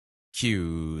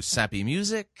Cue sappy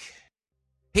music.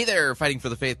 Hey there, Fighting for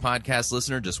the Faith podcast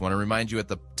listener. Just want to remind you at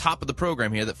the top of the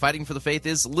program here that Fighting for the Faith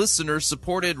is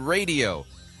listener-supported radio.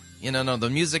 No,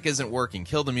 the music isn't working.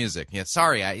 Kill the music. Yeah,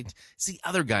 sorry, it's the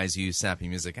other guys who use sappy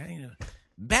music.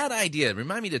 Bad idea.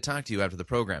 Remind me to talk to you after the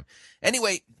program.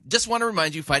 Anyway, just want to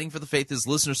remind you, Fighting for the Faith is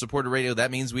listener-supported radio.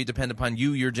 That means we depend upon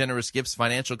you, your generous gifts,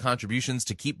 financial contributions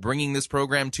to keep bringing this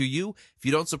program to you. If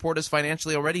you don't support us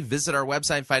financially already, visit our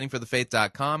website,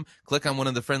 fightingforthefaith.com. Click on one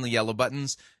of the friendly yellow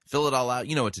buttons. Fill it all out.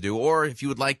 You know what to do. Or if you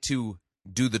would like to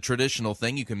do the traditional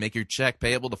thing, you can make your check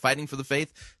payable to Fighting for the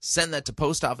Faith. Send that to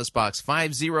Post Office Box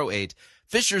 508,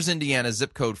 Fishers, Indiana,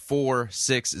 zip code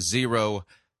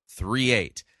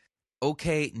 46038.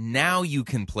 Okay, now you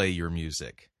can play your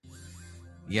music.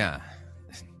 Yeah.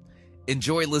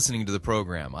 Enjoy listening to the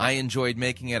program. I enjoyed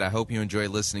making it. I hope you enjoy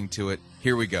listening to it.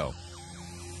 Here we go.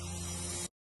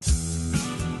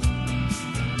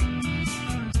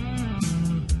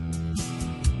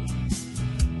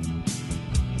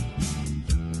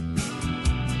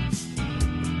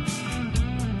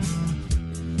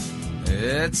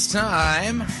 It's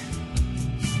time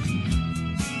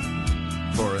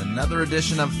for another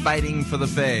edition of Fighting for the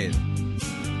Faith,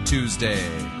 Tuesday,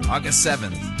 August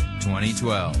 7th,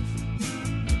 2012.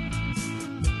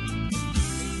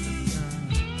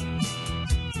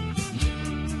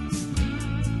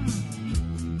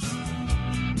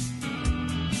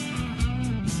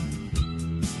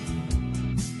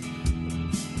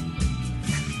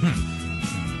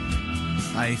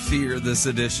 I fear this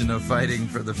edition of Fighting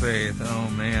for the Faith. Oh,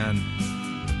 man.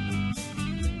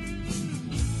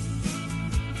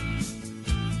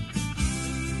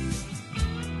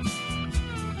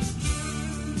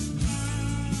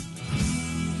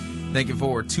 Thank you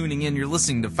for tuning in. You're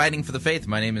listening to Fighting for the Faith.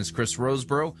 My name is Chris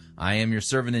Roseborough. I am your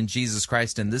servant in Jesus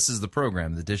Christ, and this is the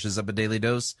program that dishes up a daily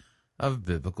dose of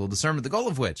biblical discernment, the goal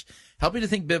of which, help you to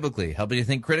think biblically, help you to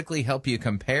think critically, help you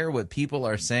compare what people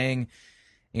are saying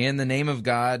in the name of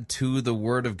God to the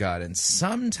Word of God. And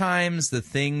sometimes the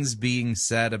things being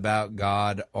said about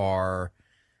God are,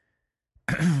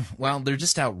 well, they're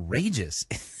just outrageous.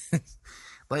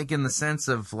 Like in the sense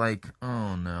of like,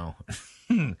 oh no.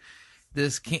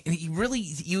 This can't,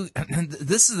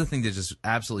 this is the thing that just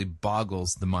absolutely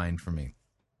boggles the mind for me.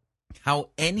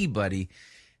 How anybody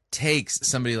takes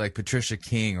somebody like Patricia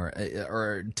King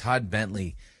or Todd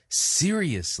Bentley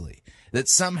seriously, that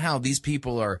somehow these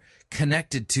people are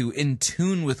connected to, in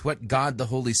tune with what God the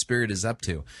Holy Spirit is up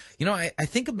to. I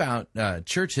think about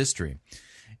church history,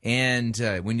 and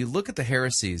when you look at the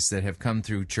heresies that have come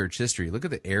through church history, look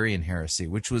at the Arian heresy,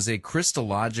 which was a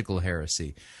Christological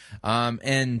heresy,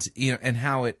 and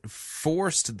how it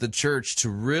forced the church to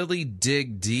really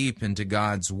dig deep into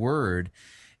God's Word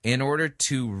in order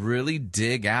to really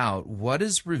dig out what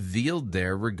is revealed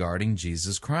there regarding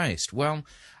Jesus Christ. Well,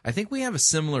 I think we have a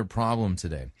similar problem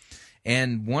today.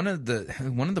 And one of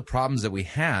the problems that we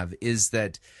have is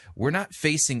that we're not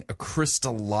facing a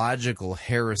Christological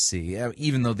heresy,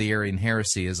 even though the Arian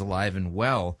heresy is alive and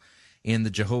well in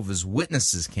the Jehovah's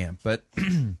Witnesses camp. But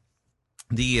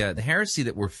the heresy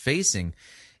that we're facing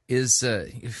is,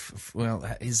 I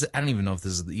don't even know if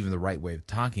this is even the right way of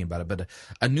talking about it, but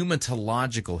a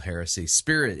pneumatological heresy.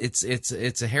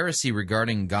 It's a heresy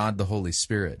regarding God the Holy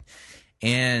Spirit.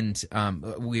 And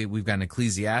we've got an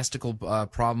ecclesiastical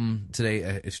problem today.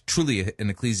 It's truly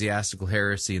an ecclesiastical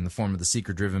heresy in the form of the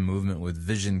seeker-driven movement with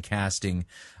vision-casting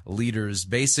leaders,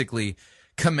 basically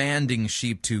commanding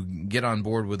sheep to get on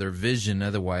board with their vision,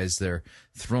 otherwise they're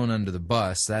thrown under the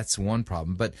bus. That's one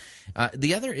problem. But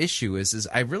the other issue is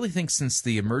I really think since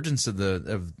the emergence of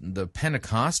the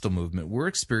Pentecostal movement, we're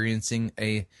experiencing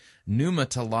a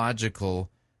pneumatological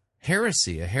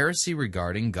heresy, a heresy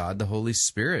regarding God the Holy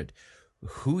Spirit,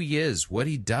 who He is, what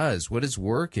He does, what His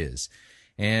work is.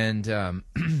 And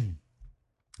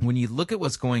when you look at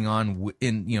what's going on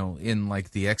in like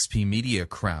the XP Media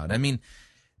crowd, I mean,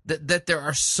 that there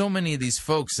are so many of these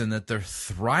folks and that they're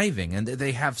thriving and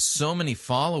they have so many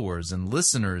followers and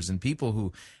listeners and people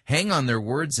who hang on their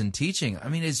words and teaching. I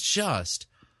mean, it's just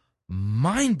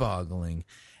mind-boggling.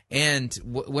 And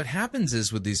what happens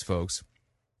is with these folks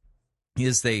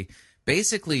is they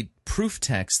basically proof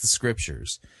text the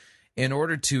scriptures in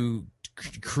order to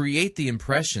create the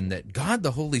impression that God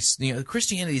the Holy Spirit,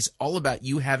 Christianity is all about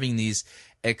you having these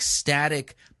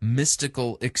ecstatic,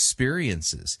 mystical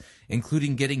experiences,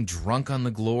 including getting drunk on the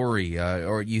glory,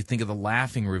 or you think of the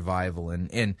laughing revival, and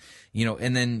then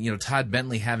Todd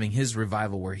Bentley having his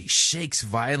revival where he shakes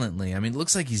violently. I mean, it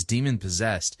looks like he's demon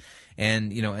possessed,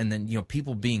 and then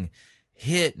people being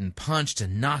hit and punched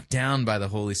and knocked down by the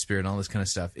Holy Spirit and all this kind of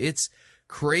stuff. It's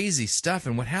crazy stuff.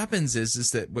 And what happens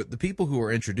is that the people who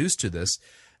are introduced to this,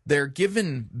 they're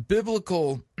given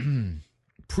biblical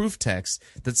proof texts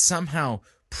that somehow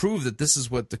prove that this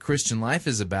is what the Christian life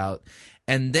is about.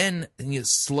 And then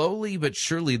slowly but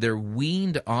surely they're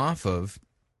weaned off of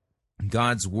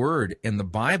God's word and the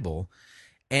Bible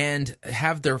and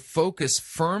have their focus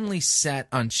firmly set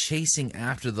on chasing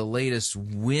after the latest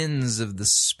winds of the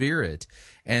Spirit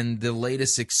and the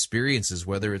latest experiences,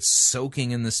 whether it's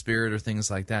soaking in the Spirit or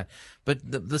things like that. But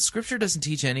the Scripture doesn't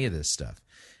teach any of this stuff.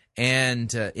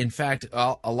 And in fact,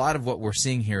 a lot of what we're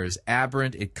seeing here is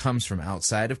aberrant. It comes from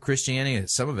outside of Christianity.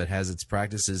 Some of it has its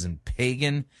practices in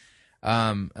pagan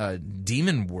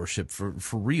demon worship for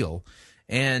real.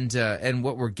 And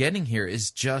what we're getting here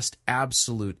is just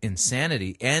absolute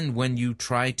insanity. And when you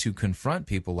try to confront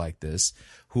people like this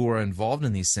who are involved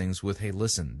in these things with, hey,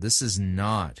 listen, this is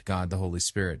not God the Holy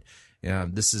Spirit.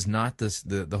 This is not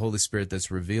the Holy Spirit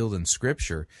that's revealed in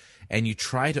Scripture. And you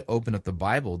try to open up the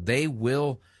Bible, they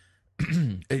will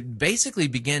basically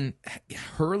begin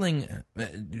hurling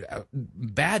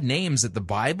bad names at the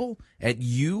Bible, at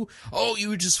you. Oh,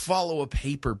 you just follow a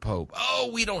paper pope.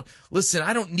 Oh, listen,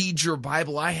 I don't need your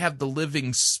Bible. I have the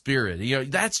living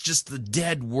Spirit. That's just the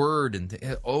dead word.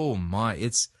 And oh my,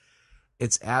 it's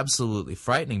absolutely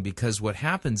frightening, because what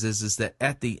happens is that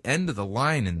at the end of the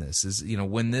line in this is,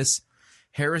 when this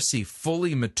heresy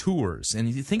fully matures,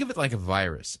 and you think of it like a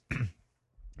virus,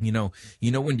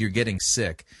 when you're getting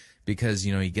sick, because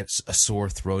you get a sore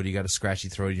throat, you got a scratchy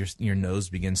throat, your nose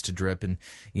begins to drip, and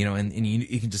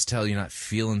you can just tell you're not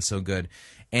feeling so good,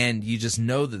 and you just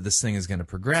know that this thing is going to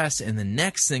progress, and the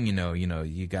next thing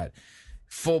you got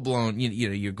full blown,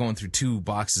 you're going through 2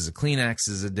 boxes of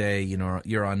Kleenexes a day,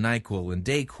 you're on NyQuil and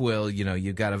Dayquil,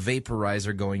 you got a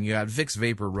vaporizer going, you got Vicks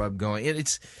Vapor Rub going,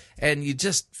 and you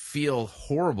just feel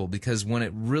horrible, because when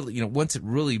it really, once it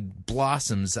really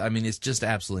blossoms, it just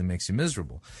absolutely makes you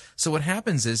miserable. So what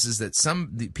happens is that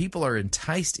the people are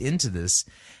enticed into this,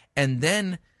 and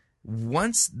then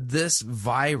once this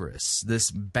virus,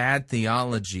 this bad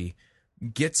theology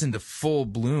gets into full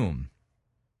bloom,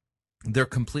 they're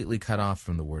completely cut off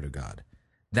from the Word of God.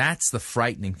 That's the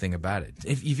frightening thing about it.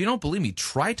 If you don't believe me,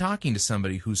 try talking to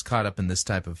somebody who's caught up in this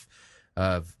type of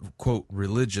quote,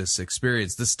 religious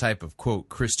experience, this type of, quote,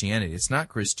 Christianity. It's not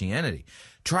Christianity.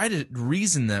 Try to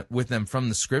reason with them from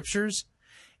the Scriptures,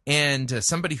 and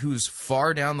somebody who's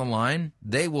far down the line,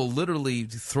 they will literally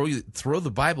throw the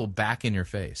Bible back in your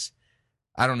face.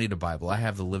 I don't need a Bible. I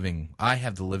have the living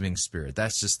Spirit.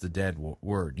 That's just the dead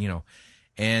word,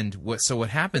 And what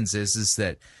happens is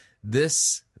that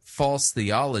this false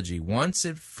theology, once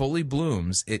it fully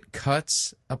blooms, it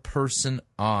cuts a person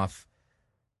off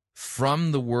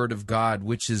from the Word of God,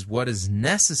 which is what is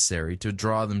necessary to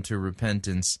draw them to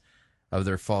repentance of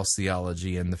their false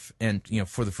theology and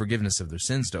for the forgiveness of their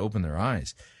sins, to open their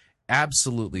eyes.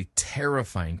 Absolutely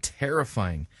terrifying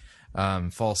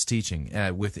false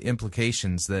teaching with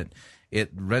implications that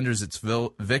it renders its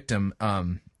victim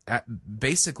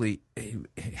basically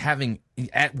having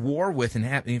at war with and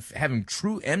having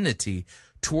true enmity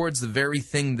towards the very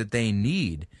thing that they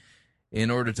need in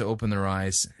order to open their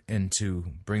eyes and to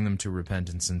bring them to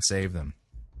repentance and save them.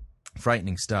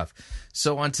 Frightening stuff.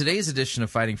 So on today's edition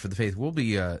of Fighting for the Faith, we'll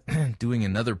be doing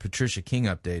another Patricia King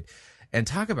update and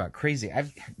talk about crazy.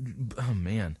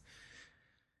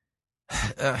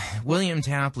 William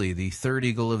Tapley, the third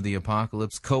eagle of the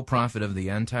apocalypse, co-prophet of the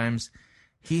end times,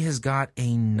 he has got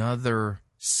another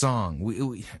song.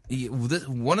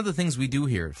 One of the things we do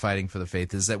here at Fighting for the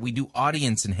Faith is that we do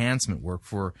audience enhancement work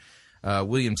for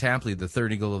William Tapley, the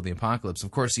third eagle of the apocalypse. Of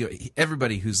course,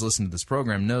 everybody who's listened to this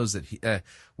program knows that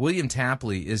William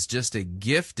Tapley is just a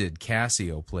gifted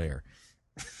Casio player.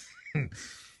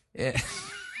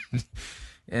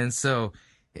 And so,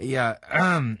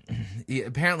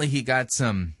 apparently he got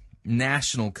some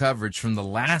national coverage from the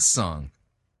last song,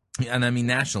 and I mean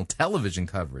national television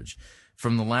coverage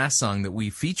from the last song that we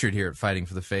featured here at Fighting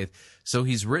for the Faith. So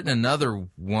he's written another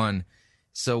one.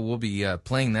 So we'll be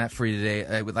playing that for you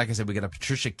today. Like I said, we got a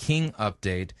Patricia King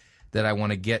update that I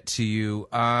want to get to you.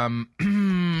 I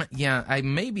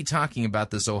may be talking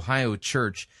about this Ohio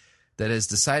church that has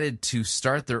decided to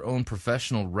start their own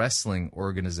professional wrestling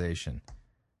organization.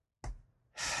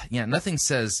 Yeah, nothing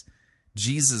says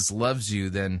Jesus loves you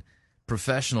than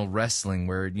professional wrestling,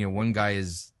 where one guy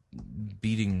is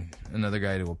beating another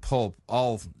guy to a pulp,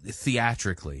 all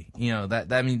theatrically.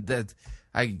 And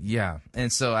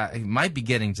so I might be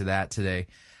getting to that today.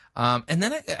 And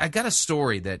then I got a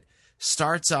story that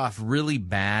starts off really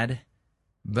bad,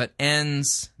 but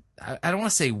ends, I don't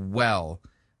want to say well,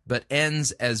 but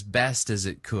ends as best as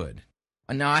it could.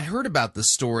 Now, I heard about this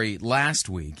story last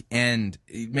week, and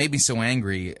it made me so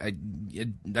angry, I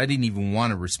didn't even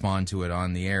want to respond to it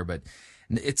on the air, but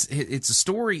it's a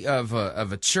story of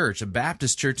a church, a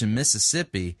Baptist church in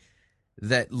Mississippi,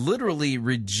 that literally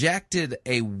rejected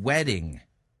a wedding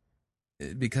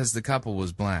because the couple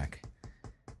was black.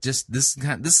 Just this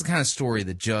is the kind of story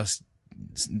that just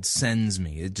sends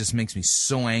me. It just makes me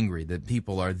so angry that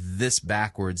people are this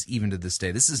backwards even to this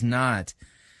day. This is not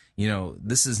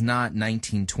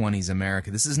 1920s America.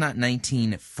 This is not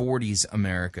 1940s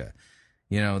America.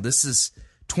 This is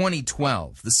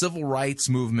 2012. The civil rights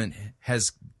movement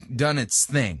has done its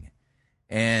thing,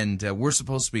 and we're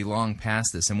supposed to be long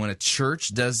past this. And when a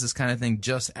church does this kind of thing,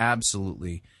 just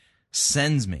absolutely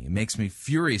sends me. It makes me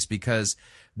furious, because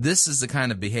this is the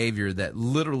kind of behavior that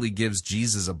literally gives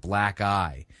Jesus a black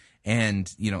eye.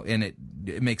 And it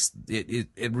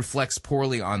reflects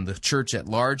poorly on the church at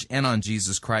large and on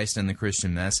Jesus Christ and the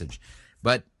Christian message.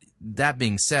 But that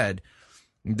being said,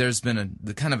 there's been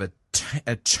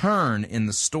a turn in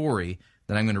the story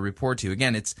that I'm going to report to you.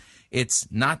 Again,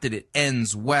 it's not that it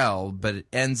ends well, but it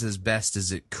ends as best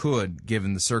as it could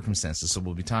given the circumstances. So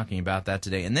we'll be talking about that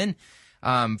today. And then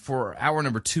for hour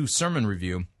number 2 sermon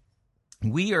review,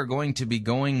 we are going to be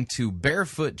going to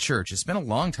Barefoot Church. It's been a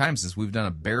long time since we've done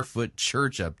a Barefoot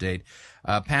Church update.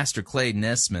 Pastor Clay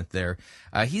NeSmith there,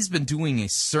 he's been doing a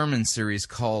sermon series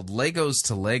called Legos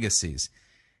to Legacies.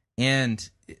 And,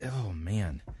 oh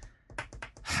man,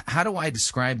 how do I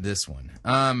describe this one?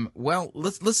 Well,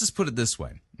 let's just put it this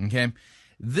way, okay?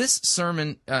 This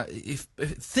sermon,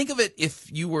 think of it if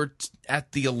you were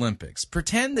at the Olympics.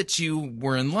 Pretend that you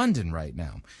were in London right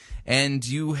now, and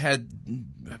you had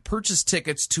purchased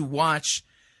tickets to watch,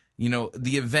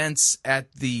 the events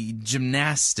at the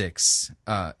gymnastics,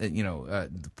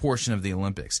 the portion of the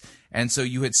Olympics. And so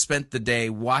you had spent the day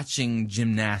watching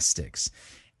gymnastics.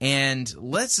 And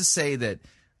let's just say that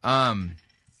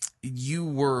you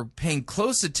were paying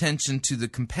close attention to the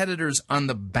competitors on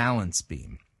the balance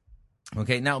beam.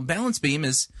 Okay, now balance beam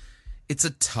it's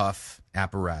a tough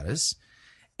apparatus.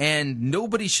 And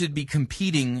nobody should be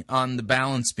competing on the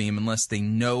balance beam unless they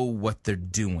know what they're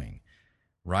doing,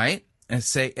 right? And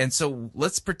so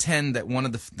let's pretend that one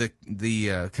of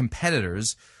the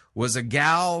competitors was a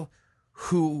gal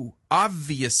who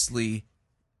obviously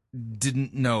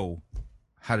didn't know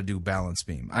how to do balance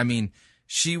beam. I mean,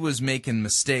 she was making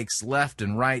mistakes left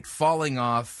and right, falling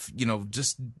off.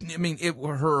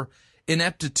 Her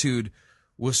ineptitude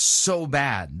was so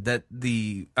bad that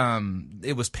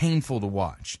it was painful to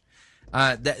watch.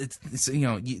 That's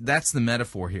the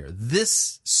metaphor here.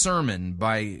 This sermon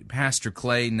by Pastor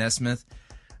Clay NeSmith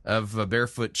of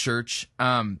Barefoot Church,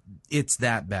 it's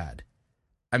that bad.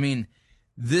 I mean,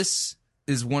 this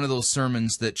is one of those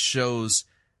sermons that shows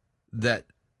that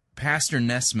Pastor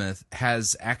NeSmith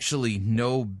has actually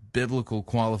no biblical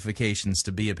qualifications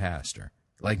to be a pastor.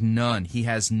 Like none. He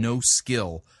has no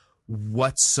skill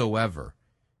whatsoever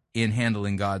in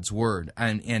handling God's word.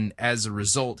 And as a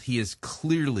result, he is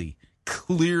clearly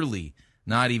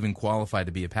not even qualified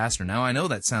to be a pastor. Now, I know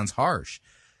that sounds harsh,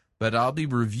 but I'll be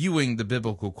reviewing the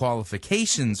biblical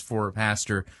qualifications for a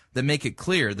pastor that make it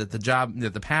clear that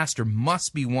the pastor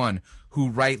must be one who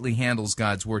rightly handles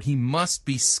God's word. He must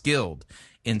be skilled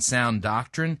in sound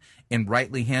doctrine and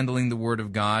rightly handling the word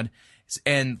of God.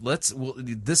 And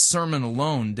this sermon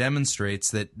alone demonstrates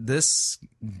that this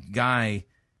guy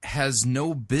has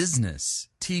no business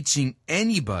teaching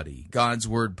anybody God's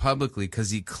word publicly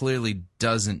because he clearly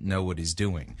doesn't know what he's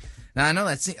doing. Now, I know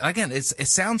it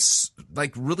sounds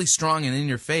like really strong and in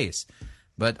your face,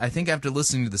 but I think after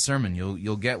listening to the sermon,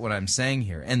 you'll get what I'm saying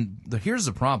here. And here's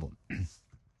the problem.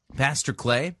 Pastor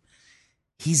Clay,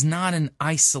 he's not an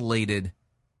isolated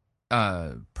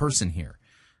person here.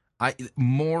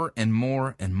 More and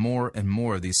more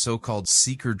of these so-called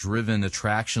seeker-driven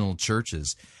attractional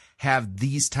churches have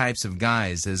these types of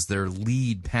guys as their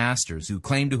lead pastors who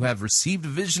claim to have received a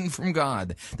vision from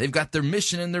God. They've got their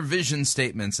mission and their vision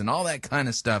statements and all that kind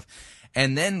of stuff.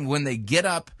 And then when they get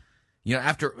up,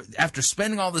 after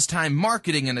spending all this time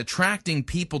marketing and attracting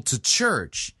people to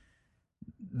church,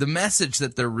 the message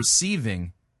that they're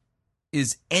receiving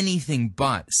is anything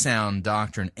but sound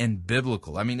doctrine and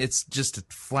biblical. I mean, it's just a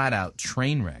flat-out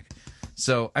train wreck.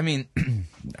 So, I mean,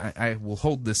 I will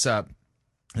hold this up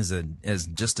as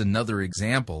just another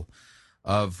example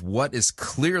of what is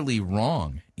clearly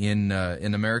wrong in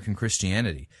American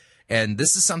Christianity. And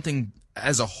this is something,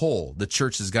 as a whole, the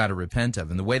church has got to repent of.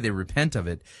 And the way they repent of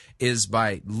it is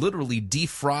by literally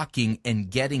defrocking and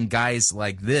getting guys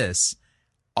like this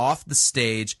off the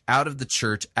stage, out of the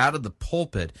church, out of the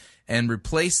pulpit, and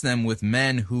replace them with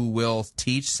men who will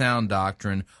teach sound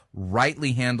doctrine,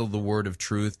 rightly handle the word of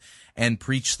truth, and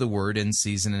preach the word in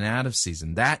season and out of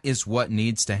season. That is what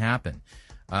needs to happen.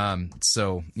 We'll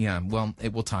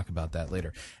talk about that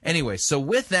later. Anyway, so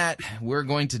with that, we're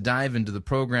going to dive into the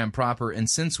program proper, and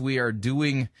since we are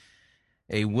doing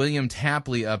a William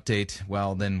Tapley update,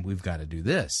 well, then we've got to do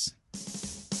this.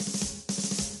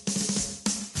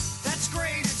 That's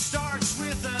great. It starts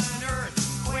with an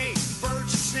earthquake,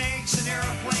 birds and snakes, an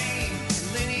airplane.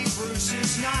 Lenny Bruce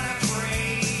is not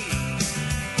afraid.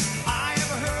 I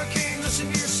have a hurricane. Listen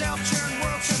to yourself. Churn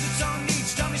world serves its own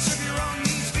needs. Dummy serve your own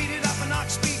needs. Beat it up an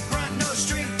ox, speed, grunt, no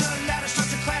strength. The ladder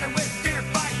starts to clatter with fear.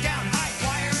 Bite down, high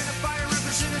wire in a fire.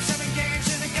 Represented 7 games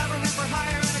in a government for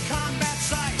hire and a combat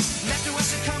site. Left to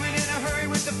us are coming in a hurry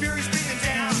with the furies beating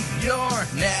down Your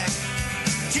neck.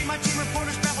 Team my team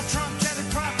reporters babble Trump, tethered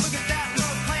prop. Look at that, no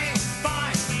plane,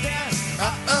 fine, then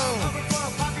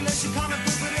overflow, population common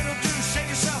food, but it'll do. Save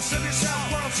yourself, serve yourself,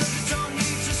 world serves its own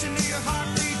needs. Listen to your heart,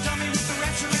 read dummy with the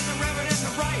rapture and the reverend and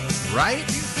the right. Right?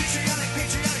 You patriotic,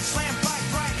 slam, fight,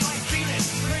 bright, light, feeling,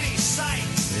 pretty sight.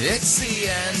 It's the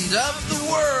end of the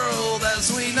world as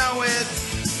we know it.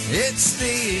 It's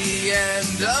the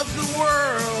end of the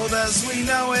world as we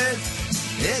know it.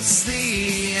 It's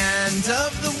the end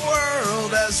of the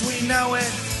world as we know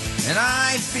it, and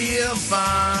I feel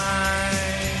fine.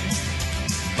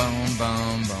 Boom,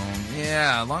 boom, boom.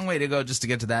 Yeah, a long way to go just to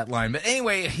get to that line. But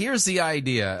anyway, here's the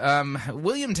idea.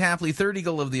 William Tapley, Third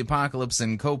Eagle of the Apocalypse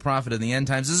and co-prophet of the End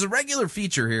Times, is a regular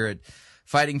feature here at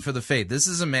Fighting for the Faith. This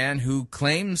is a man who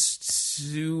claims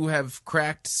to have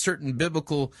cracked certain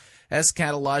biblical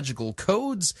eschatological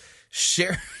codes,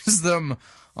 shares them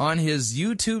on his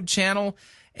YouTube channel,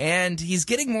 and he's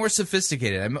getting more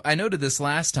sophisticated. I noted this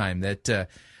last time that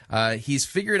he's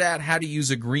figured out how to use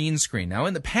a green screen. Now,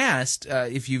 in the past,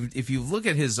 if you look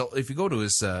at if you go to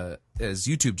his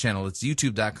YouTube channel, it's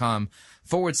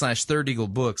youtube.com/Third Eagle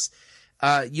Books.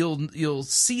 You'll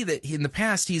see that in the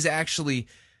past he's actually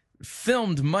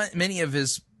filmed many of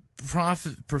his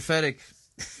prophetic.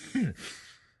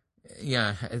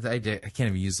 Yeah, I can't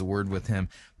even use the word with him.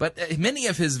 But many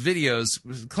of his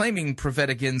videos claiming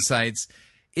prophetic insights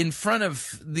in front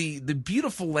of the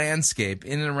beautiful landscape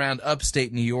in and around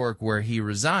upstate New York where he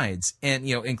resides, and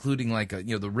including like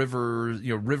the river,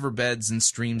 riverbeds and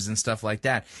streams and stuff like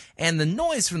that. And the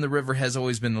noise from the river has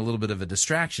always been a little bit of a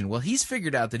distraction. Well, he's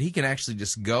figured out that he can actually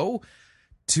just go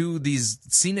to these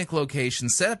scenic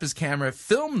locations, set up his camera,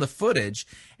 film the footage,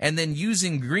 and then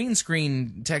using green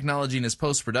screen technology in his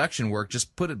post-production work,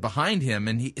 just put it behind him,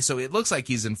 and so it looks like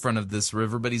he's in front of this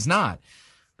river, but he's not.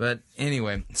 But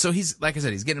anyway, so he's, like I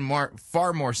said, he's getting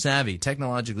far more savvy,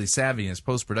 technologically savvy in his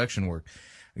post-production work.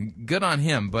 Good on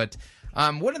him. But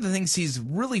one of the things he's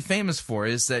really famous for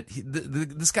is that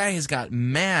this guy has got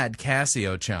mad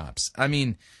Casio chops. I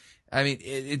mean,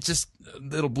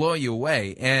 it'll blow you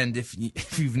away. And if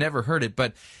you've never heard it,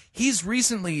 but he's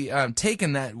recently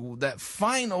taken that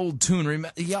fine old tune.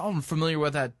 Y'all familiar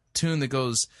with that tune that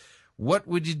goes, "What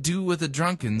would you do with a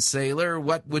drunken sailor?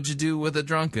 What would you do with a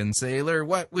drunken sailor?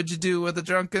 What would you do with a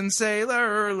drunken sailor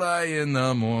early in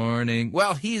the morning?"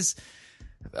 Well, he's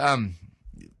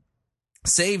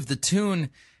saved the tune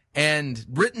and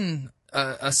written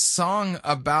a song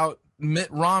about Mitt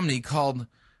Romney called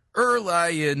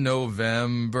 "Early in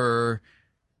November."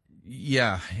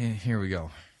 Yeah, here we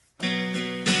go.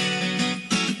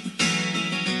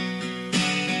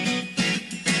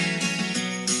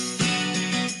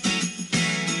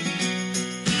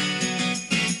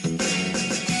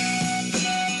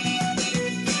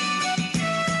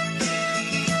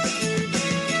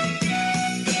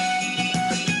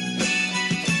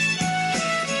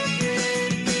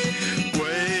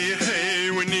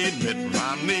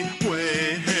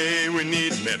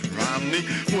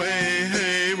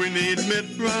 Mitt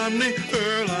Romney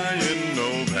early in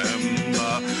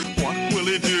November. What will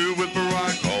he do with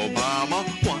Barack Obama?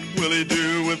 What will he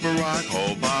do with Barack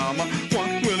Obama?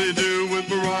 What will he do with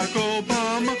Barack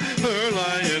Obama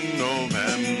early in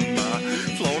November?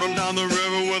 Float him down the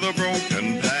river with a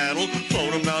broken paddle.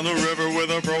 Float him down the river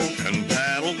with a broken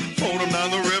paddle. Float him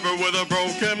down the river with a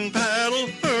broken paddle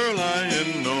early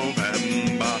in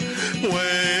November.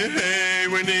 Way, hey,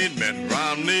 we need Mitt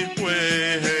Romney.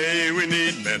 Way, hey, we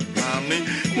need Mitt Romney.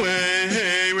 Way,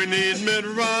 hey, we need Mitt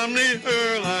Romney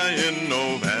early in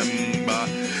November.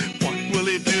 What will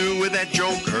he do with that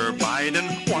joker Biden?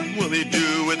 What will he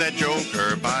do with that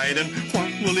Joker Biden? What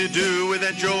will he do with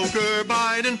that Joker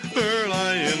Biden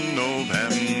early in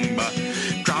November?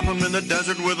 Drop him in the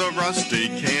desert with a rusty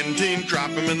canteen.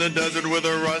 Drop him in the desert with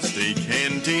a rusty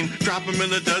canteen. Drop him in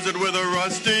the desert with a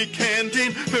rusty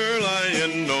canteen early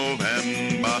in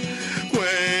November.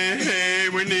 Way, hey,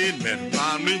 we need Mitt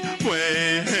Romney.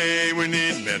 Way, hey, we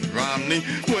need Mitt Romney.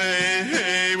 Way,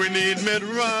 hey, we need Mitt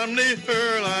Romney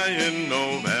early in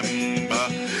November.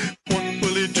 What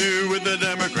will he do with the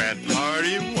Democrat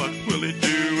Party? What will he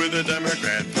do with the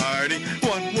Democrat Party?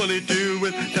 What will he do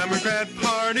with the Democrat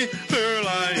Party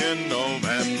early in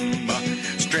November?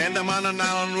 Strand them on an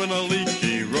island with a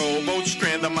leaky rowboat.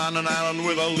 Strand them on an island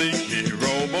with a leaky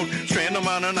rowboat. Strand them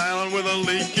on an island with a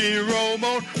leaky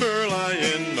rowboat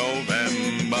early in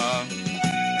November.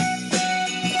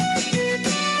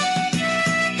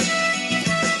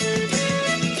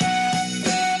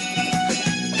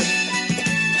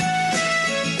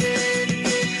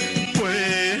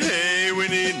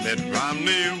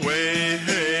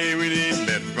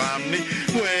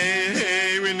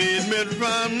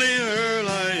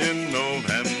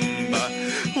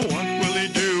 What will he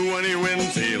do when he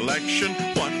wins the election?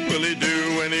 What will he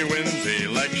do when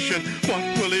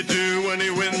he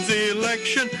wins the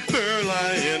election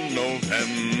early in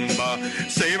November?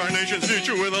 Save our nation's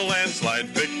future with a landslide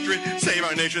victory. Save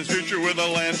our nation's future with a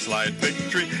landslide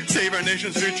victory. Save our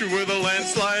nation's future with a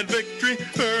landslide victory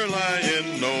early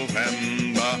in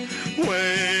November.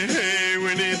 Way, hey,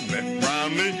 we need Mitt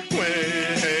Romney.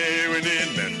 Way, hey, we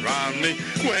need Mitt Romney.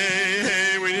 Way,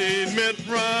 hey, we need Mitt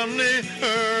Romney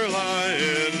early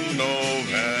in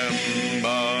November.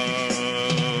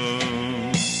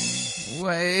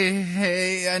 Way,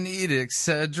 hey, I need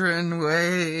Excedrin.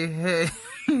 Way, hey,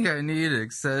 I need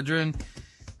Excedrin.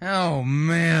 Oh,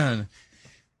 man.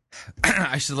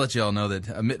 I should let you all know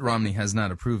that Mitt Romney has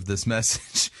not approved this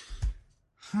message.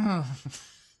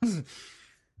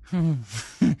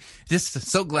 Just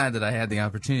so glad that I had the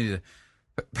opportunity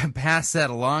to pass that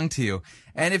along to you.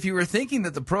 And if you were thinking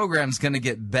that the program's going to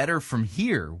get better from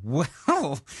here,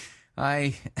 well,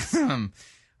 I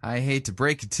hate to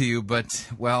break it to you, but,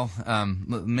 well,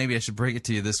 maybe I should break it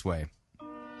to you this way.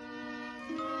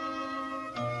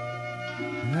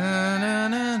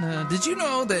 Did you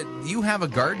know that you have a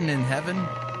garden in heaven?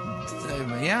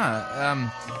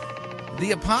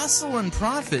 The apostle and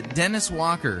prophet Dennis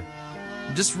Walker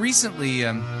just recently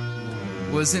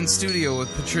was in studio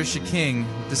with Patricia King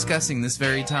discussing this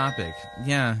very topic.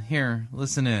 Yeah, here,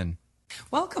 listen in.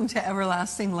 Welcome to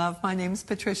Everlasting Love. My name is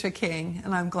Patricia King,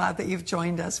 and I'm glad that you've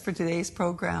joined us for today's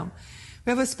program. We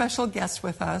have a special guest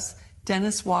with us,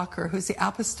 Dennis Walker, who's the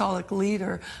apostolic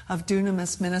leader of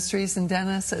Dunamis Ministries. And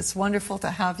Dennis, it's wonderful to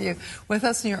have you with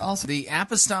us. And you're also the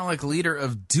apostolic leader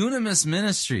of Dunamis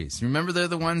Ministries. Remember, they're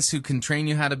the ones who can train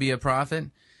you how to be a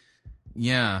prophet?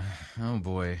 Yeah. Oh,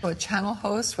 boy. a channel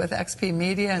host with XP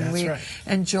Media, and That's we right.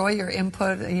 enjoy your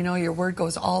input. You know, your word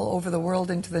goes all over the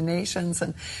world into the nations,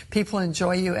 and people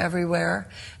enjoy you everywhere.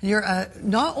 You're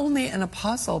not only an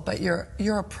apostle, but you're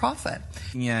a prophet.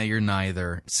 Yeah, you're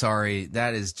neither. Sorry,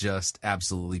 that is just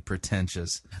absolutely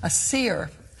pretentious. A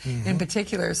seer. In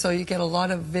particular, so you get a lot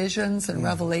of visions and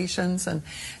revelations, and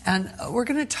we're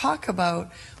going to talk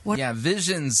about what. Yeah,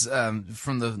 visions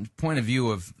from the point of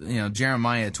view of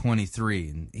Jeremiah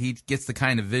 23. He gets the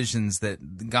kind of visions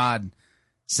that God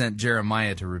sent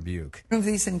Jeremiah to rebuke. One of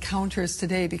these encounters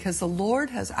today, because the Lord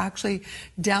has actually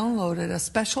downloaded a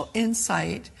special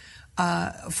insight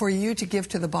for you to give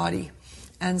to the body.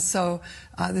 And so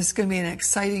this is going to be an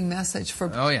exciting message for...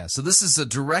 Oh, yeah. So this is a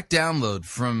direct download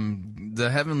from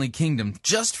the heavenly kingdom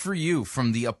just for you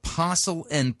from the apostle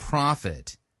and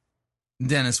prophet,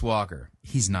 Dennis Walker.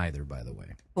 He's neither, by the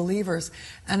way. Believers.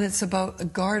 And it's about a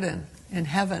garden in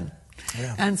heaven.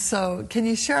 Yeah. And so can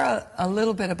you share a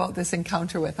little bit about this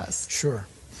encounter with us? Sure.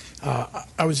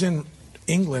 I was in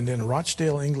England, in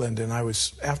Rochdale, England, and I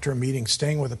was, after a meeting,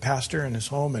 staying with a pastor in his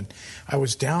home, and I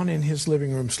was down in his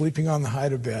living room, sleeping on the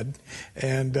hide-a-bed,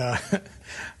 and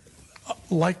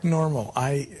like normal,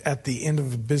 at the end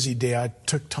of a busy day, I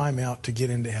took time out to get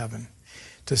into heaven,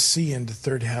 to see into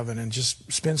third heaven, and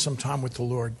just spend some time with the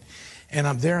Lord. And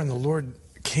I'm there, and the Lord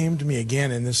came to me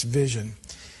again in this vision,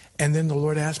 and then the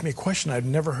Lord asked me a question I'd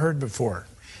never heard before,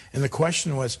 and the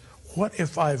question was, what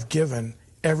if I've given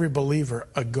every believer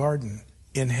a garden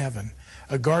in heaven,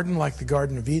 a garden like the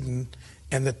Garden of Eden,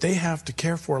 and that they have to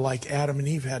care for like Adam and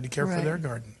Eve had to care for their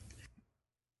garden?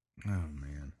 Oh,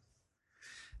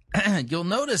 man. You'll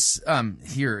notice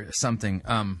here something.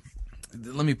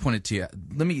 let me point it to you.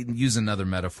 Let me use another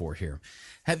metaphor here.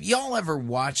 Have y'all ever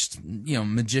watched,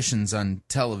 magicians on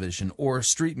television or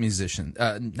street musicians,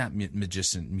 not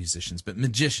musicians, but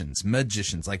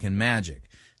magicians like in magic,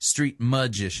 street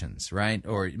magicians, right?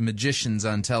 Or magicians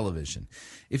on television.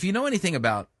 If you know anything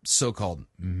about so-called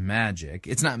magic,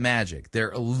 it's not magic.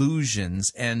 They're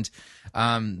illusions, and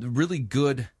really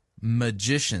good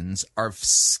magicians are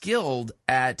skilled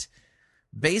at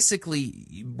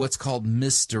basically what's called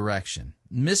misdirection.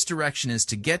 Misdirection is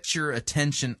to get your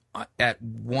attention at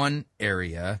one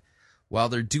area while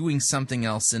they're doing something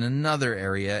else in another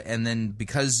area, and then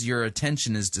because your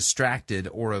attention is distracted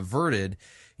or averted,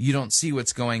 you don't see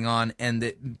what's going on, and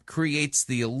it creates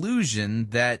the illusion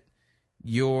that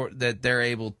they're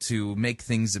able to make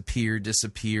things appear,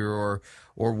 disappear, or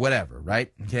whatever,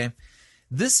 right? Okay?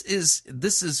 This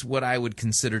is what I would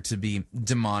consider to be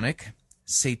demonic,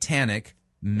 satanic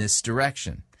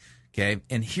misdirection. Okay?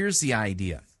 And here's the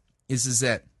idea, is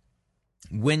that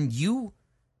when you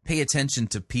pay attention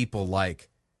to people like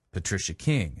Patricia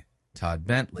King, Todd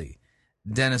Bentley,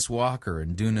 Dennis Walker,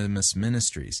 and Dunamis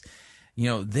Ministries,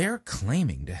 they're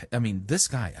claiming this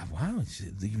guy, wow,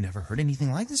 you've never heard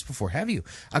anything like this before, have you?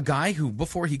 A guy who,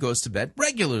 before he goes to bed,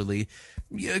 regularly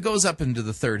goes up into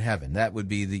the third heaven. That would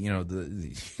be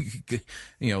the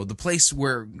place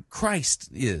where Christ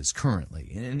is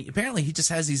currently. And apparently he just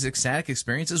has these ecstatic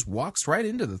experiences, walks right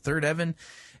into the third heaven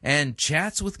and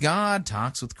chats with God,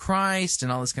 talks with Christ,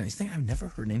 and all this kind of thing. I've never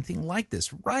heard anything like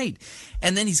this, right?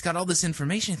 And then he's got all this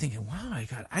information, thinking, wow,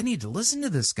 I need to listen to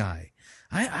this guy.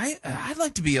 I'd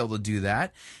like to be able to do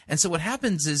that. And so what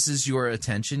happens is your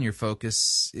attention, your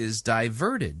focus is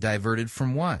diverted. Diverted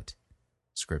from what?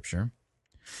 Scripture.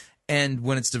 And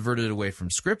when it's diverted away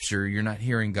from Scripture, you're not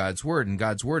hearing God's Word, and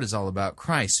God's Word is all about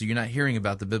Christ, so you're not hearing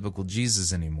about the biblical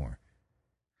Jesus anymore.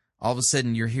 All of a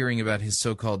sudden, you're hearing about his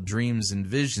so-called dreams and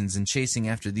visions and chasing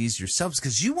after these yourselves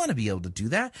because you want to be able to do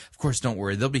that. Of course, don't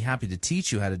worry. They'll be happy to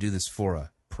teach you how to do this for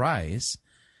a price.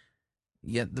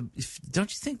 Yet,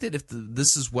 don't you think that if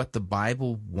this is what the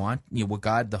Bible what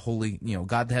God, the Holy,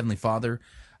 God the Heavenly Father,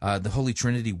 the Holy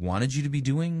Trinity wanted you to be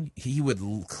doing, He would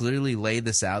clearly lay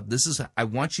this out. I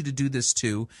want you to do this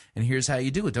too, and here's how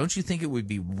you do it. Don't you think it would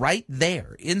be right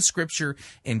there in Scripture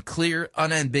in clear,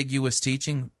 unambiguous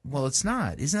teaching? Well, it's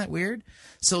not. Isn't that weird?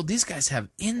 So these guys have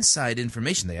inside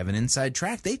information. They have an inside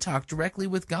track. They talk directly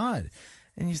with God.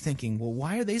 And you're thinking, well,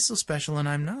 why are they so special and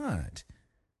I'm not?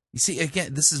 You see,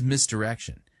 again, this is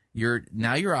misdirection.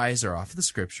 Now your eyes are off of the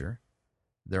Scripture,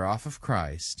 they're off of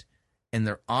Christ, and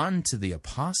they're on to the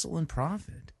apostle and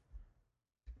prophet.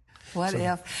 What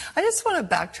if? I just want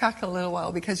to backtrack a little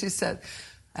while because you said,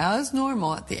 as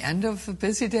normal, at the end of a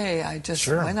busy day, I just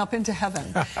went up into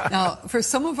heaven. Now, for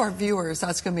some of our viewers,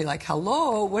 that's going to be like,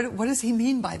 hello, what does he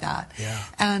mean by that? Yeah.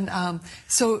 And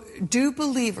so do all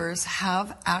believers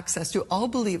have access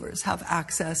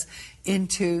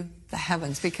into the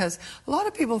heavens? Because a lot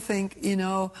of people think,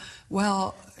 I'm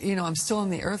still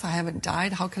on the earth. I haven't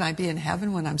died. How can I be in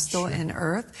heaven when I'm still in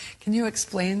earth? Can you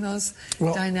explain those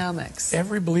dynamics?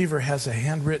 Every believer has a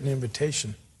handwritten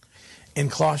invitation in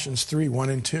Colossians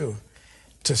 3:1-2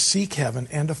 to seek heaven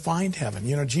and to find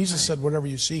heaven. Jesus said, whatever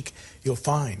you seek, you'll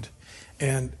find.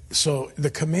 And so the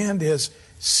command is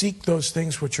seek those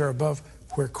things which are above,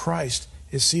 where Christ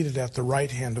is seated at the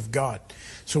right hand of God.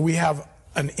 So we have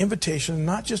an invitation,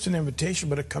 not just an invitation,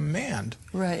 but a command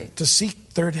to seek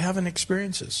third heaven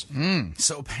experiences.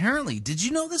 So apparently, did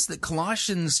you know this, that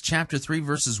Colossians chapter 3,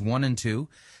 verses 1 and 2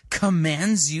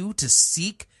 commands you to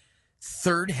seek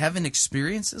third heaven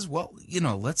experiences? Well,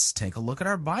 let's take a look at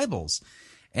our Bibles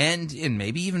and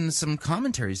maybe even some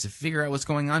commentaries to figure out what's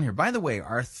going on here. By the way,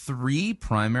 our 3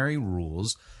 primary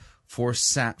rules for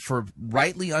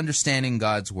rightly understanding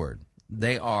God's Word,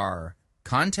 they are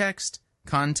context,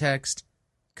 context,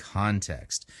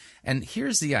 context. And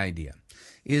here's the idea,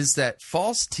 is that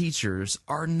false teachers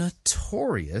are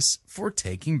notorious for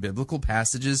taking biblical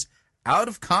passages out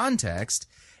of context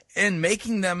and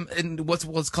making them, and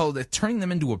what's called turning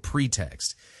them into a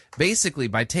pretext. Basically,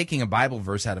 by taking a Bible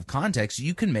verse out of context,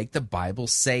 you can make the Bible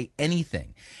say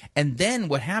anything. And then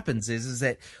what happens is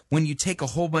that when you take a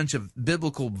whole bunch of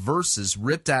biblical verses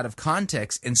ripped out of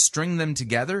context and string them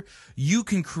together, you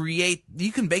can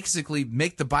basically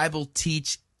make the Bible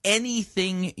teach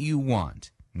anything you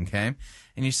want. Okay?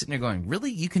 And you're sitting there going,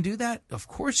 really? You can do that? Of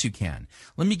course you can.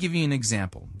 Let me give you an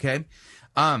example. Okay?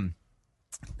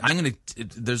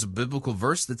 There's a biblical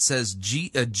verse that says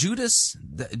Judas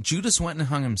went and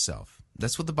hung himself.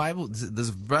 That's what there's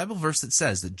a Bible verse that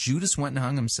says that Judas went and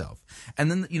hung himself.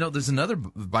 And then, there's another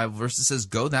Bible verse that says,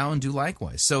 go thou and do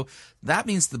likewise. So that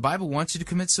means the Bible wants you to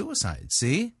commit suicide.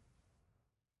 See?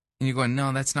 And you're going,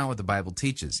 no, that's not what the Bible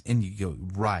teaches. And you go,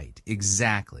 right,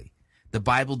 exactly. The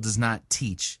Bible does not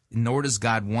teach, nor does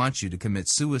God want you to commit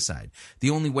suicide. The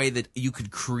only way that you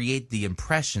could create the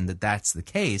impression that that's the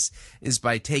case is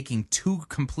by taking two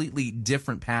completely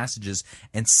different passages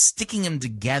and sticking them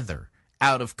together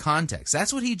out of context.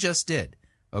 That's what he just did,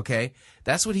 okay?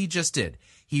 That's what he just did.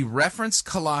 He referenced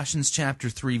Colossians chapter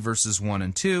 3, verses 1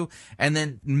 and 2, and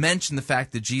then mentioned the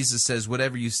fact that Jesus says,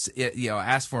 whatever you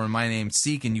ask for in my name,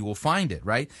 seek and you will find it,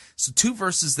 right? So two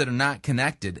verses that are not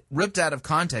connected, ripped out of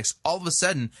context, all of a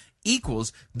sudden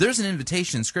equals, there's an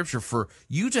invitation in Scripture for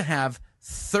you to have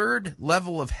third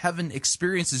level of heaven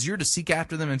experiences. You're to seek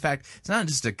after them. In fact, it's not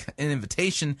just an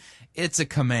invitation, it's a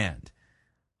command.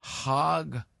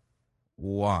 Hogwash,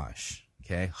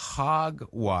 okay?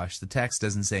 Hogwash. The text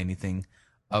doesn't say anything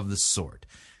of the sort.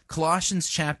 Colossians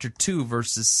chapter 2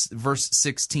 verse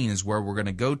 16 is where we're going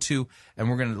to go to, and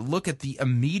we're going to look at the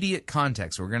immediate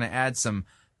context. We're going to add some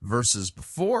verses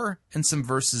before and some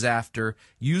verses after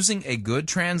using a good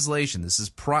translation. This is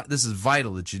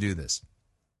vital that you do this.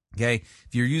 Okay,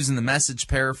 if you're using the Message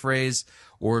paraphrase,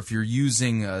 or if you're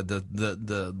using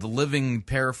the Living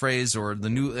paraphrase, or the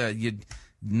new, you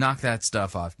knock that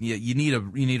stuff off. You need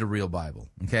a real Bible.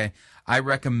 Okay, I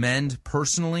recommend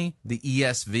personally the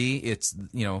ESV. It's,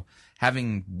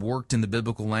 having worked in the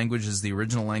biblical languages, the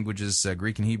original languages,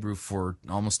 Greek and Hebrew, for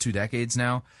almost 2 decades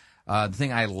now. The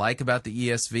thing I like about the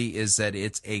ESV is that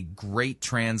it's a great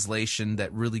translation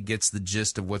that really gets the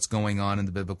gist of what's going on in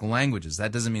the biblical languages.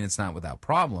 That doesn't mean it's not without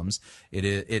problems.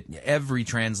 Every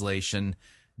translation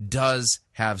does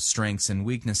have strengths and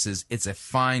weaknesses. It's a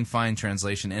fine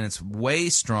translation, and it's way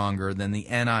stronger than the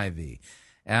NIV.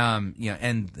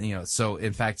 So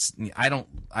in fact, I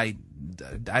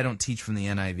don't teach from the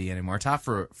NIV anymore. I taught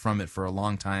from it for a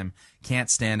long time.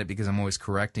 Can't stand it because I'm always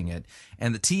correcting it.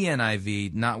 And the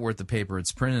TNIV, not worth the paper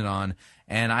it's printed on.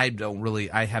 And I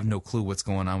have no clue what's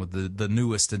going on with the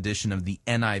newest edition of the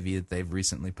NIV that they've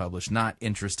recently published. Not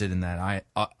interested in that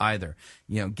either.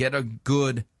 Get a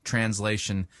good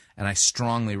translation, and I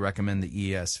strongly recommend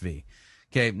the ESV.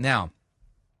 Okay, now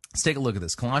let's take a look at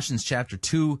this. Colossians chapter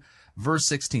 2, verse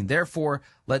 16. Therefore,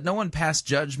 let no one pass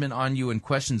judgment on you in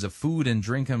questions of food and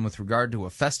drink, and with regard to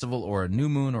a festival or a new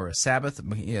moon or a Sabbath.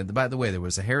 By the way, there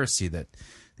was a heresy that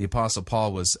the Apostle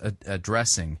Paul was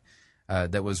addressing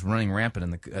that was running rampant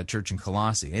in the church in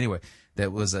Colossae. Anyway,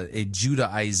 that was a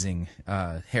Judaizing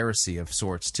heresy of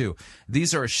sorts too.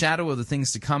 These are a shadow of the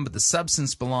things to come, but the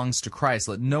substance belongs to Christ.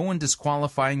 Let no one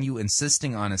disqualifying you,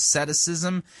 insisting on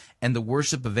asceticism and the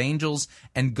worship of angels,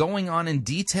 and going on in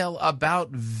detail about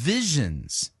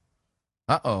visions.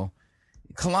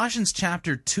 Colossians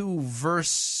chapter 2,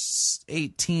 verse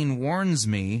 18 warns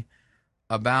me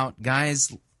about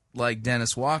guys like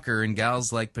Dennis Walker and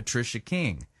gals like Patricia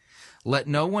King. Let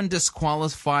no one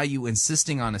disqualify you,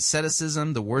 insisting on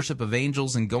asceticism, the worship of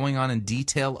angels, and going on in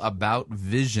detail about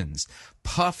visions,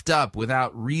 puffed up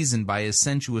without reason by his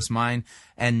sensuous mind,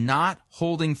 and not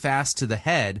holding fast to the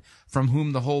head, from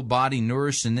whom the whole body,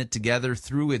 nourished and knit together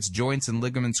through its joints and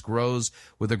ligaments, grows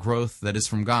with a growth that is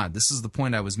from God. This is the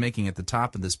point I was making at the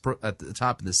top of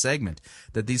this segment,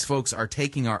 that these folks are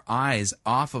taking our eyes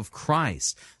off of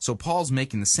Christ. So Paul's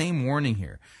making the same warning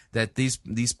here, that these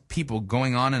people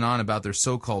going on and on about their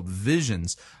so-called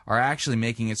visions are actually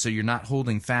making it so you're not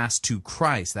holding fast to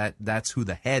Christ. That's who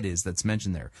the head is that's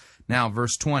mentioned there. Now,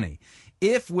 verse 20.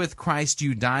 If with Christ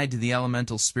you died to the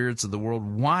elemental spirits of the world,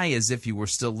 why, as if you were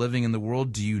still living in the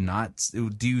world, do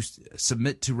you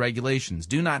submit to regulations?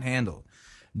 Do not handle,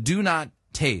 do not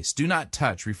taste, do not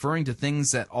touch, referring to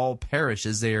things that all perish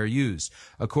as they are used,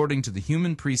 according to the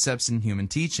human precepts and human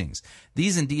teachings.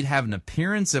 These indeed have an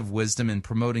appearance of wisdom in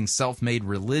promoting self-made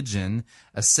religion,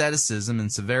 asceticism,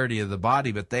 and severity of the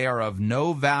body, but they are of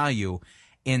no value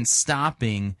in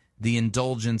stopping the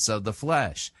indulgence of the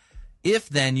flesh. If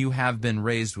then you have been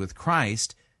raised with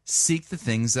Christ, seek the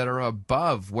things that are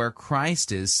above, where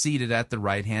Christ is seated at the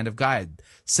right hand of God.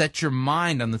 Set your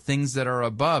mind on the things that are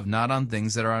above, not on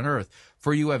things that are on earth.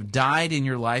 For you have died, and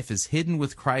your life is hidden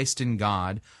with Christ in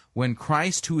God. When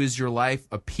Christ, who is your life,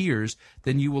 appears,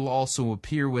 then you will also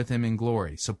appear with him in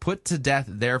glory. So put to death,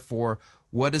 therefore,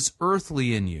 what is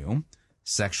earthly in you: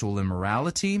 sexual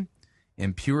immorality,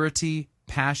 impurity,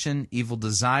 passion, evil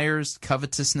desires,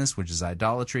 covetousness, which is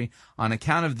idolatry. On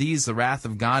account of these, the wrath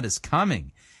of God is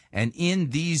coming. And in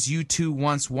these you too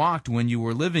once walked when you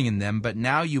were living in them, but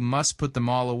now you must put them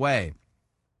all away: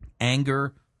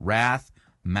 anger, wrath,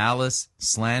 malice,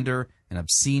 slander, and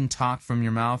obscene talk from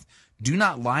your mouth. Do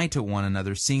not lie to one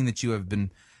another, seeing that you have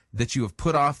been that you have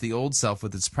put off the old self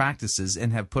with its practices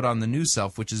and have put on the new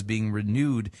self, which is being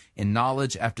renewed in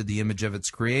knowledge after the image of its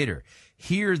creator.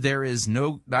 Here there is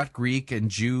not Greek and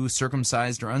Jew,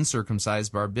 circumcised or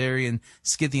uncircumcised, barbarian,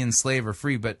 Scythian, slave or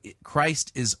free, but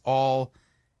Christ is all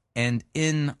and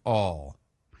in all.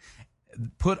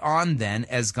 Put on then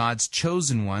as God's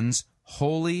chosen ones,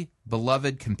 holy,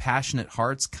 beloved, compassionate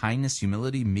hearts, kindness,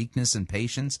 humility, meekness, and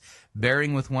patience,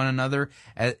 bearing with one another.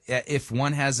 If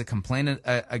one has a complaint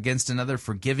against another,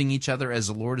 forgiving each other as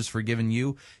the Lord has forgiven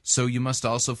you, so you must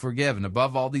also forgive. And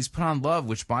above all these, put on love,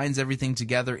 which binds everything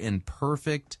together in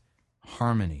perfect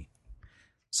harmony.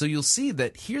 So you'll see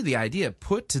that here the idea,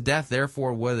 put to death,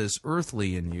 therefore, what is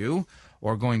earthly in you,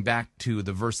 or going back to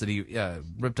the verse that he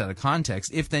ripped out of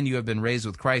context, if then you have been raised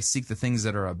with Christ, seek the things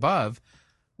that are above.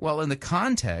 Well, in the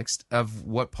context of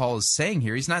what Paul is saying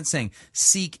here, he's not saying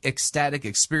seek ecstatic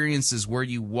experiences where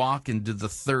you walk into the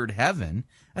third heaven.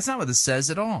 That's not what this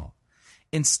says at all.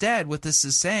 Instead, what this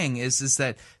is saying is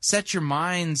that set your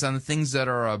minds on the things that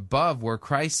are above, where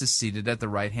Christ is seated at the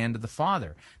right hand of the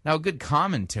Father. Now, a good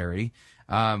commentary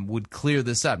would clear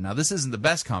this up. Now, this isn't the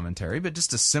best commentary, but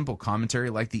just a simple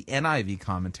commentary like the NIV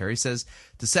commentary says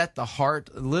to set the heart,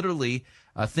 literally,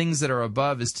 things that are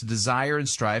above, is to desire and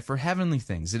strive for heavenly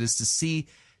things. It is to see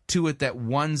to it that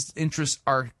one's interests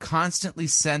are constantly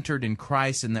centered in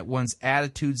Christ, and that one's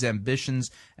attitudes,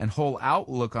 ambitions, and whole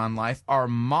outlook on life are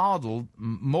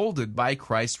molded by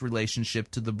Christ's relationship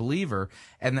to the believer,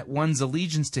 and that one's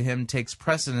allegiance to him takes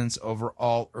precedence over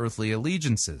all earthly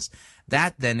allegiances.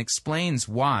 That then explains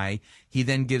why he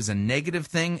then gives a negative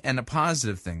thing and a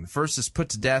positive thing. The first is put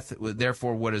to death,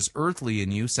 therefore, what is earthly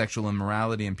in you, sexual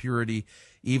immorality, impurity,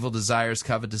 evil desires,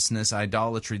 covetousness,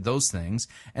 idolatry, those things,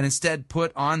 and instead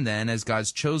put on then, as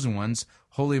God's chosen ones,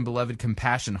 holy and beloved,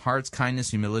 compassion, hearts,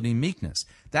 kindness, humility, meekness.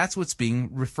 That's what's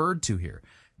being referred to here.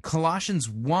 Colossians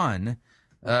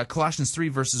 3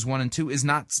 verses 1 and 2 is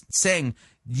not saying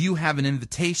you have an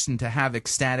invitation to have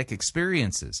ecstatic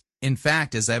experiences. In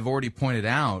fact, as I've already pointed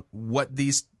out, what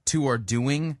these two are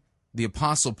doing, the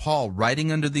Apostle Paul,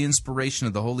 writing under the inspiration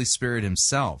of the Holy Spirit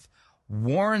himself,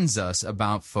 warns us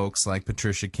about folks like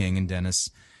Patricia King and Dennis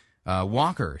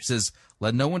Walker. He says,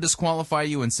 let no one disqualify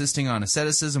you insisting on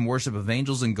asceticism, worship of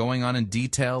angels, and going on in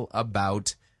detail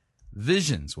about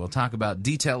visions. We'll talk about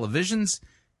detail of visions.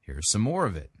 Here's some more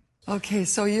of it. Okay,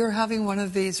 so you're having one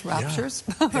of these raptures?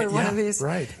 Or one of these?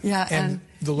 Right. Yeah, and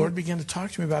the Lord began to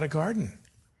talk to me about a garden.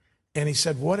 And he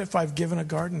said, what if I've given a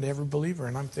garden to every believer?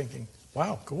 And I'm thinking,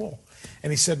 wow, cool.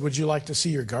 And he said, would you like to see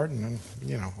your garden? And,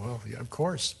 well, yeah, of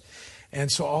course.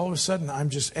 And so all of a sudden, I'm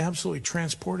just absolutely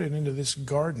transported into this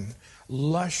garden,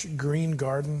 lush green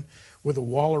garden with a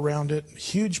wall around it,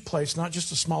 huge place, not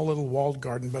just a small little walled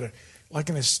garden, but like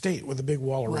an estate with a big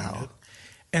wall around it.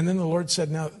 And then the Lord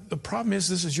said, now, the problem is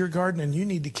this is your garden and you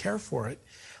need to care for it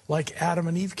like Adam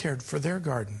and Eve cared for their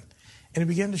garden. And he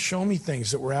began to show me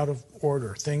things that were out of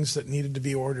order, things that needed to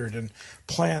be ordered, and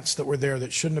plants that were there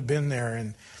that shouldn't have been there,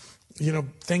 and,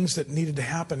 things that needed to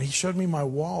happen. He showed me my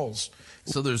walls.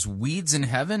 So there's weeds in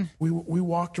heaven? We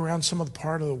walked around some of the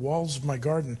part of the walls of my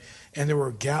garden, and there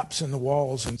were gaps in the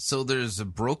walls. And so there's a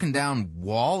broken down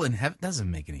wall in heaven?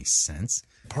 Doesn't make any sense.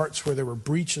 Parts where there were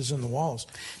breaches in the walls.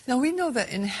 Now, we know that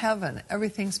in heaven,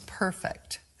 everything's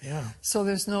perfect. Yeah. So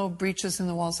there's no breaches in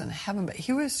the walls in heaven. But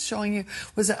he was showing you,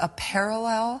 was it a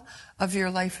parallel of your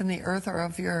life in the earth, or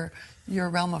of your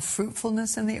realm of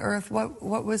fruitfulness in the earth? What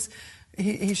was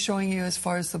he's showing you as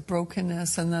far as the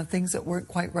brokenness and the things that weren't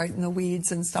quite right in the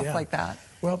weeds and stuff like that?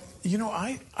 Well,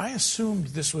 I assumed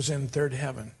this was in third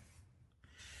heaven.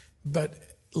 But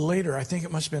later, I think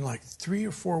it must have been like 3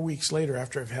 or 4 weeks later,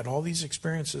 after I've had all these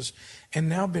experiences and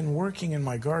now been working in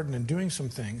my garden and doing some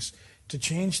things to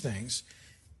change things.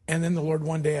 And then the Lord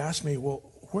one day asked me,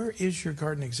 well, where is your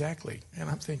garden exactly? And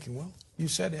I'm thinking, well, you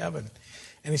said heaven.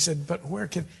 And he said, but where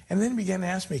can... And then he began to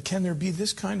ask me, can there be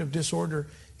this kind of disorder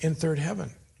in third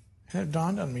heaven? And it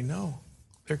dawned on me, no,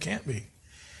 there can't be.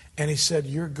 And he said,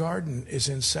 your garden is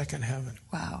in second heaven.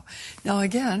 Wow. Now,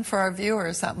 again, for our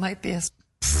viewers, that might be a...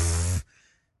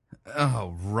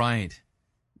 Oh, right.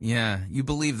 Yeah, you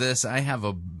believe this? I have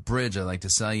a bridge I'd like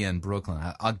to sell you in Brooklyn.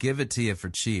 I'll give it to you for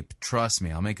cheap. Trust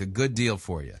me, I'll make a good deal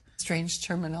for you. Strange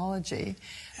terminology.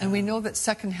 And we know that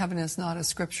second heaven is not a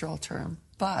scriptural term,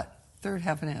 but third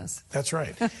heaven is. That's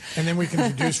right. And then we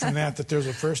can deduce from that there's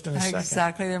a first and a second.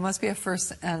 Exactly. There must be a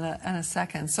first and a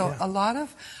second. So a lot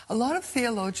of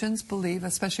theologians believe,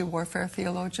 especially warfare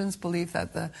theologians, believe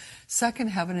that the second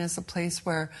heaven is a place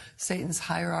where Satan's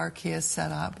hierarchy is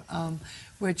set up,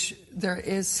 which there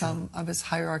is some of his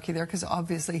hierarchy there, because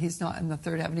obviously he's not in the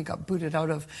third heaven. He got booted out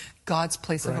of God's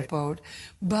place of abode.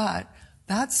 But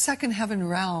that second heaven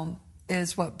realm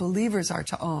is what believers are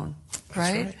to own,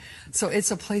 right? So it's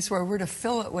a place where we're to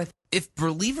fill it with. If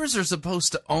believers are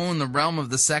supposed to own the realm of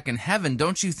the second heaven,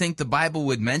 don't you think the Bible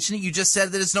would mention it? You just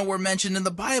said that it's nowhere mentioned in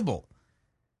the Bible.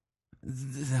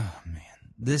 Oh, man,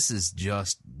 this is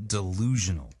just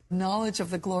delusional. Knowledge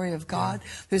of the glory of God.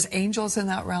 There's angels in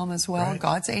that realm as well,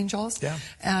 God's angels. Yeah.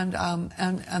 And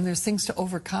there's things to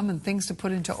overcome and things to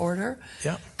put into order.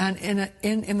 Yeah. And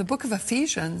in the book of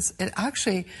Ephesians, it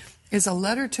actually is a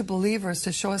letter to believers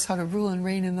to show us how to rule and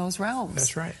reign in those realms.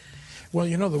 That's right. Well,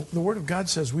 you know, the Word of God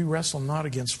says we wrestle not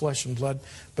against flesh and blood,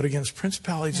 but against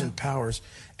principalities and powers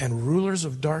and rulers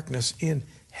of darkness in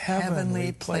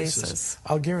heavenly places.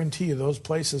 I'll guarantee you those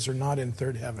places are not in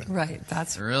third heaven. Right.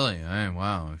 That's Really?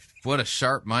 Wow. What a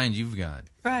sharp mind you've got.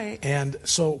 right. And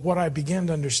so what I began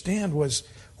to understand was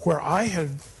where I had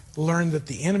learned that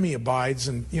the enemy abides,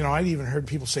 and, you know, I'd even heard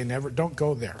people say, don't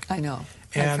go there. I know.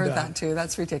 And, I've heard that too.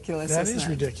 That's ridiculous. That isn't is it?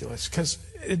 ridiculous because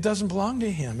it doesn't belong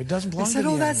to him. It doesn't belong I to said, the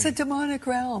oh, that's a enemy. demonic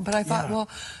realm. But I thought, Yeah. well,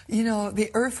 you know,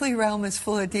 the earthly realm is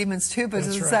full of demons too, but That's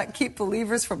does right. that keep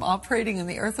believers from operating in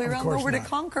the earthly Of realm? course No, we're to not.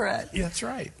 conquer it. Yeah, that's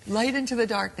right. Light into the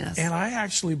darkness. And I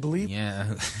actually believe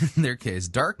Yeah, in their case,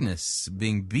 darkness,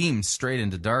 being beamed straight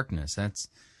into darkness. That's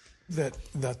that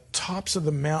the tops of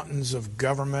the mountains of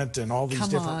government and all these Come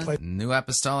different on. New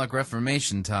Apostolic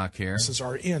Reformation talk here. places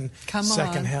are in Come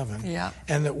second on. heaven. Yeah.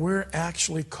 And that we're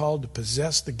actually called to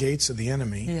possess the gates of the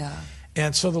enemy. Yeah.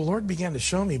 And so the Lord began to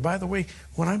show me. By the way,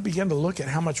 when I began to look at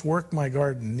how much work my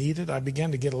garden needed, I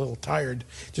began to get a little tired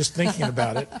just thinking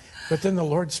about it. But then the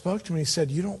Lord spoke to me. He said,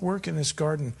 you don't work in this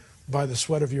garden by the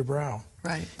sweat of your brow.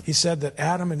 Right. He said that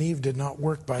Adam and Eve did not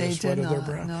work by They the sweat did of their not,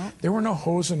 brow. no. There were no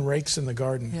hoes and rakes in the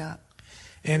garden. Yeah.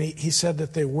 And he said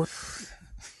that they worked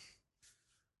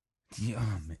Yeah,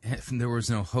 man. There was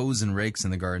no hose and rakes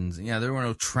in the gardens. Yeah, there were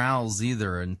no trowels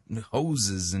either, and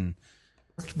hoses and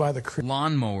by the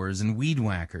lawnmowers and weed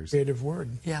whackers. creative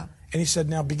word. Yeah. And he said,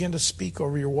 now begin to speak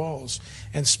over your walls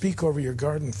and speak over your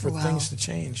garden for Wow. things to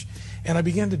change. And I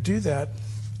began to do that,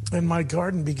 and my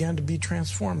garden began to be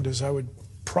transformed as I would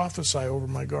prophesy over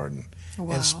my garden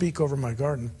Wow. and speak over my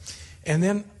garden. And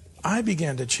then I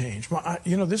began to change.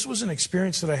 This was an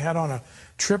experience that I had on a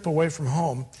trip away from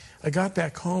home. I got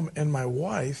back home, and my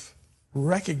wife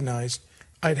recognized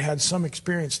I'd had some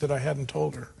experience that I hadn't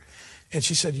told her. And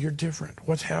she said, you're different.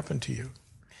 What's happened to you?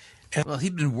 Well,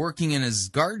 he'd been working in his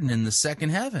garden in the second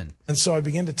heaven. And so I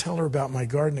began to tell her about my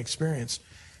garden experience.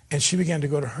 And she began to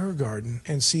go to her garden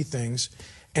and see things.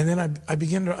 And then I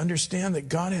began to understand that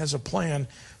God has a plan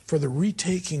for the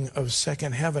retaking of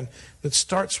second heaven that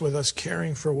starts with us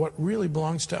caring for what really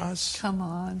belongs to us. Come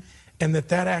on. And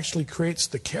that actually creates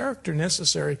the character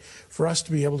necessary for us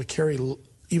to be able to carry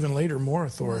even later more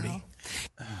authority.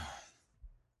 Wow.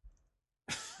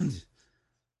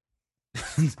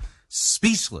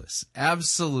 Speechless.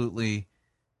 Absolutely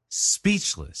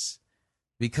speechless.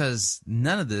 Because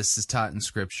none of this is taught in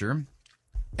Scripture.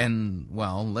 And,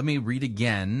 well, let me read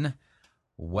again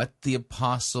what the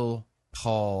Apostle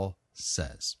Paul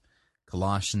says.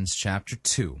 Colossians chapter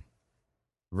 2,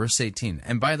 verse 18.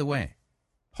 And by the way,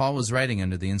 Paul was writing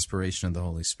under the inspiration of the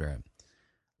Holy Spirit.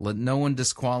 Let no one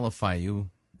disqualify you,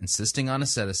 insisting on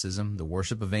asceticism, the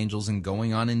worship of angels, and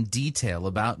going on in detail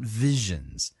about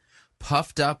visions,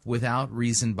 puffed up without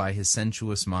reason by his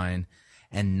sensuous mind,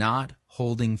 and not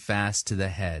holding fast to the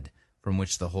head, from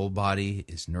which the whole body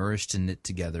is nourished and knit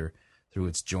together through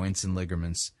its joints and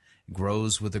ligaments,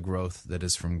 grows with a growth that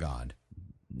is from God.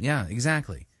 Yeah,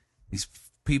 exactly. These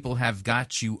people have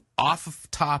got you off of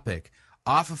topic,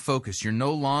 off of focus. You're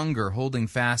no longer holding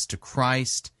fast to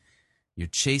Christ. You're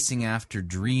chasing after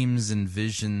dreams and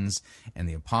visions. And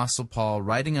the Apostle Paul,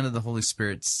 writing under the Holy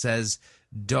Spirit, says,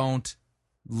 don't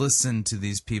listen to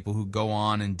these people who go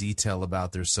on in detail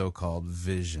about their so-called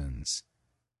visions.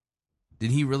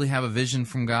 Did he really have a vision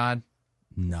from God?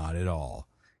 Not at all.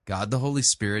 God the Holy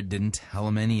Spirit didn't tell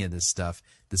him any of this stuff.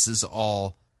 This is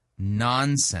all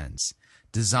nonsense,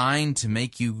 designed to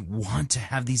make you want to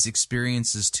have these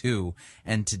experiences too,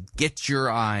 and to get your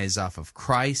eyes off of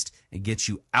Christ and get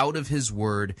you out of his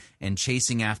word and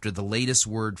chasing after the latest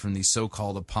word from these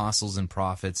so-called apostles and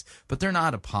prophets. But they're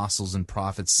not apostles and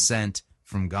prophets sent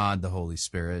from God the Holy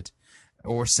Spirit,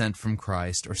 or sent from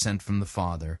Christ, or sent from the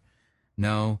Father.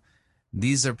 No,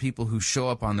 these are people who show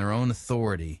up on their own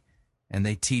authority, and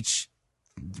they teach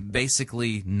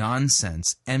basically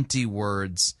nonsense, empty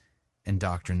words, and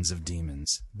doctrines of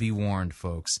demons. Be warned,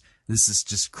 folks. This is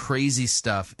just crazy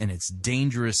stuff, and it's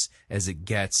dangerous as it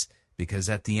gets, because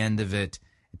at the end of it,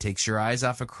 it takes your eyes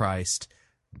off of Christ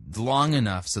long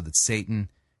enough so that Satan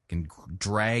can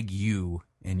drag you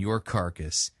and your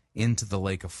carcass into the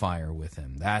lake of fire with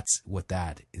him. That's what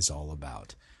that is all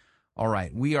about. All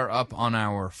right, we are up on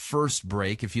our first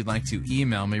break. If you'd like to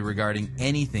email me regarding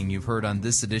anything you've heard on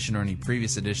this edition or any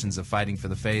previous editions of Fighting for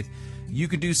the Faith, you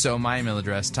can do so. My email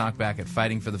address,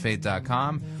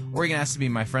 talkback@fightingforthefaith.com, or you can ask to be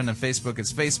my friend on Facebook.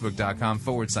 It's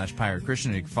facebook.com/Pirate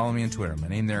Christian, or you can follow me on Twitter. My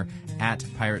name there,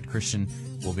 @Pirate Christian.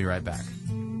 We'll be right back.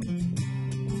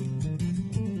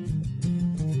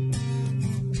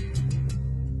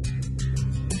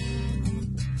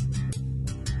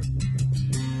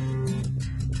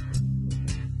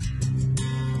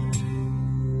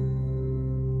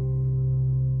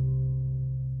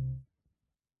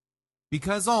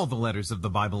 Because all the letters of the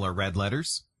Bible are red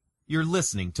letters, you're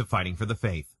listening to Fighting for the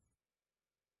Faith.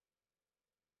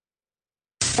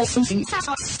 You're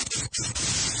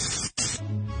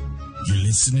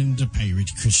listening to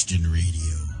Pirate Christian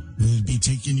Radio. We'll be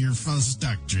taking your false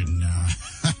doctrine now.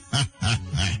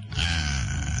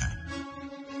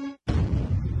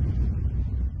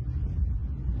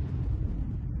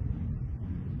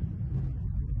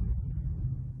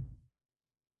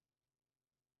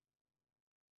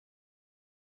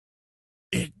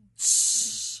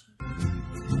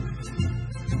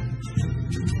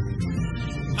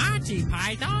 Monty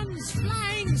Python's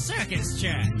Flying Circus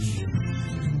Church.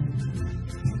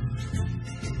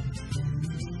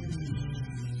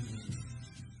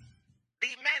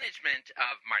 The management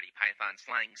of Marty Python's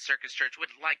Flying Circus Church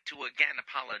would like to again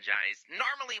apologize.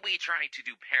 Normally we try to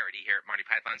do parody here at Marty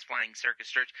Python's Flying Circus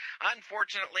Church.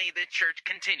 Unfortunately, the church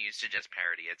continues to just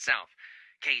parody itself.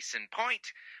 Case in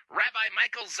point, Rabbi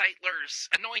Michael Zeitler's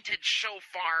Anointed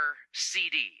Shofar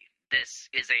CD. This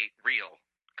is a real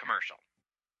commercial.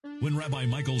 When Rabbi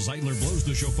Michael Zeitler blows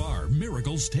the shofar,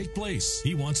 miracles take place.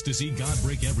 He wants to see God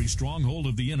break every stronghold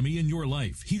of the enemy in your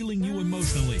life, healing you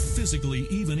emotionally, physically,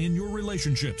 even in your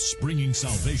relationships, bringing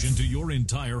salvation to your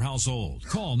entire household.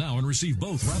 Call now and receive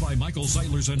both Rabbi Michael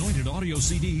Zeitler's anointed audio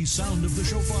CD, Sound of the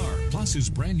Shofar, plus his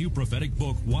brand new prophetic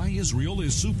book, Why Israel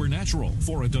is Supernatural,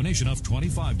 for a donation of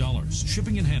 $25.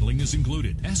 Shipping and handling is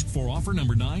included. Ask for offer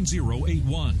number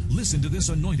 9081. Listen to this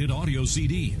anointed audio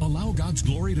CD. Allow God's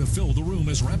glory to fill the room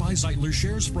as Rabbi Zeitler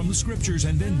shares from the scriptures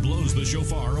and then blows the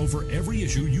shofar over every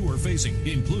issue you are facing,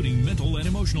 including mental and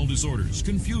emotional disorders,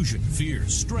 confusion,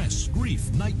 fears, stress,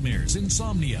 grief, nightmares,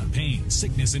 insomnia, pain,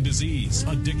 sickness and disease,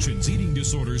 addictions, eating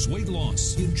disorders, weight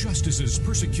loss, injustices,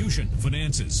 persecution,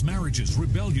 finances, marriages,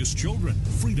 rebellious children,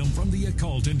 freedom from the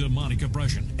occult and demonic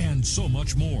oppression, and so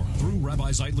much more. Through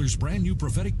Rabbi Zeitler's brand new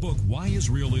prophetic book, Why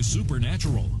Israel is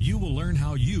Supernatural, you will learn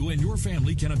how you and your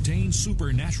family can obtain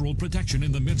supernatural protection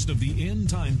in the midst of the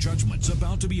end-time judgments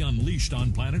about to be unleashed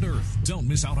on planet Earth. Don't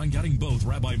miss out on getting both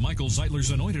Rabbi Michael Zeitler's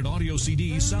anointed audio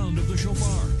CD, Sound of the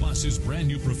Shofar, plus his brand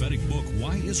new prophetic book,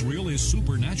 Why Israel is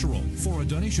Supernatural, for a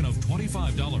donation of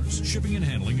 $25. Shipping and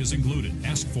handling is included.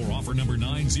 Ask for offer number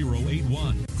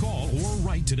 9081. Call or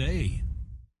write today.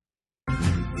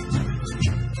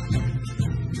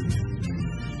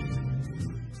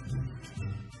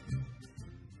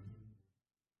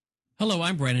 Hello,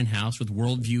 I'm Brandon House with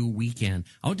Worldview Weekend.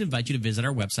 I want to invite you to visit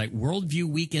our website,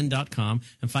 worldviewweekend.com,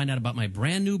 and find out about my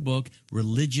brand new book,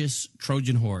 Religious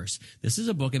Trojan Horse. This is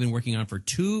a book I've been working on for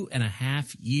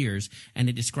 2.5 years, and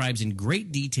it describes in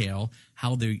great detail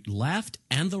how the left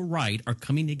and the right are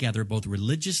coming together both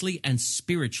religiously and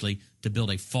spiritually to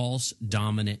build a false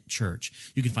dominant church.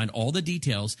 You can find all the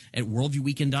details at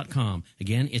worldviewweekend.com.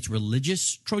 Again, it's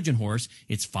Religious Trojan Horse.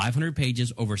 It's 500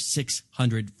 pages, over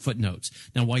 600 footnotes.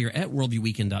 Now, while you're at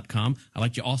worldviewweekend.com, I'd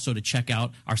like you also to check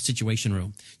out our Situation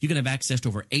Room. You can have access to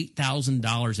over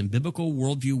 $8,000 in biblical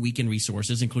Worldview Weekend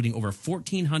resources, including over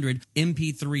 1,400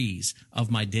 MP3s of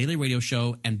my daily radio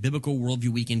show and biblical Worldview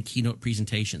Weekend keynote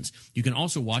presentations. You can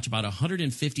also watch about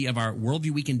 150 of our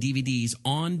Worldview Weekend DVDs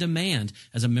on demand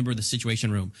as a member of the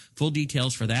Situation Room. Full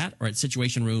details for that are at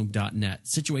situationroom.net.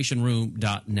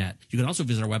 Situationroom.net. You can also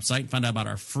visit our website and find out about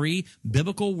our free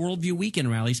Biblical Worldview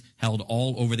Weekend rallies held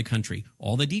all over the country.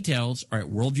 All the details are at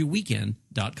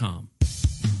worldviewweekend.com.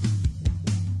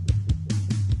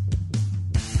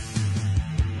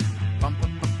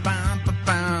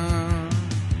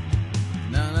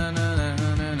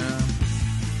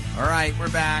 All right, we're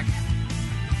back.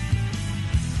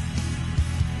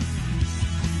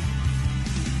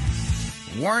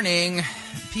 Warning,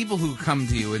 people who come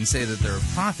to you and say that they're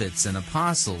prophets and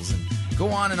apostles and go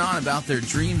on and on about their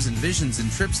dreams and visions and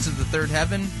trips to the third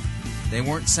heaven, they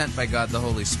weren't sent by God the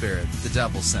Holy Spirit. The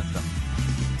devil sent them.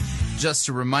 Just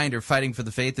a reminder, Fighting for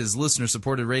the Faith is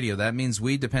listener-supported radio. That means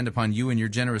we depend upon you and your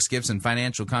generous gifts and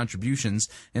financial contributions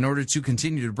in order to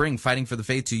continue to bring Fighting for the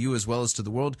Faith to you as well as to the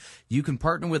world. You can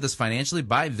partner with us financially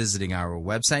by visiting our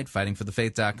website,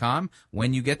 fightingforthefaith.com.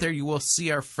 When you get there, you will see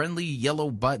our friendly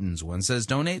yellow buttons. One says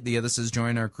donate, the other says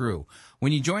join our crew.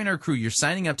 When you join our crew, you're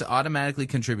signing up to automatically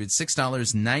contribute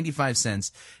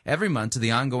 $6.95 every month to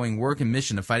the ongoing work and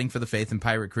mission of Fighting for the Faith and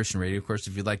Pirate Christian Radio. Of course,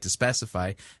 if you'd like to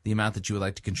specify the amount that you would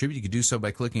like to contribute, you can do so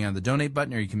by clicking on the donate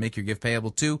button, or you can make your gift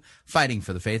payable to Fighting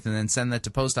for the Faith and then send that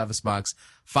to Post Office Box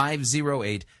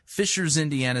 508, Fishers,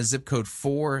 Indiana, zip code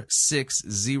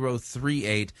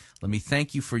 46038. Let me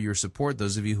thank you for your support,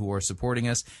 those of you who are supporting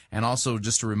us. And also,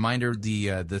 just a reminder,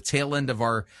 the tail end of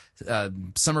our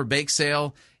summer bake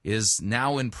sale is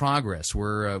now in progress.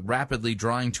 We're rapidly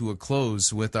drawing to a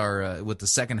close with our with the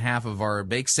second half of our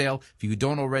bake sale. If you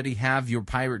don't already have your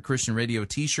Pirate Christian Radio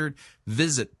t-shirt,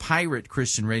 visit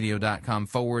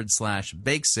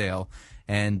piratechristianradio.com/bake sale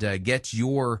and get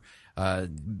your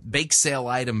bake sale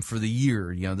item for the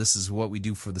year. You know, this is what we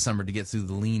do for the summer to get through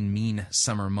the lean, mean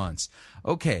summer months.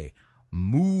 Okay,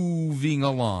 moving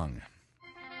along.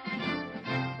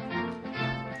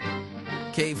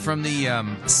 Okay, from the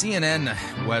CNN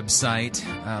website,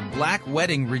 Black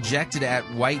Wedding Rejected at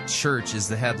White Church is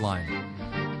the headline.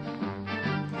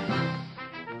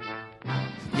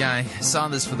 Yeah, I saw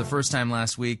this for the first time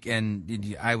last week,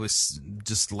 and I was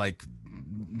just like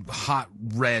hot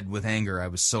red with anger. I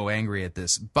was so angry at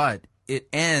this. But it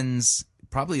ends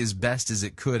probably as best as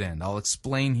it could end. I'll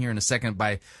explain here in a second.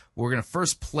 We're going to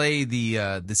first play the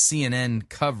CNN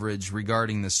coverage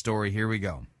regarding this story. Here we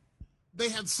go. They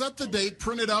had set the date,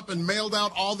 printed up, and mailed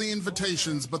out all the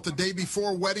invitations, but the day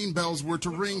before wedding bells were to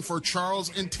ring for Charles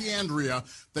and Tiandria,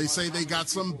 they say they got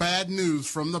some bad news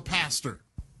from the pastor.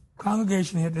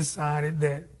 Congregation had decided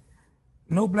that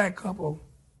no black couple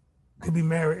could be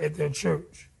married at their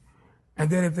church, and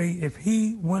that if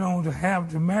he went on to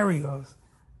have to marry us,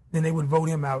 then they would vote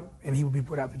him out and he would be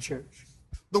put out the church.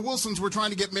 The Wilsons were trying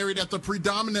to get married at the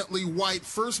predominantly white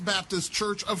First Baptist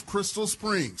Church of Crystal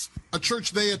Springs, a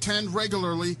church they attend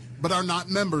regularly but are not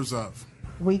members of.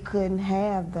 We couldn't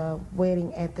have the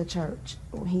wedding at the church.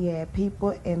 He had people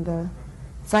in the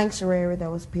sanctuary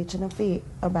that was pitching a fit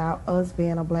about us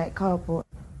being a black couple.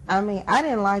 I mean, I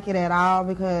didn't like it at all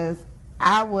because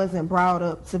I wasn't brought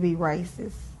up to be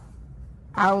racist.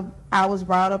 I was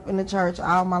brought up in the church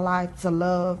all my life to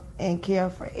love and care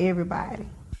for everybody.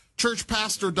 Church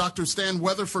pastor Dr. Stan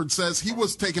Weatherford says he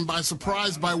was taken by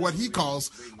surprise by what he calls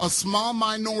a small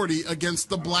minority against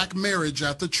the black marriage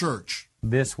at the church.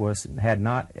 This had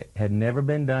never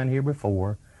been done here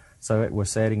before, so it was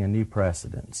setting a new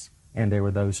precedence. And there were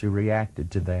those who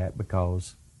reacted to that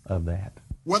because of that.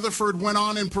 Weatherford went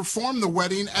on and performed the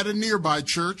wedding at a nearby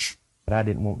church. But I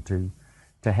didn't want to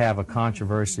have a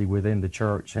controversy within the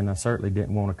church, and I certainly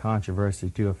didn't want a controversy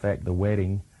to affect the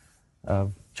wedding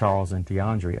of Charles and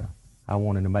Tiandria. I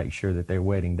wanted to make sure that their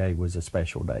wedding day was a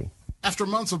special day. After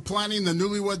months of planning, the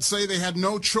newlyweds say they had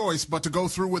no choice but to go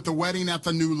through with the wedding at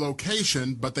the new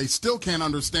location, but they still can't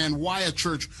understand why a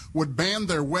church would ban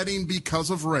their wedding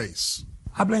because of race.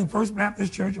 I blame First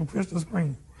Baptist Church of Crystal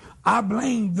Springs. I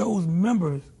blame those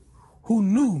members who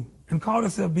knew and called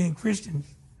themselves being Christians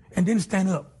and didn't stand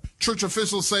up. Church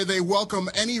officials say they welcome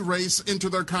any race into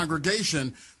their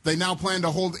congregation. They now plan to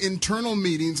hold internal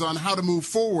meetings on how to move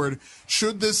forward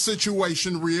should this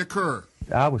situation reoccur.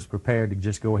 I was prepared to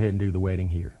just go ahead and do the wedding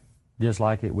here, just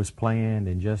like it was planned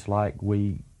and just like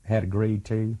we had agreed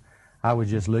to. I was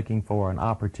just looking for an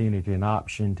opportunity, an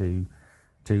option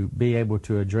to be able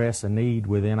to address a need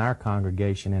within our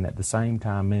congregation and at the same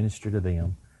time minister to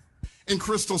them. In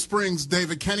Crystal Springs,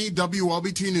 David Kenny,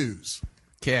 WLBT News.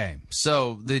 Okay,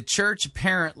 so the church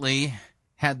apparently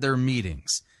had their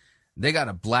meetings. They got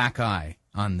a black eye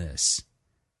on this,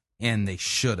 and they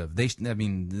should have.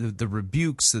 The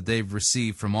rebukes that they've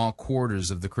received from all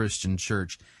quarters of the Christian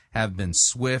church have been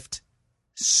swift,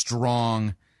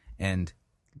 strong, and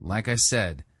like I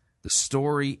said, the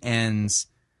story ends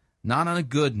not on a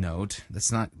good note.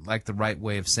 That's not like the right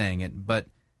way of saying it, but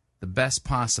the best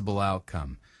possible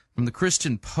outcome. From the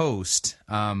Christian Post,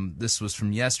 this was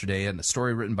from yesterday, and a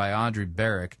story written by Audrey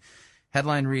Barrick.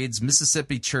 Headline reads,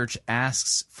 Mississippi Church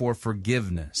asks for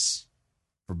forgiveness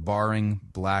for barring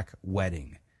black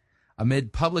wedding.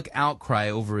 Amid public outcry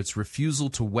over its refusal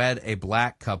to wed a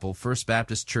black couple, First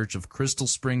Baptist Church of Crystal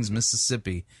Springs,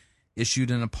 Mississippi,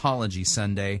 issued an apology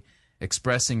Sunday,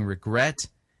 expressing regret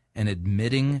and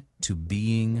admitting to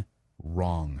being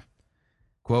wrong.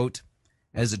 Quote,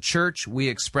 As a church, we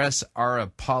express our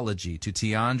apology to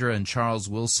Tiandra and Charles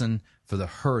Wilson for the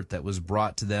hurt that was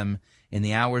brought to them in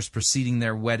the hours preceding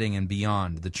their wedding and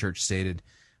beyond, the church stated.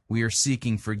 We are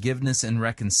seeking forgiveness and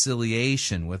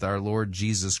reconciliation with our Lord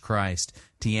Jesus Christ,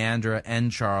 Tiandra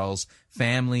and Charles,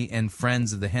 family and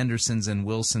friends of the Hendersons and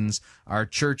Wilsons, our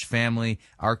church family,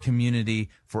 our community,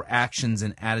 for actions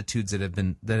and attitudes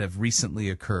that have recently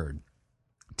occurred.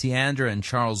 Tiandra and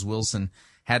Charles Wilson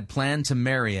had planned to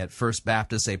marry at First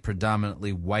Baptist, a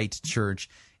predominantly white church,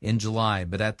 in July,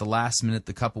 but at the last minute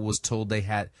the couple was told they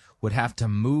would have to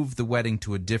move the wedding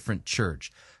to a different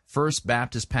church. First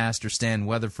Baptist pastor Stan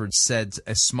Weatherford said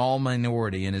a small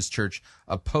minority in his church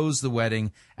opposed the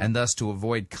wedding, and thus to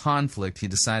avoid conflict he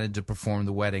decided to perform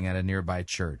the wedding at a nearby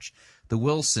church. The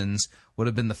Wilsons would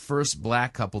have been the first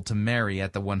black couple to marry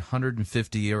at the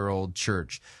 150-year-old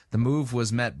church. The move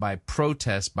was met by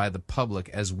protest by the public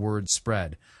as word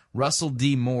spread. Russell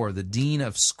D. Moore, the dean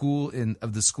of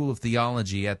the School of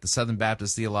Theology at the Southern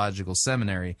Baptist Theological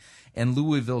Seminary in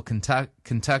Louisville,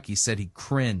 Kentucky, said he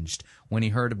cringed when he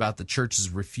heard about the church's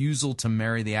refusal to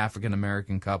marry the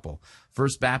African-American couple.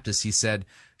 First Baptist, he said,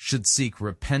 should seek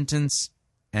repentance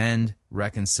and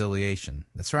reconciliation.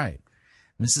 That's right.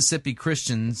 Mississippi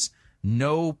Christians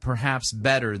know perhaps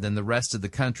better than the rest of the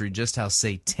country just how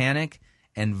satanic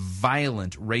and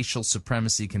violent racial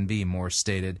supremacy can be, Moore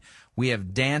stated. We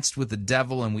have danced with the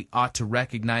devil, and we ought to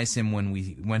recognize him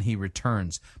when he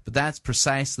returns. But that's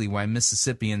precisely why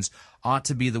Mississippians ought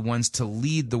to be the ones to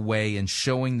lead the way in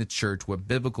showing the church what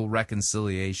biblical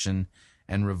reconciliation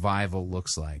and revival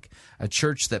looks like. A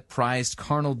church that prized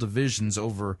carnal divisions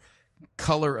over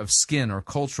color of skin or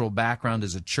cultural background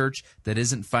is a church that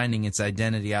isn't finding its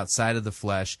identity outside of the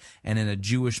flesh and in a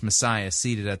Jewish Messiah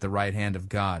seated at the right hand of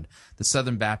God. The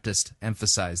Southern Baptist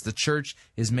emphasized, the church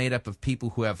is made up of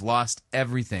people who have lost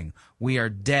everything. We are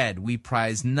dead. We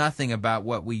prize nothing about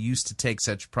what we used to take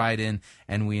such pride in,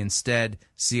 and we instead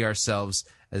see ourselves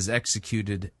as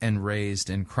executed and raised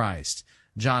in Christ.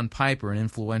 John Piper, an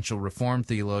influential Reformed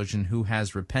theologian who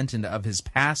has repented of his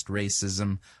past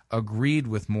racism, agreed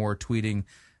with Moore, tweeting,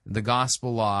 "The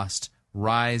gospel lost,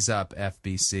 rise up,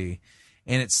 FBC."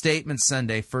 In its statement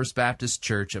Sunday, First Baptist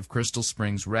Church of Crystal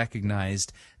Springs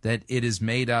recognized that it is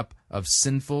made up of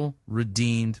sinful,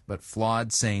 redeemed, but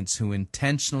flawed saints who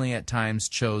intentionally at times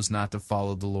chose not to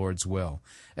follow the Lord's will.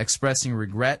 Expressing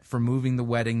regret for moving the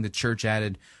wedding, the church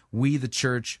added, "We, the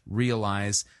church,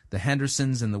 realize the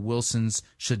Hendersons and the Wilsons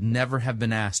should never have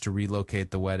been asked to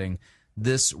relocate the wedding.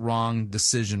 This wrong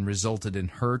decision resulted in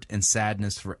hurt and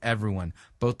sadness for everyone.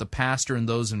 Both the pastor and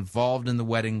those involved in the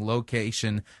wedding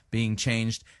location being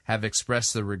changed have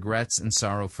expressed their regrets and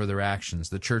sorrow for their actions.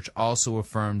 The church also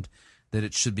affirmed that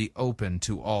it should be open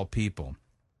to all people."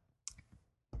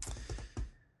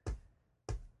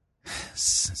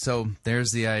 So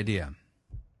there's the idea.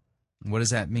 What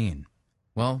does that mean?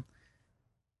 Well,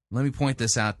 let me point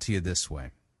this out to you this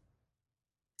way.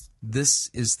 This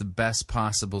is the best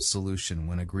possible solution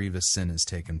when a grievous sin has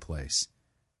taken place.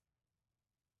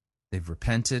 They've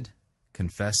repented,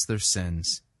 confessed their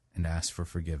sins, and asked for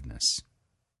forgiveness.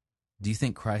 Do you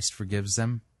think Christ forgives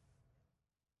them?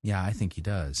 Yeah, I think he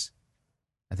does.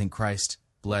 I think Christ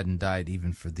bled and died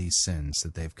even for these sins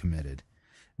that they've committed.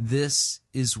 This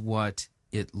is what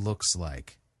it looks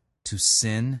like to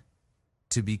sin,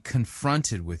 to be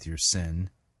confronted with your sin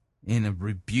in a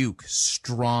rebuke,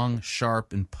 strong,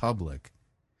 sharp, and public,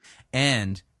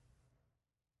 and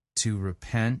to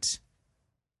repent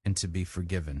and to be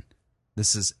forgiven.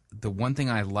 This is the one thing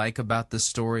I like about this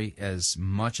story, as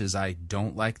much as I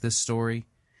don't like this story,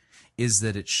 is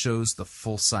that it shows the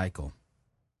full cycle.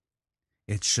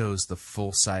 It shows the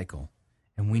full cycle.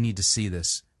 And we need to see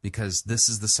this, because this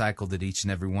is the cycle that each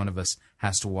and every one of us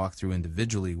has to walk through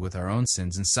individually with our own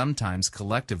sins, and sometimes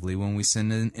collectively when we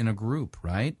sin in a group,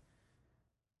 right?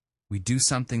 We do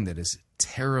something that is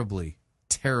terribly,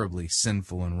 terribly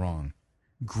sinful and wrong,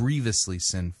 grievously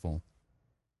sinful.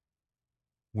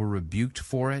 We're rebuked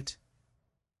for it.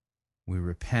 We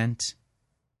repent.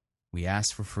 We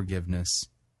ask for forgiveness.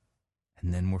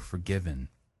 And then we're forgiven.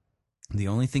 The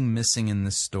only thing missing in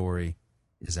this story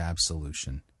is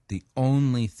absolution. The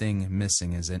only thing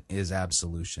missing is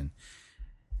absolution.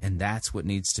 And that's what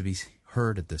needs to be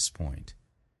heard at this point.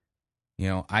 You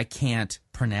know, I can't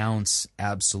pronounce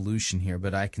absolution here,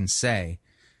 but I can say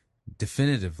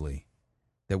definitively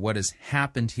that what has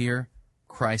happened here,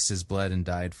 Christ has bled and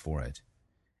died for it,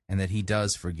 and that he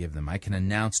does forgive them. I can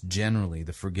announce generally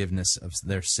the forgiveness of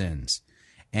their sins.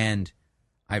 And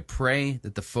I pray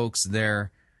that the folks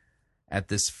there at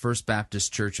this First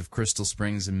Baptist Church of Crystal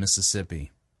Springs in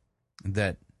Mississippi,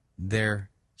 that their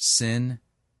sin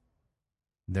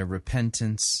their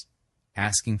repentance,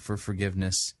 asking for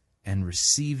forgiveness, and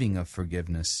receiving of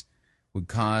forgiveness would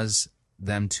cause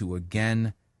them to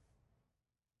again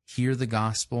hear the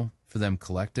gospel for them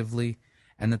collectively,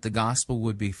 and that the gospel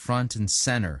would be front and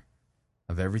center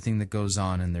of everything that goes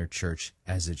on in their church,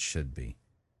 as it should be.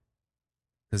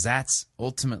 Because that's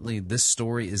ultimately, this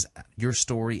story is your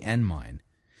story and mine.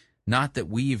 Not that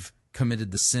we've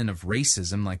committed the sin of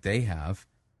racism like they have,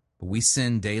 but we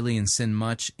sin daily and sin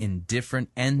much in different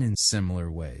and in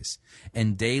similar ways.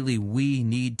 And daily we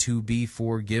need to be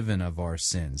forgiven of our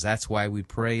sins. That's why we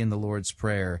pray in the Lord's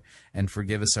Prayer, and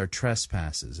forgive us our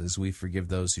trespasses as we forgive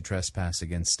those who trespass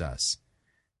against us.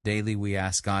 Daily we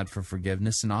ask God for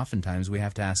forgiveness, and oftentimes we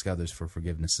have to ask others for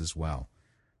forgiveness as well.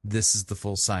 This is the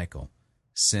full cycle.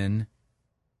 Sin,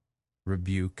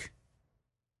 rebuke,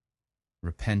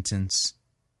 repentance,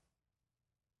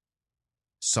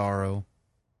 sorrow,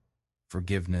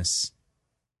 forgiveness,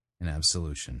 and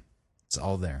absolution. It's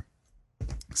all there,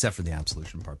 except for the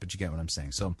absolution part, but you get what I'm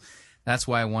saying. So that's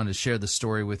why I wanted to share the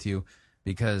story with you,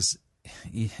 because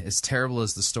as terrible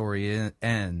as the story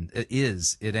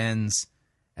is, it ends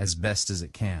as best as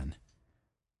it can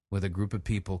with a group of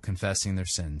people confessing their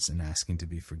sins and asking to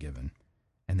be forgiven.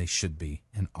 And they should be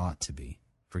and ought to be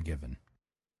forgiven.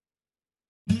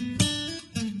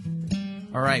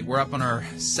 All right, we're up on our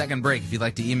second break. If you'd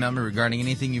like to email me regarding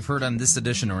anything you've heard on this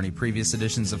edition or any previous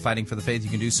editions of Fighting for the Faith, you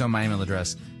can do so. My email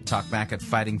address,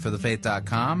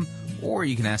 talkback@fightingforthefaith.com, or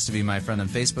you can ask to be my friend on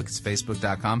Facebook. It's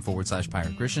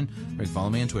facebook.com/Pirate Christian, or you can follow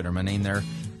me on Twitter. My name there,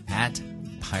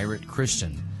 @Pirate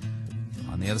Christian.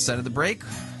 On the other side of the break,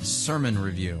 sermon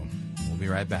review. We'll be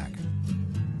right back.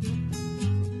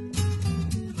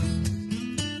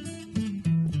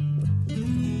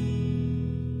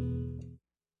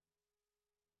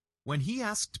 When he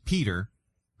asked Peter,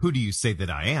 "Who do you say that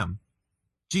I am?"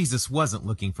 Jesus wasn't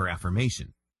looking for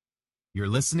affirmation. You're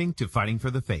listening to Fighting for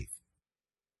the Faith.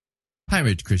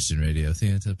 Pirate Christian Radio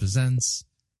Theater presents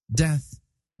Death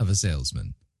of a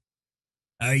Salesman.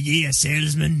 Are ye a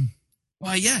salesman?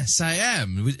 Why, yes, I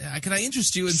am. Can I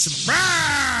interest you in some...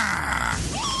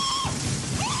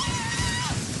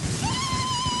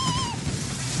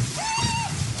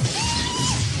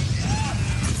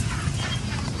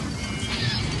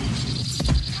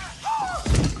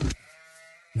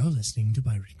 You're listening to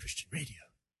Pirate Christian Radio.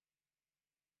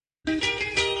 If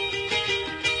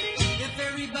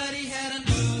everybody had a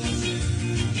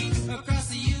nose across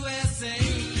the USA,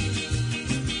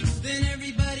 then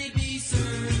everybody'd be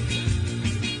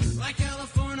served like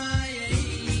California.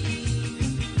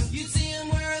 You'd see them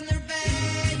wearing their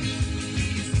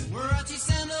baggies, Warachi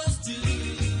sandals too,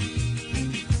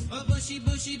 a bushy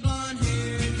blonde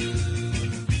hair,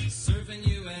 serving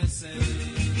USA.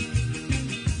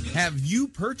 Have you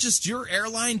purchased your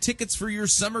airline tickets for your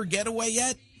summer getaway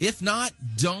yet? If not,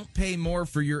 don't pay more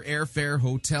for your airfare,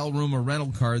 hotel room, or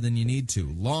rental car than you need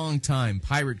to. Long-time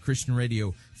Pirate Christian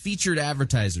Radio featured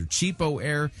advertiser Cheapo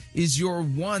Air is your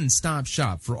one-stop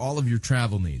shop for all of your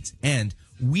travel needs. And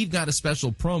we've got a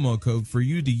special promo code for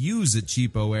you to use at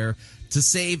Cheapo Air to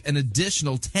save an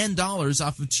additional $10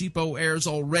 off of Cheapo Air's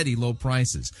already low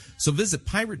prices. So visit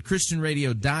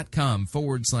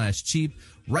piratechristianradio.com/cheap.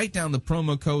 Write down the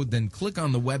promo code, then click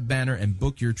on the web banner and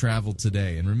book your travel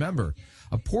today. And remember,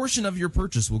 a portion of your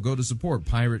purchase will go to support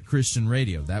Pirate Christian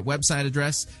Radio. That website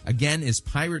address, again, is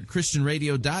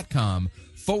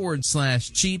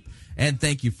piratechristianradio.com/cheap. And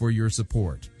thank you for your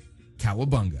support.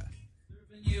 Cowabunga.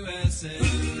 USA.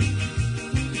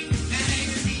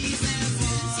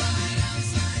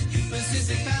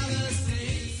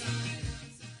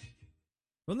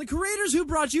 From the creators who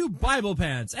brought you Bible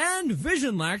Pants and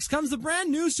Vision Lax comes the brand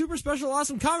new super special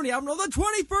awesome comedy album of the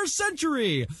 21st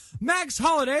century, Max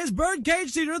Holliday's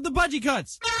Birdcage Theater at the Budgie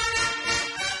Cuts.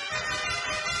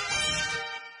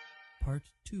 Part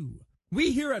 2.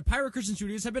 We here at Pirate Christian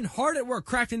Studios have been hard at work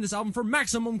crafting this album for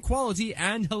maximum quality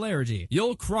and hilarity.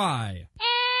 You'll cry.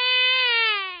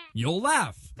 You'll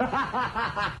laugh.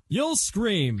 You'll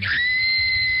scream.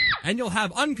 And you'll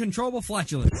have uncontrollable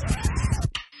flatulence.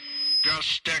 Just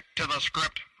stick to the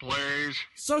script, please.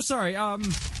 So sorry,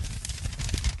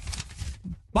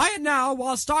 buy it now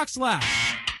while stocks last.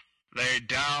 They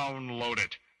download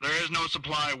it. There is no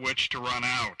supply which to run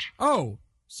out. Oh,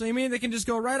 so you mean they can just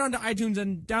go right onto iTunes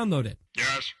and download it?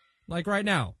 Yes. Like right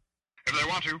now? If they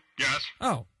want to, yes.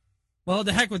 Oh. Well,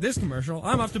 to heck with this commercial.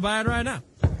 I'm off to buy it right now.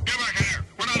 Get back in here.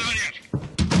 We're not done yet.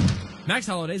 Max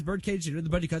Holliday's Birdcage Theater, the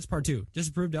Budgie Cuts Part 2.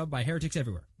 Disapproved of by heretics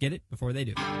everywhere. Get it before they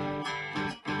do.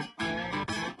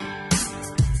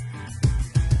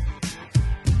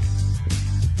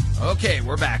 Okay,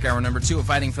 we're back. Hour number 2 of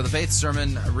Fighting for the Faith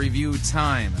sermon review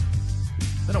time.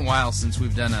 Been a while since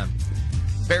we've done a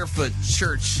Barefoot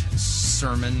Church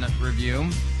sermon review.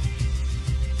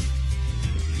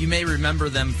 You may remember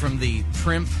them from the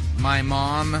Primp My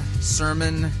Mom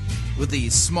sermon with the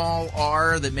small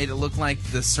R that made it look like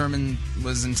the sermon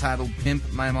was entitled Pimp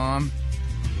My Mom.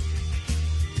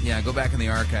 Yeah, go back in the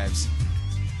archives.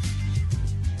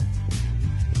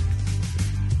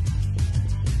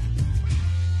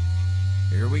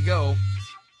 Here we go.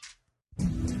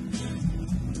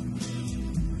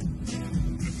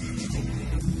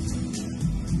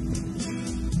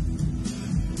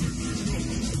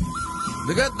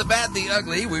 The good, the bad, the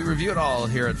ugly, we review it all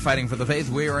here at Fighting for the Faith.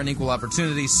 We are an equal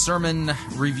opportunity sermon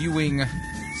reviewing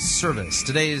service.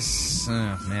 Today's,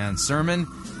 sermon,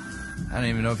 I don't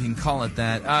even know if you can call it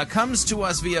that, comes to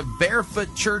us via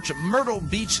Barefoot Church, Myrtle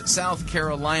Beach, South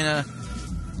Carolina.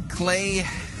 Clay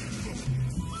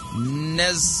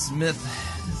NeSmith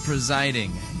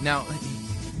presiding. Now,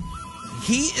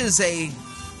 he is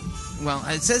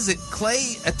it says that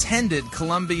Clay attended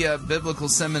Columbia Biblical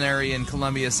Seminary in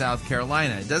Columbia, South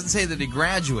Carolina. It doesn't say that he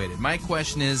graduated. My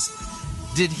question is,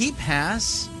 did he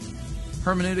pass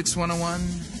Hermeneutics 101?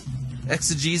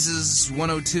 Exegesis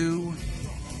 102?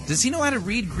 Does he know how to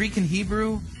read Greek and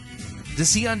Hebrew?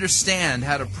 Does he understand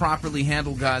how to properly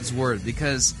handle God's Word?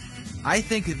 Because I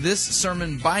think this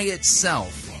sermon by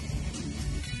itself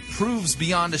proves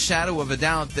beyond a shadow of a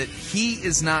doubt that he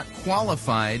is not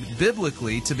qualified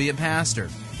biblically to be a pastor.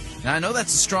 Now, I know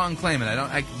that's a strong claim, and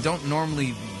I don't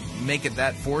normally make it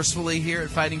that forcefully here at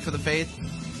Fighting for the Faith,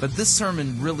 but this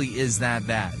sermon really is that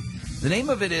bad. The name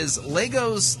of it is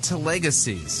Legos to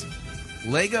Legacies.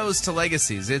 Legos to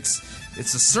Legacies. It's a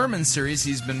sermon series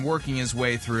he's been working his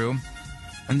way through,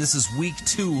 and this is week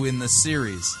 2 in the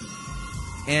series.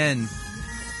 And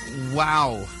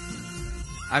wow,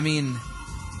 I mean,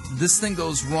 this thing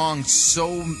goes wrong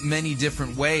so many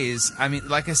different ways. I mean,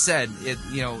 like I said,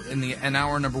 in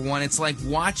hour number 1, it's like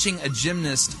watching a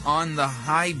gymnast on the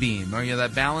high beam, or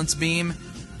that balance beam,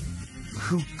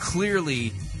 who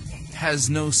clearly has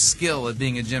no skill at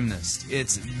being a gymnast.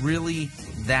 It's really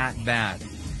that bad.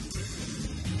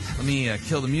 Let me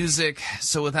kill the music.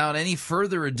 So without any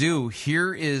further ado,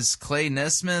 here is Clay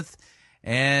NeSmith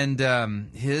and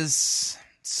his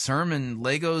sermon,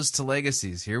 Legos to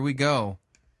Legacies. Here we go.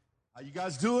 How you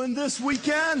guys doing this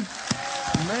weekend?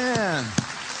 Man,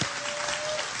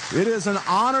 it is an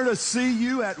honor to see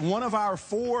you at one of our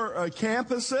 4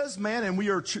 campuses, man, and we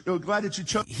are glad that you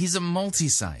chose. He's a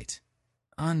multi-site.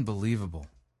 Unbelievable.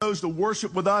 To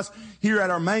worship with us here at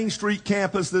our Main Street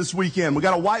campus this weekend. We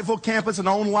got a Whiteville campus, an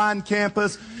online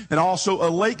campus, and also a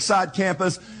Lakeside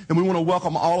campus, and we want to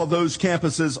welcome all of those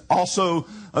campuses also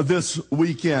this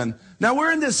weekend. Now,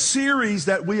 we're in this series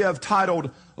that we have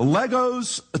titled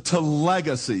Legos to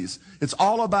Legacies. It's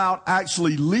all about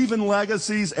actually leaving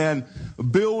legacies and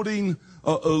building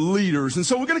leaders. And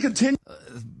so we're going to continue.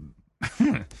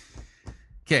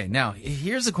 Okay, now,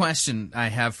 here's a question I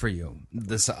have for you.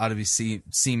 This ought to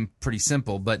seem pretty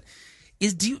simple, but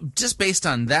just based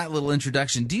on that little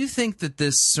introduction, do you think that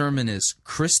this sermon is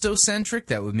Christocentric,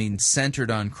 that would mean centered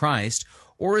on Christ,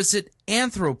 or is it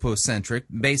anthropocentric,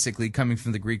 basically coming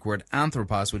from the Greek word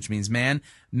anthropos, which means man,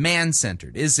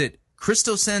 man-centered? Is it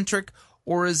Christocentric,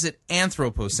 or is it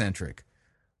anthropocentric?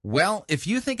 Well, if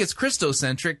you think it's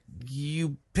Christocentric,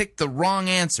 you picked the wrong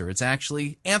answer. It's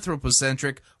actually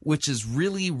anthropocentric, which is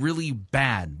really, really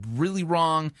bad. Really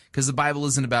wrong, because the Bible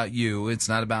isn't about you. It's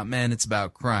not about men. It's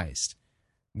about Christ.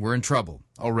 We're in trouble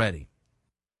already.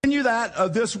 Continue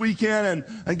that this weekend,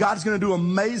 and God's going to do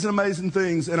amazing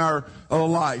things in our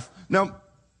life. Now,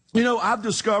 I've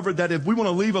discovered that if we want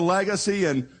to leave a legacy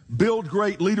and build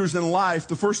great leaders in life,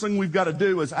 the first thing we've got to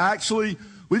do is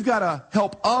we've got to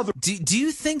help others. Do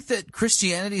you think that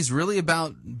Christianity is really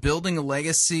about building a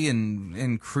legacy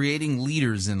and creating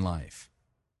leaders in life?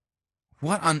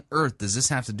 What on earth does this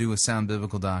have to do with sound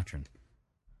biblical doctrine?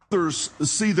 Others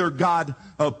see their God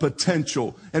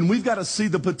potential, and we've got to see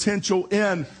the potential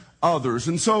in others.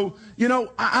 And so,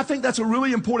 I think that's a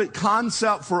really important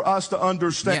concept for us to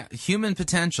understand. Yeah, human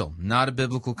potential, not a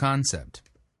biblical concept.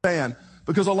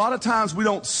 Because a lot of times we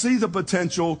don't see the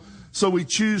potential, so we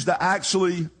choose to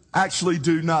actually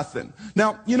do nothing.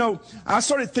 Now, I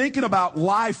started thinking about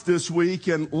life this week,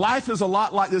 and life is a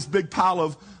lot like this big pile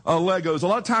of Legos. A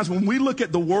lot of times when we look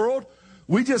at the world,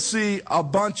 we just see a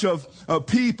bunch of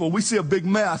people. We see a big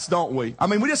mess, don't we? I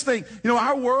mean, we just think,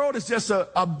 our world is just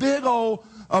a big old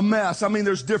mess. I mean,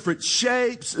 there's different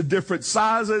shapes, different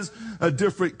sizes,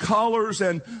 different colors,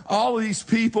 and all of these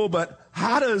people. But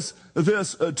how does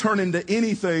this turn into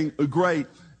anything great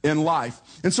in life.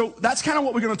 And so that's kind of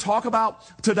what we're going to talk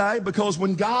about today, because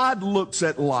when God looks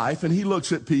at life and he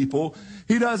looks at people,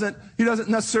 he doesn't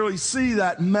necessarily see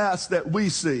that mess that we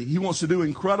see. He wants to do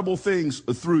incredible things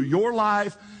through your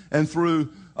life and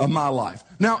through my life.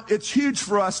 Now, it's huge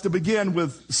for us to begin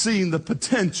with seeing the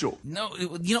potential. No,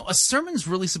 a sermon's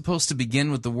really supposed to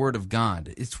begin with the Word of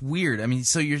God. It's weird. I mean,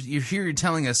 so you're here, you're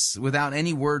telling us without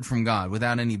any word from God,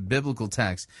 without any biblical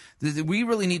text, that we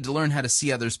really need to learn how to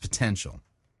see others' potential.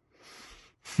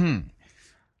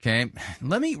 Okay,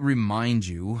 let me remind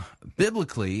you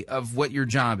biblically of what your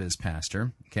job is,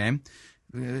 Pastor. Okay,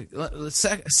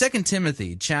 2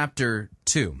 Timothy chapter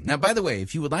 2. Now, by the way,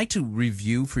 if you would like to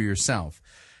review for yourself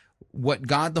what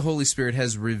God the Holy Spirit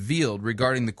has revealed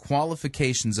regarding the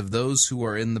qualifications of those who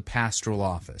are in the pastoral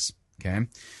office, okay,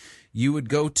 you would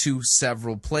go to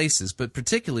several places, but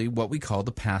particularly what we call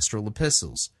the pastoral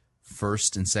epistles,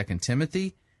 1st and 2nd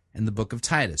Timothy, and the book of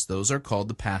Titus. Those are called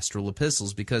the pastoral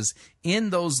epistles because in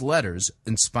those letters,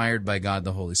 inspired by God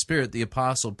the Holy Spirit, the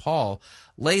Apostle Paul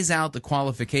lays out the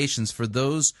qualifications for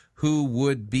those who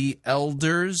would be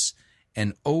elders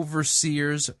and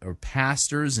overseers or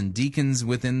pastors and deacons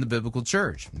within the biblical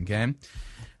church. Okay?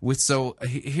 So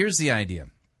here's the idea.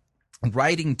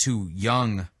 Writing to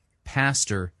young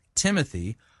pastor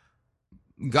Timothy,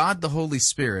 God the Holy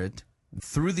Spirit,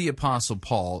 through the Apostle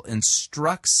Paul,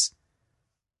 instructs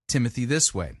Timothy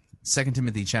this way. 2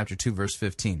 Timothy chapter 2, verse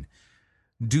 15.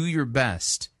 Do your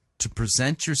best to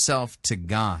present yourself to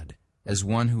God as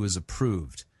one who is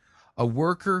approved, a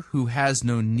worker who has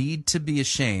no need to be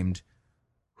ashamed,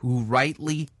 who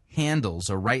rightly handles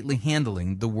or rightly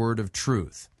handling the word of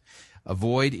truth.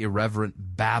 Avoid irreverent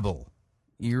babble,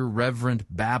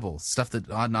 stuff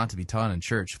that ought not to be taught in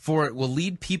church, for it will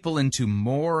lead people into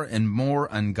more and more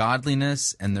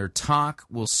ungodliness, and their talk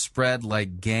will spread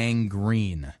like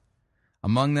gangrene.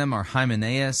 Among them are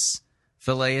Hymenaeus,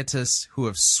 Philetus, who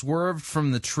have swerved from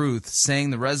the truth,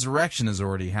 saying the resurrection has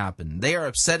already happened. They are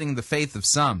upsetting the faith of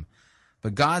some.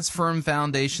 But God's firm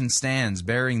foundation stands,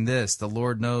 bearing this: the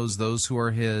Lord knows those who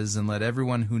are his, and let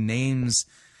everyone who names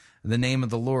the name of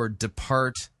the Lord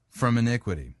depart from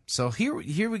iniquity. So here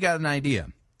we got an idea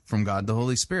from God the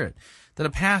Holy Spirit that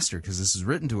a pastor, because this is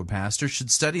written to a pastor, should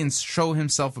study and show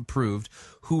himself approved,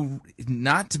 who,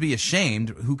 not to be ashamed,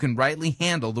 who can rightly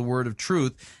handle the word of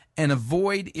truth and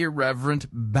avoid irreverent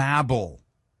babble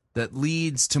that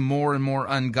leads to more and more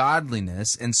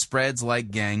ungodliness and spreads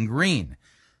like gangrene.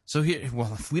 So here,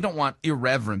 well, if we don't want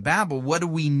irreverent babble, what do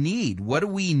we need? What do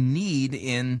we need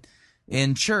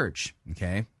in church?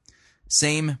 Okay.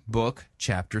 Same book,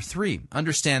 chapter 3.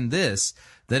 Understand this,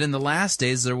 that in the last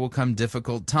days there will come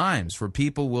difficult times, for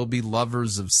people will be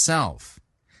lovers of self.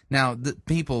 Now, the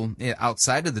people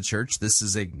outside of the church, this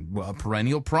is a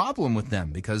perennial problem with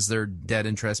them because they're dead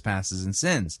in trespasses and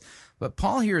sins. But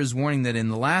Paul here is warning that in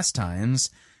the last times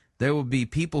there will be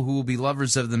people who will be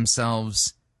lovers of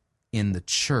themselves in the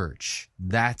church.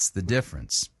 That's the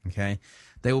difference, okay?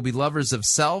 They will be lovers of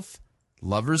self,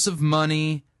 lovers of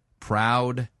money,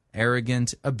 proud,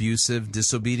 arrogant, abusive,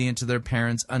 disobedient to their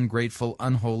parents, ungrateful,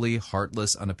 unholy,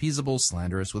 heartless, unappeasable,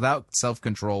 slanderous, without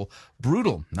self-control,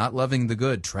 brutal, not loving the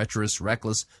good, treacherous,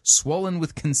 reckless, swollen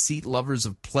with conceit, lovers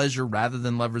of pleasure rather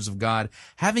than lovers of God,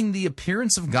 having the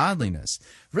appearance of godliness.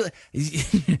 Really,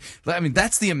 I mean,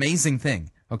 that's the amazing thing,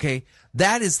 okay?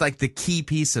 That is like the key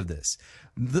piece of this.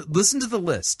 Listen to the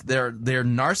list. They're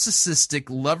narcissistic,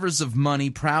 lovers of money,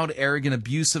 proud, arrogant,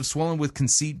 abusive, swollen with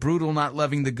conceit, brutal, not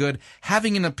loving the good,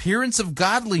 having an appearance of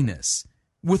godliness.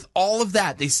 With all of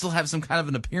that, they still have some kind of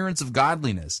an appearance of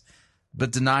godliness,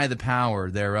 but deny the power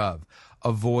thereof.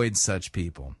 Avoid such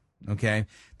people. Okay?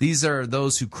 These are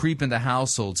those who creep into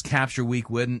households, capture weak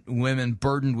women,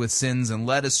 burdened with sins, and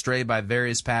led astray by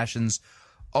various passions,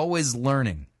 always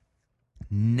learning,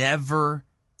 never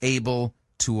able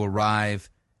to arrive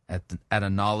at a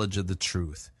knowledge of the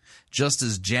truth. Just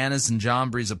as Jannes and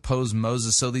Jambres opposed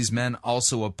Moses, so these men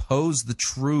also oppose the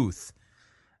truth.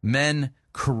 Men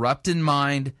corrupt in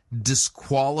mind,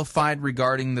 disqualified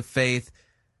regarding the faith,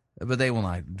 but they will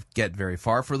not get very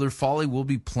far, for their folly will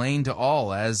be plain to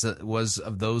all, as it was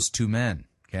of those two men.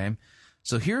 Okay?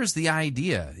 So here's the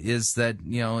idea, is that,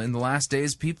 in the last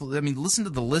days, people, listen to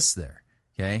the list there.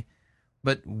 Okay?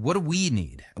 But what do we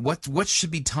need? What should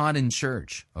be taught in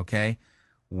church? Okay?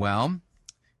 Well,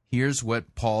 here's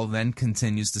what Paul then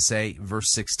continues to say,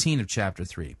 verse 16 of chapter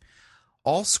 3.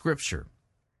 All Scripture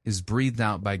is breathed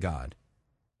out by God,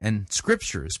 and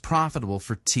Scripture is profitable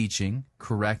for teaching,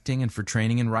 correcting, and for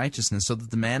training in righteousness, so that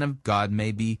the man of God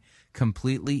may be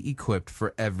completely equipped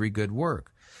for every good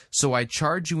work. So I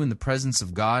charge you in the presence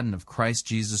of God and of Christ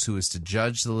Jesus, who is to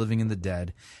judge the living and the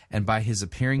dead, and by his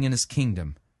appearing in his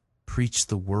kingdom, preach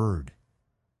the word.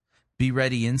 Be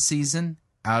ready in season,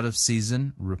 out of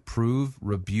season, reprove,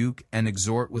 rebuke, and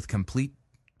exhort with complete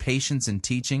patience and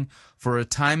teaching, for a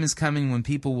time is coming when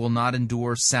people will not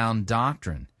endure sound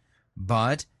doctrine,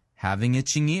 but, having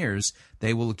itching ears,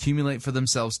 they will accumulate for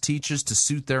themselves teachers to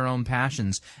suit their own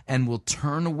passions, and will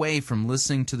turn away from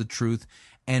listening to the truth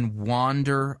and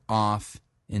wander off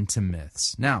into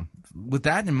myths. Now, with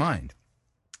that in mind,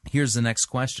 here's the next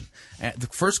question. The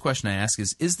first question I ask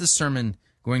is the sermon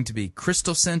going to be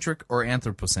Christocentric or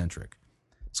anthropocentric?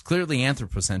 It's clearly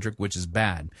anthropocentric, which is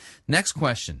bad. Next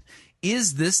question,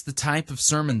 is this the type of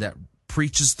sermon that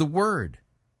preaches the word?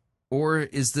 Or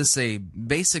is this a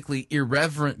basically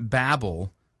irreverent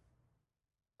babble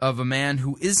of a man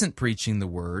who isn't preaching the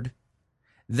word,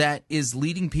 that is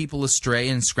leading people astray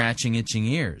and scratching itching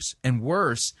ears, and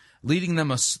worse,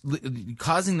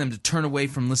 causing them to turn away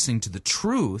from listening to the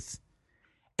truth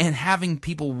and having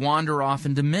people wander off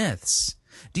into myths?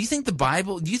 Do you think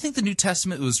the New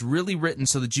Testament was really written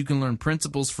so that you can learn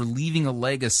principles for leaving a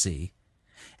legacy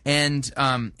and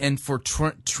for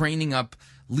training up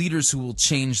leaders who will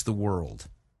change the world?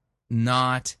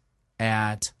 Not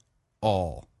at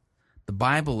all. The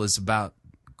Bible is about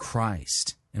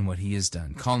Christ and what he has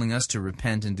done, calling us to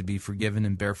repent and to be forgiven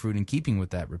and bear fruit in keeping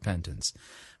with that repentance.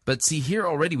 But see, here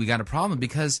already we got a problem,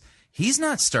 because he's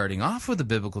not starting off with a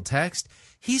biblical text.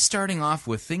 He's starting off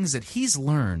with things that he's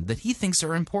learned that he thinks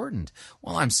are important.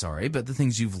 Well, I'm sorry, but the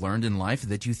things you've learned in life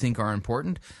that you think are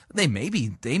important, they may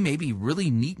be really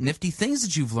neat, nifty things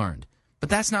that you've learned. But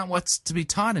that's not what's to be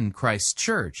taught in Christ's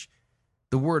church.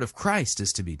 The word of Christ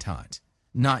is to be taught,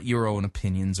 not your own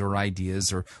opinions or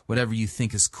ideas or whatever you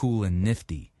think is cool and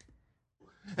nifty.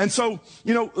 And so,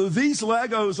 these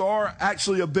Legos are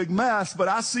actually a big mess, but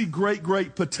I see great,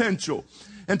 great potential.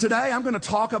 And today I'm going to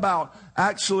talk about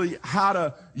actually how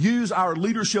to use our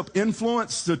leadership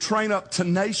influence to train up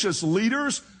tenacious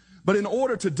leaders. But in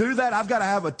order to do that, I've got to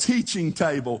have a teaching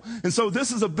table. And so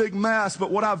this is a big mess, but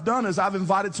what I've done is I've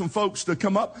invited some folks to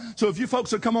come up. So if you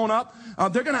folks will come on up,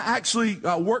 they're going to actually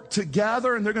work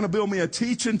together, and they're going to build me a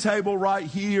teaching table right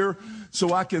here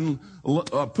so I can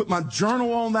put my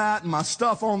journal on that and my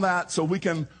stuff on that, so we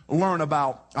can learn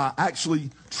about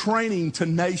actually training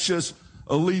tenacious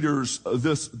leaders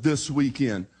this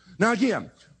weekend. Now again,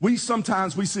 we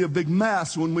see a big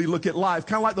mess when we look at life,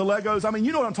 kind of like the Legos. I mean,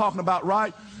 you know what I'm talking about,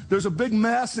 right? There's a big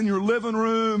mess in your living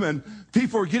room, and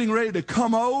people are getting ready to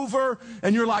come over,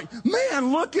 and you're like,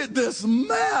 man, look at this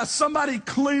mess. Somebody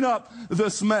clean up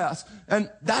this mess.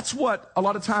 And that's what a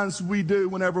lot of times we do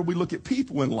whenever we look at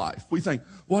people in life. We think,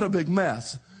 what a big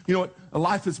mess. You know what? A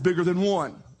life is bigger than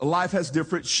one. Life has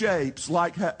different shapes.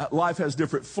 Life has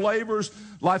different flavors.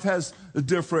 Life has a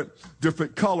different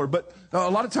color. But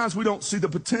a lot of times we don't see the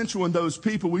potential in those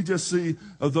people. We just see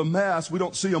the mess. We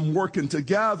don't see them working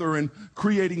together and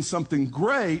creating something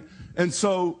great. And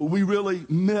so we really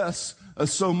miss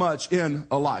so much in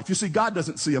a life. You see, God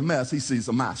doesn't see a mess. He sees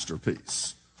a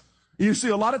masterpiece. You see,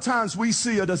 a lot of times we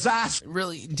see a disaster.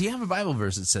 Really, do you have a Bible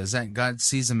verse that says that God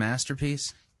sees a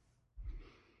masterpiece?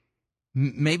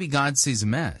 Maybe God sees a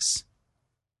mess,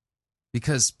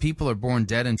 because people are born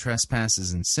dead in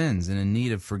trespasses and sins and in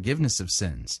need of forgiveness of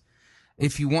sins.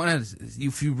 If you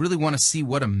really want to see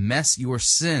what a mess your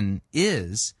sin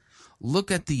is,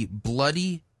 look at the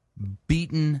bloody,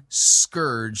 beaten,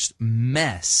 scourged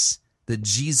mess that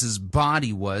Jesus'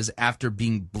 body was after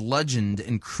being bludgeoned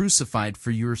and crucified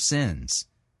for your sins.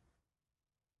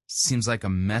 Seems like a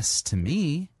mess to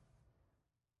me.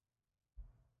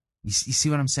 You see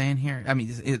what I'm saying here? I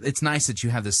mean, it's nice that you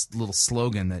have this little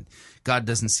slogan that God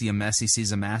doesn't see a mess, he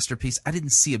sees a masterpiece. I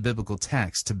didn't see a biblical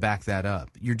text to back that up.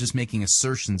 You're just making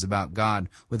assertions about God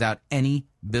without any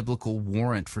biblical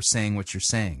warrant for saying what you're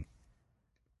saying.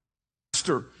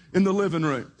 In the living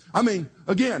room. I mean,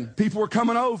 again, people were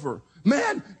coming over.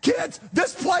 Man, kids,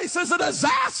 this place is a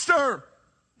disaster.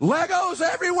 Legos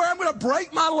everywhere. I'm going to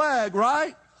break my leg,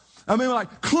 right? I mean,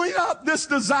 like, clean up this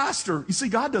disaster. You see,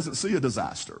 God doesn't see a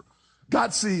disaster.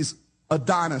 God sees a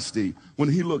dynasty when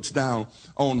he looks down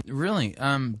on... Really?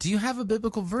 Do you have a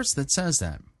biblical verse that says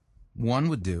that? One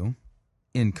would do,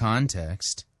 in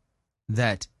context,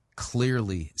 that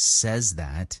clearly says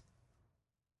that.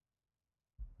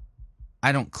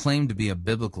 I don't claim to be a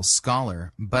biblical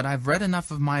scholar, but I've read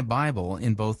enough of my Bible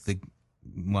in both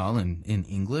in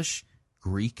English,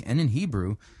 Greek, and in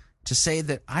Hebrew to say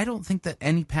that I don't think that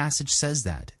any passage says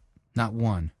that. Not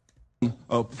one.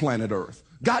 Of planet Earth.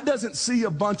 God doesn't see a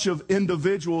bunch of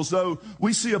individuals, though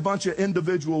we see a bunch of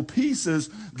individual pieces.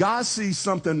 God sees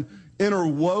something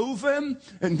interwoven,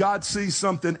 and God sees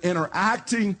something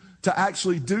interacting to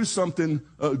actually do something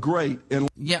great.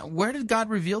 Yeah, where did God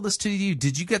reveal this to you?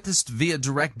 Did you get this via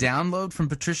direct download from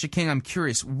Patricia King? I'm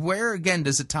curious. Where, again,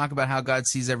 does it talk about how God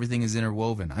sees everything as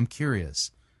interwoven? I'm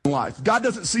curious. Life. God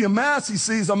doesn't see a mess, he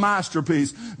sees a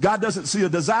masterpiece. God doesn't see a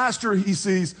disaster, he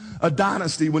sees a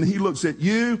dynasty when he looks at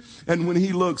you and when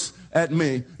he looks at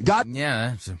me.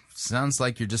 Yeah, sounds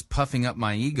like you're just puffing up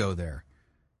my ego there.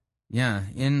 Yeah,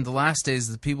 in the last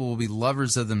days, the people will be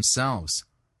lovers of themselves,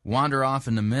 wander off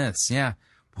into myths. Yeah,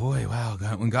 boy, wow,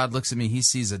 God, when God looks at me, he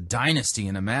sees a dynasty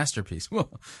and a masterpiece.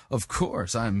 Well, of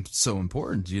course, I'm so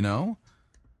important, you know?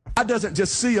 God doesn't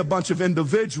just see a bunch of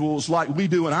individuals like we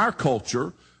do in our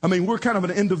culture. I mean, we're kind of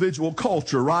an individual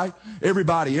culture, right?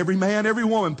 Everybody, every man, every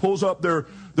woman pulls up their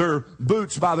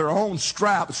boots by their own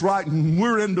straps, right? And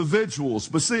we're individuals.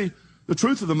 But see, the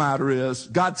truth of the matter is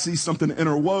God sees something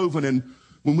interwoven. And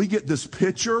when we get this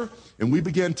picture and we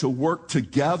begin to work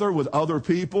together with other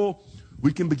people,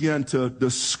 we can begin to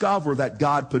discover that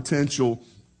God potential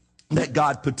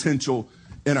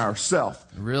in ourselves.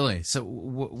 Really?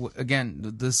 So, again,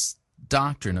 this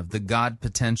doctrine of the God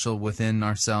potential within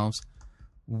ourselves,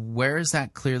 where is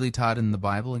that clearly taught in the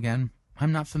Bible again?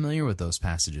 I'm not familiar with those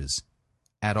passages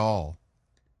at all.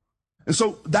 And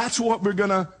so that's what we're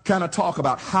going to kind of talk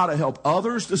about, how to help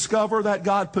others discover that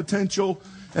God potential,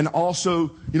 and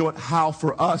also, how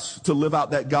for us to live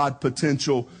out that God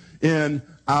potential in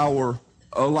our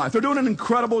life. They're doing an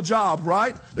incredible job,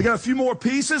 right? They got a few more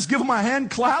pieces. Give them a hand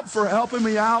clap for helping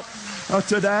me out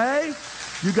today.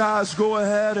 You guys go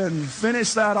ahead and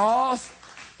finish that off.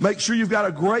 Make sure you've got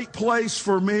a great place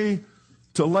for me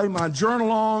to lay my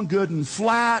journal on, good and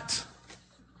flat.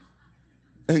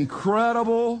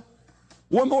 Incredible.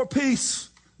 One more piece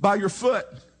by your foot.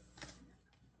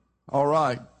 All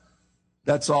right.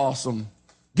 That's awesome.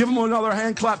 Give them another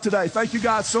hand clap today. Thank you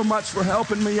guys so much for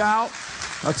helping me out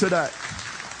today.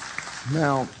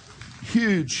 Now,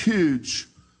 huge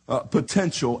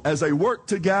potential as they work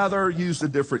together, use the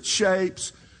different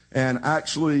shapes, and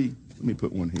actually, let me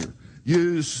put one here.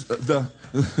 Use the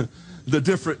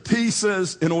different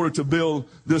pieces in order to build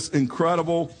this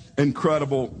incredible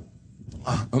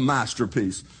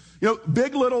masterpiece.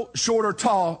 Big, little, short, or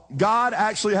tall, God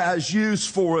actually has use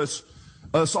for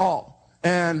us all.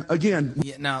 And again,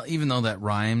 now, even though that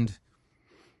rhymed,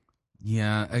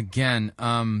 again,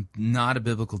 not a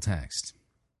biblical text.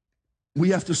 We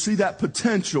have to see that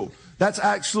potential. That's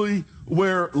actually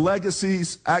where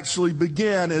Legacies actually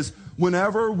begin, is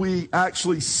whenever we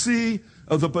actually see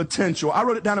the potential. I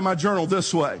wrote it down in my journal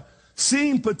this way.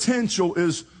 Seeing potential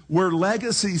is where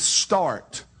legacies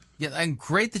start. Yeah, and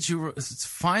great that it's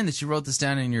fine that you wrote this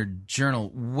down in your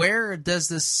journal. Where does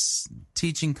this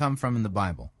teaching come from in the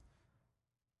Bible?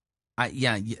 I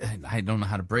don't know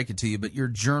how to break it to you, but your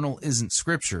journal isn't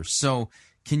scripture. So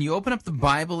can you open up the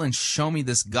Bible and show me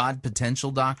this God potential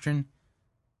doctrine?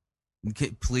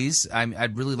 Okay, please.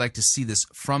 I'd really like to see this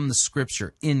from the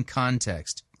scripture in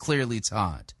context, clearly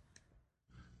taught.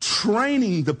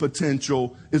 Training the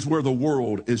potential is where the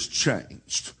world is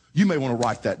changed. You may want to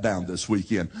write that down this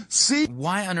weekend. See,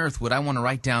 why on earth would I want to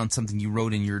write down something you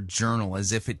wrote in your journal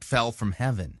as if it fell from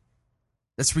heaven?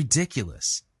 That's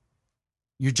ridiculous.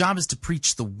 Your job is to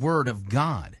preach the word of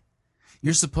God.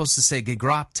 You're supposed to say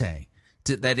gegrapte,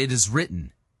 that it is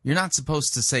written. You're not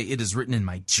supposed to say it is written in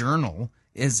my journal.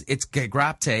 It's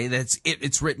gegrapte,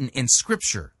 it's written in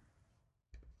Scripture.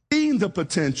 Seeing the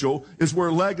potential is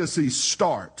where legacies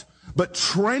start. But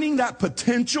training that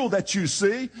potential that you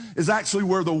see is actually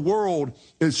where the world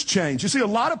is changed. You see, a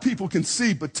lot of people can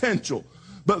see potential,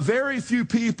 but very few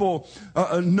people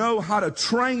know how to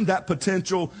train that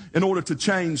potential in order to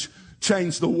change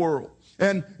the world.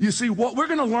 And you see, what we're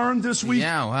going to learn this week...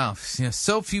 Yeah, wow.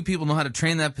 So few people know how to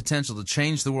train that potential to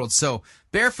change the world. So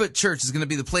Barefoot Church is going to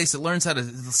be the place that learns how to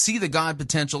see the God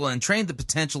potential and train the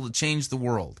potential to change the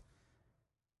world.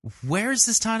 Where is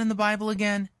this taught in the Bible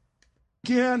again?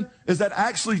 Again, is that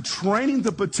actually training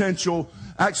the potential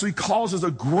actually causes a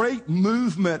great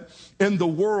movement in the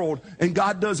world, and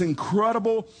God does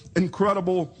incredible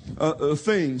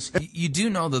things. You do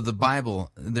know that the Bible,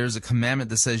 there's a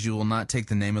commandment that says you will not take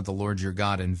the name of the Lord your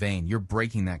God in vain. You're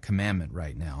breaking that commandment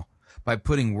right now by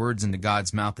putting words into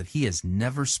God's mouth that he has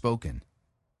never spoken.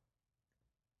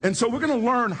 And so we're going to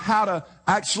learn how to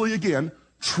actually, again,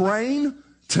 train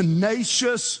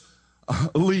tenacious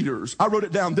leaders. I wrote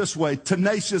it down this way: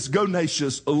 tenacious,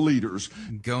 go-nacious leaders.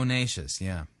 Go-nacious,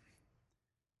 yeah.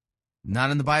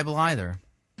 Not in the Bible either.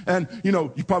 And, you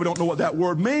probably don't know what that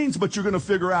word means, but you're going to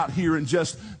figure out here in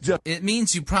just... It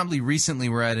means you probably recently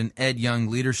were at an Ed Young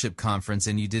leadership conference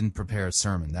and you didn't prepare a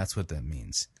sermon. That's what that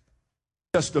means.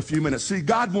 just a few minutes. See,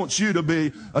 God wants you to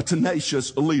be a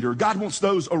tenacious leader. God wants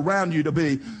those around you to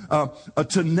be a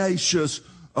tenacious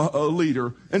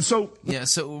leader. And so... Yeah,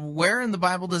 so where in the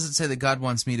Bible does it say that God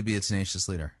wants me to be a tenacious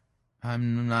leader?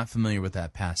 I'm not familiar with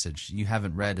that passage. You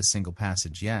haven't read a single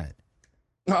passage yet.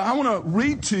 I want to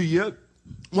read to you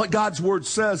what God's Word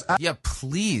says. Yeah,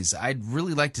 please. I'd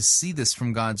really like to see this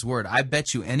from God's Word. I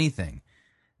bet you anything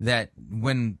that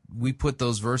when we put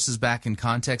those verses back in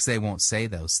context, they won't say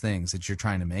those things that you're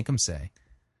trying to make them say.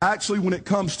 Actually, when it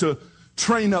comes to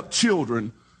train up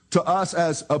children, to us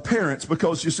as parents,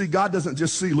 because you see, God doesn't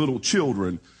just see little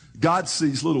children. God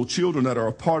sees little children that are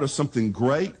a part of something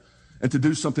great and to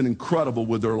do something incredible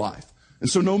with their life. And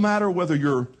so no matter whether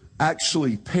you're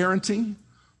actually parenting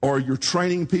or you're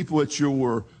training people at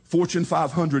your Fortune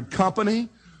 500 company,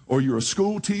 or you're a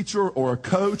school teacher or a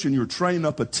coach and you're training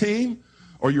up a team,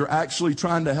 or you're actually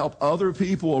trying to help other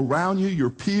people around you, your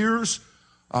peers,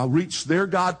 reach their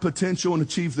God potential and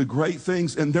achieve the great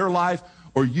things in their life,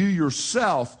 or you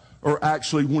yourself are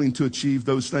actually wanting to achieve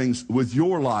those things with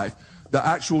your life, the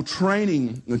actual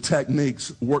training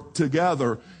techniques work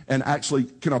together and actually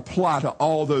can apply to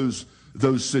all those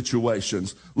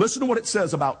situations. Listen to what it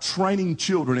says about training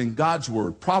children in God's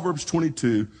Word. Proverbs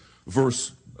 22,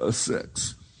 verse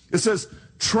 6. It says,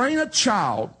 train a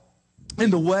child in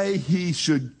the way he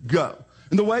should go,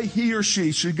 in the way he or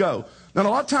she should go. Now, a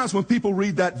lot of times when people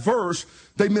read that verse,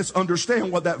 they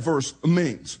misunderstand what that verse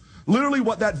means. Literally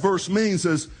what that verse means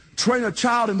is train a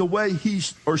child in the way he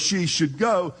or she should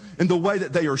go, in the way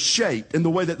that they are shaped, in the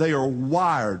way that they are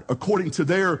wired, according to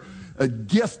their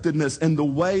giftedness and the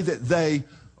way that they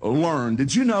learn.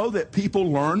 Did you know that people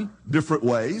learn different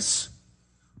ways?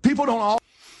 People don't all...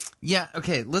 Yeah,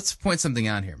 okay, let's point something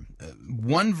out here.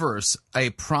 One verse,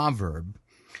 a proverb,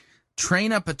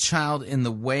 train up a child in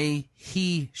the way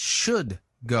he should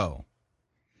go.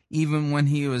 Even when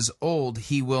he is old,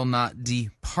 he will not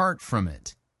depart from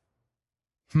it.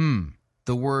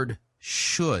 The word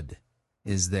should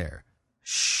is there.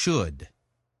 Should.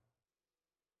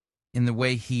 In the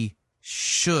way he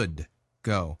should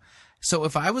go. So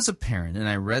if I was a parent and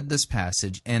I read this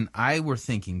passage and I were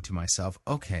thinking to myself,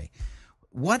 okay,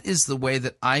 what is the way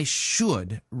that I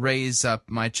should raise up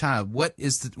my child? What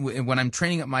is when I'm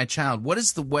training up my child, what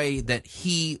is the way that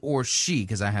he or she,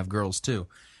 because I have girls too,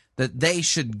 that they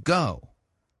should go?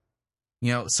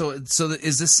 You know, so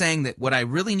is this saying that what I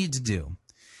really need to do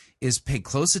is pay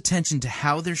close attention to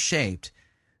how they're shaped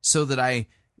so that I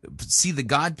see the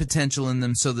God potential in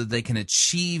them so that they can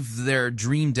achieve their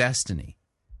dream destiny?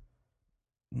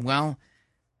 Well,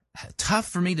 tough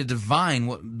for me to divine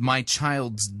what my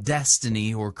child's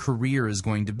destiny or career is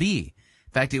going to be.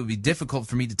 In fact, it would be difficult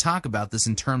for me to talk about this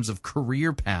in terms of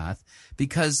career path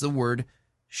because the word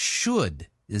should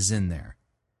is in there.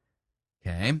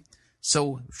 Okay?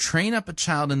 So, train up a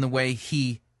child in the way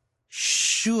he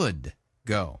should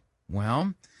go.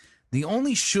 Well, the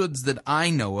only shoulds that I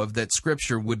know of that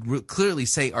Scripture would clearly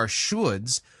say are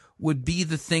shoulds would be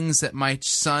the things that my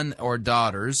son or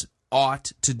daughters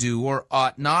ought to do or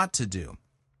ought not to do.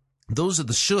 Those are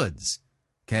the shoulds,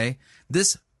 okay?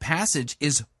 This passage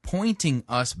is pointing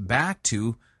us back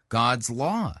to God's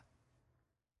law,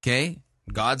 okay?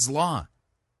 God's law.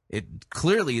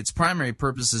 Clearly, its primary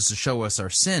purpose is to show us our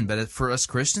sin, but for us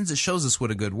Christians, it shows us what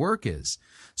a good work is.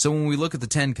 So when we look at the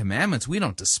Ten Commandments, we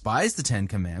don't despise the Ten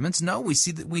Commandments. No, we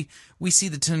see that we see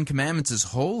the Ten Commandments as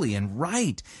holy and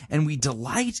right, and we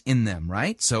delight in them,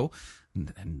 right? So,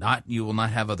 you will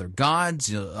not have other gods.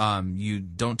 You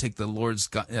don't take the Lord's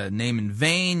name in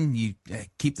vain. You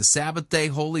keep the Sabbath day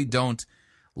holy. Don't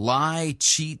lie,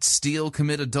 cheat, steal,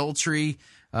 commit adultery,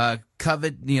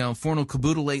 covet,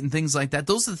 fornicabulate and things like that.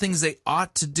 Those are the things they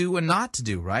ought to do and not to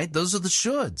do, right? Those are the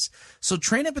shoulds. So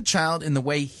train up a child in the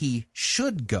way he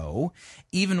should go.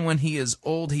 Even when he is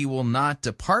old, he will not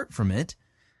depart from it.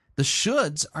 The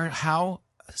shoulds are how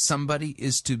somebody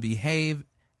is to behave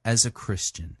as a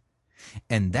Christian.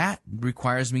 And that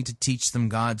requires me to teach them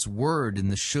God's word in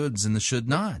the shoulds and the should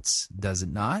nots. Does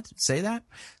it not say that?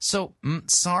 So,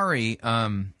 sorry,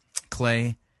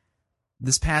 Clay,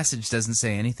 this passage doesn't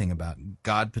say anything about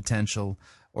God potential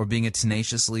or being a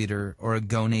tenacious leader or a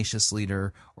go-nacious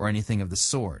leader or anything of the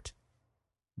sort.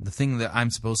 The thing that I'm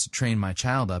supposed to train my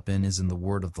child up in is in the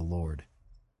word of the Lord.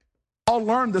 All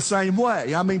learn the same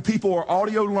way. I mean, people are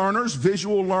audio learners,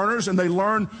 visual learners, and they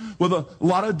learn with a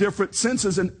lot of different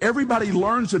senses, and everybody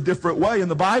learns a different way. And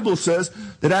the Bible says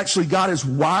that actually God has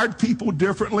wired people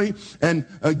differently and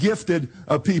gifted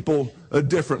people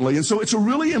differently. And so it's a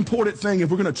really important thing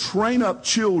if we're going to train up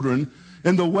children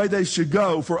in the way they should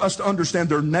go for us to understand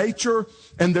their nature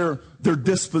and their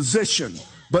disposition.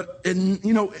 But,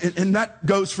 and that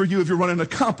goes for you if you're running a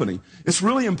company. It's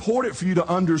really important for you to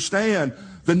understand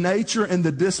the nature and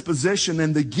the disposition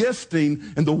and the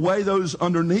gifting and the way those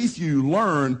underneath you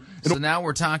learn. So now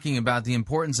we're talking about the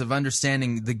importance of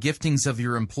understanding the giftings of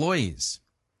your employees.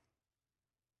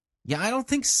 Yeah, I don't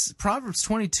think Proverbs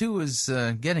 22 is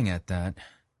getting at that.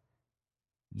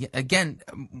 Yeah, again,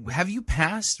 have you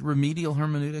passed remedial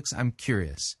hermeneutics? I'm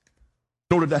curious.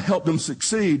 In order to help them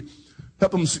succeed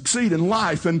in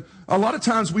life. And a lot of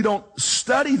times we don't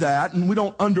study that and we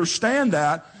don't understand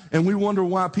that, and we wonder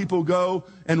why people go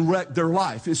and wreck their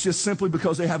life. It's just simply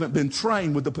because they haven't been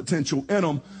trained with the potential in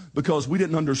them, because we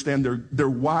didn't understand their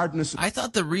wiredness. I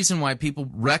thought the reason why people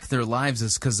wreck their lives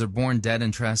is because they're born dead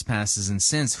in trespasses and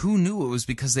sins. Who knew it was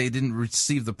because they didn't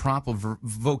receive the proper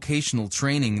vocational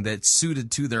training that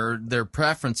suited to their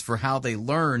preference for how they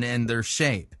learn and their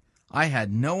shape? I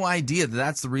had no idea that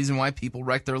that's the reason why people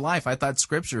wreck their life. I thought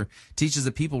Scripture teaches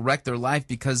that people wreck their life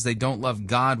because they don't love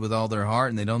God with all their heart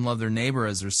and they don't love their neighbor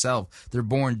as theirself. They're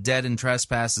born dead in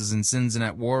trespasses and sins and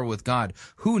at war with God.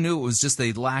 Who knew it was just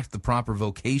they lacked the proper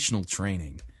vocational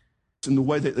training? In the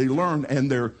way that they learn and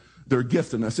their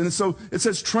giftedness. And so it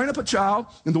says, train up a child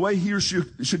in the way he or she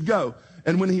should go.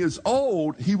 And when he is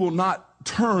old, he will not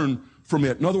turn from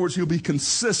it. In other words, he'll be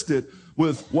consistent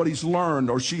with what he's learned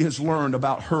or she has learned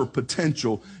about her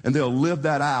potential, and they'll live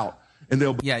that out. And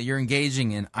they'll Yeah, you're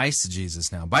engaging in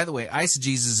eisegesis now. By the way,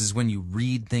 eisegesis is when you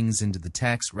read things into the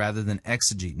text rather than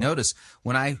exegete. Notice,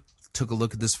 when I took a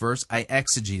look at this verse, I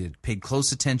exegeted, paid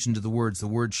close attention to the words. The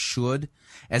word should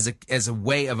as a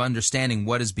way of understanding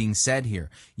what is being said here.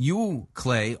 You,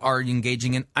 Clay, are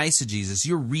engaging in eisegesis.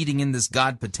 You're reading in this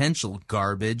God potential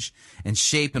garbage and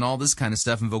shape and all this kind of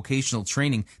stuff and vocational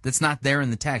training that's not there in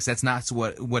the text. That's not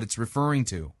what it's referring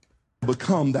to.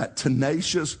 Become that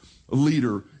tenacious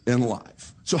leader in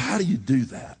life. So how do you do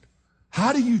that?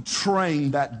 How do you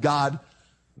train that God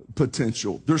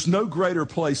potential? There's no greater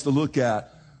place to look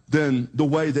at than the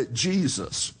way that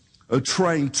Jesus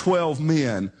trained 12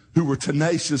 men who were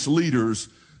tenacious leaders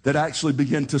that actually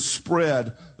began to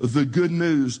spread the good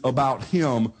news about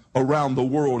him around the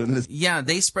world. And yeah,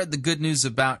 they spread the good news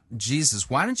about Jesus.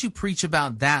 Why don't you preach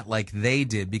about that like they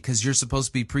did? Because you're supposed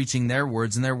to be preaching their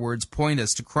words, and their words point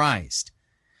us to Christ.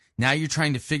 Now you're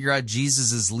trying to figure out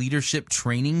Jesus' leadership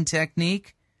training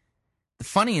technique?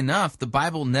 Funny enough, the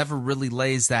Bible never really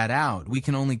lays that out. We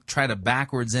can only try to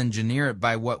backwards engineer it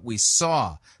by what we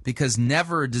saw, because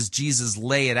never does Jesus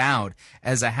lay it out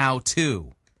as a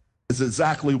how-to. It's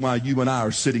exactly why you and I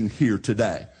are sitting here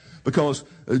today, because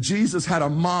Jesus had a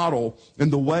model in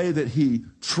the way that he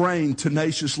trained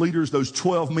tenacious leaders, those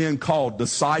 12 men called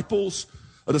disciples.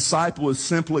 A disciple is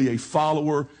simply a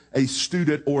follower, a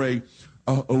student, or a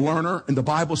learner. And the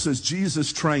Bible says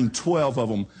Jesus trained 12 of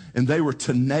them, and they were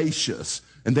tenacious,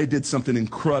 and they did something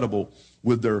incredible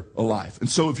with their life. And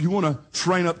so if you want to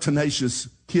train up tenacious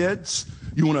kids,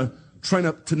 you want to train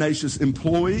up tenacious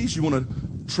employees, you want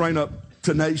to train up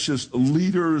tenacious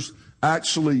leaders,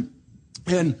 actually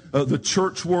in the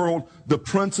church world, the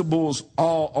principles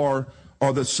all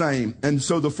are the same. And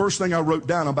so the first thing I wrote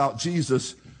down about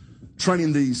Jesus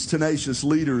training these tenacious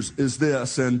leaders is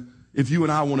this, and if you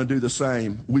and I want to do the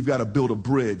same, we've got to build a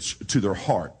bridge to their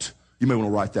heart. You may want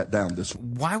to write that down this way.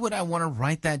 Why would I want to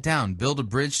write that down? Build a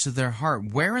bridge to their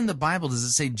heart. Where in the Bible does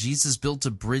it say Jesus built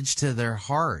a bridge to their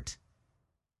heart?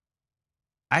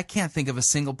 I can't think of a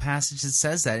single passage that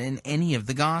says that in any of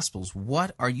the Gospels.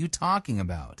 What are you talking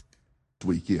about?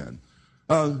 Weekend.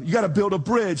 You got to build a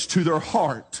bridge to their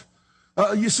heart.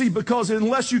 You see, because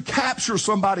unless you capture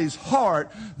somebody's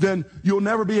heart, then you'll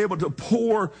never be able to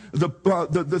pour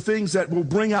the things that will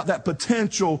bring out that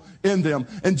potential in them.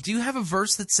 And do you have a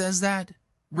verse that says that?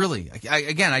 Really?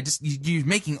 You're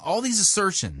making all these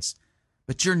assertions,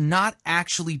 but you're not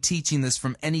actually teaching this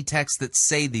from any text that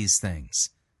say these things.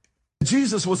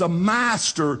 Jesus was a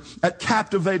master at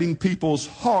captivating people's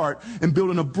heart and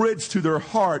building a bridge to their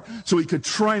heart so he could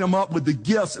train them up with the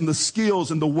gifts and the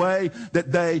skills and the way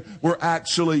that they were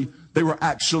actually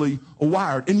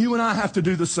wired. And you and I have to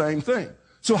do the same thing.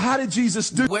 So how did Jesus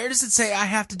do? Where does it say I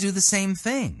have to do the same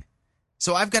thing?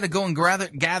 So I've got to go and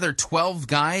gather 12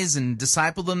 guys and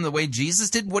disciple them the way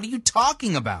Jesus did? What are you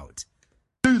talking about?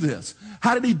 Do this.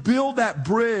 How did he build that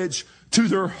bridge to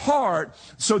their heart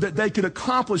so that they could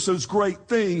accomplish those great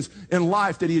things in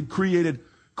life that he had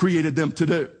created them to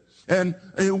do? And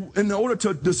in order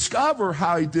to discover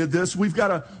how he did this, we've got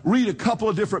to read a couple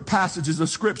of different passages of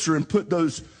Scripture and put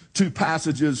those two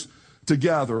passages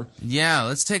together. Yeah,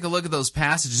 let's take a look at those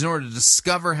passages in order to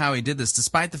discover how he did this,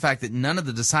 despite the fact that none of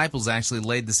the disciples actually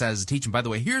laid this out as a teaching. By the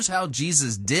way, here's how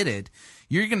Jesus did it.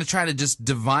 You're going to try to just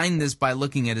divine this by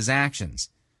looking at his actions.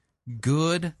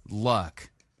 Good luck.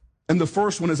 And the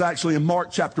first one is actually in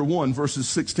Mark chapter 1, verses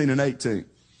 16 and 18.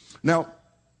 Now,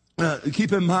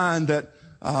 keep in mind that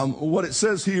what it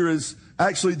says here is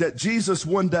actually that Jesus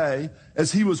one day,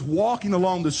 as he was walking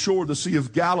along the shore of the Sea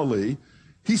of Galilee,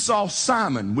 he saw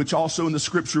Simon, which also in the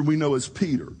scripture we know as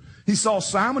Peter. He saw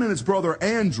Simon and his brother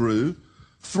Andrew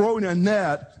throwing a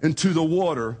net into the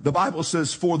water. The Bible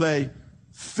says, for they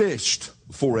fished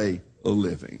for a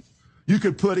living. You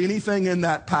could put anything in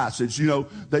that passage. You know,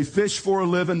 they fished for a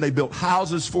living. They built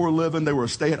houses for a living. They were a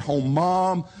stay-at-home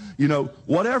mom. You know,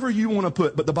 whatever you want to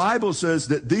put. But the Bible says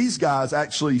that these guys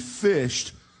actually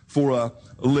fished for a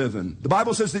living. The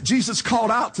Bible says that Jesus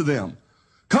called out to them,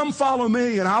 come follow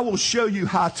me and I will show you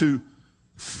how to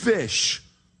fish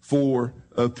for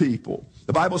people.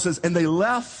 The Bible says, and they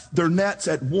left their nets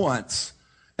at once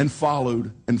and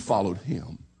followed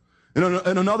him. In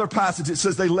another passage, it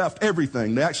says they left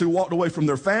everything. They actually walked away from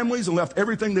their families and left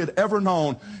everything they'd ever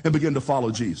known and began to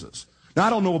follow Jesus. Now, I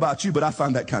don't know about you, but I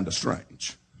find that kind of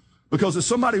strange. Because if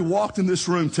somebody walked in this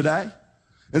room today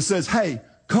and says, hey,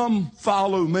 come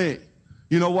follow me,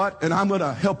 you know what? And I'm going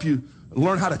to help you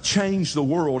learn how to change the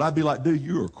world. I'd be like, dude,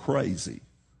 you are crazy.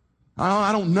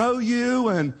 I don't know you,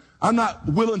 and I'm not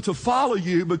willing to follow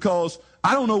you because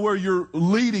I don't know where you're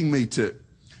leading me to.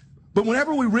 But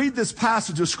whenever we read this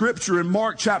passage of Scripture in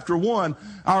Mark chapter 1,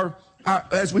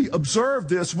 as we observe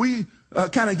this, we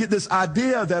kind of get this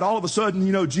idea that all of a sudden,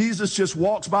 you know, Jesus just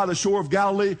walks by the shore of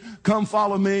Galilee, come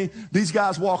follow me. These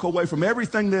guys walk away from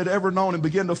everything they'd ever known and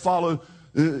begin to follow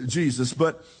Jesus.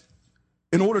 But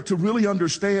in order to really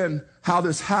understand how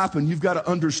this happened, you've got to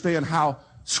understand how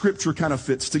Scripture kind of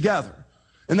fits together.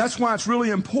 And that's why it's really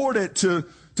important to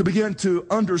begin to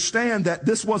understand that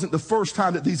this wasn't the first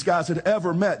time that these guys had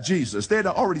ever met Jesus. They had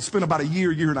already spent about a year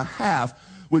and a half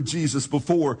with Jesus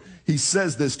before he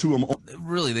says this to them.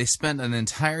 Really, they spent an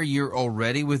entire year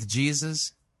already with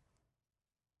Jesus?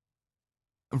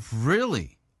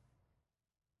 Really?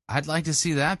 I'd like to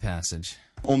see that passage.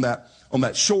 On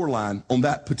that shoreline on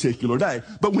that particular day.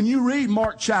 But when you read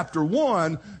Mark chapter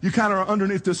 1, you kind of are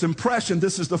underneath this impression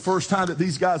this is the first time that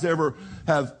these guys ever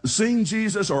have seen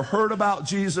Jesus or heard about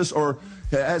Jesus or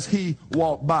as he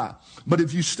walked by. But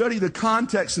if you study the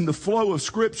context and the flow of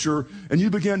Scripture and you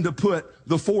begin to put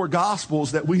the four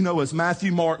Gospels that we know as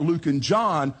Matthew, Mark, Luke, and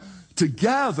John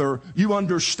together, you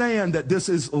understand that this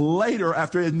is later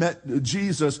after they had met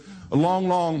Jesus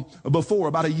long before,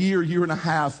 about a year and a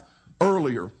half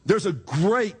earlier. There's a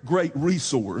great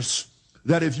resource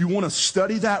that if you want to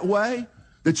study that way,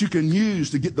 that you can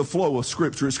use to get the flow of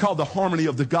Scripture. It's called the Harmony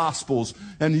of the Gospels.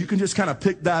 And you can just kind of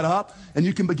pick that up and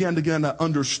you can begin to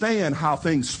understand how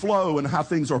things flow and how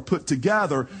things are put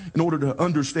together in order to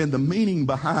understand the meaning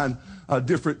behind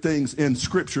different things in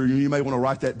Scripture. You may want to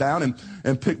write that down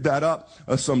and pick that up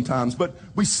sometimes. But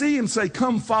we see him say,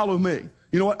 come follow me.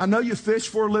 You know what? I know you fish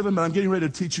for a living, but I'm getting ready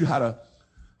to teach you how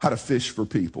to fish for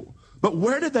people. But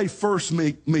where did they first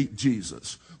meet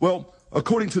Jesus? Well,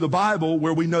 according to the Bible,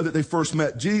 where we know that they first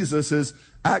met Jesus is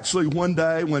actually one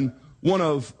day when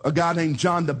a guy named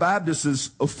John the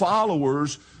Baptist's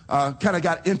followers kind of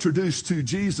got introduced to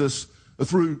Jesus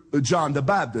through John the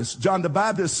Baptist. John the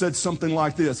Baptist said something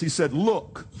like this. He said,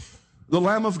 look, the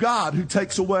Lamb of God who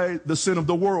takes away the sin of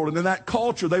the world. And in that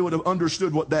culture, they would have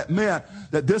understood what that meant,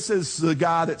 that this is the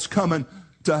guy that's coming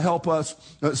to help us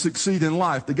succeed in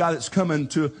life, the guy that's coming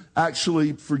to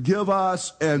actually forgive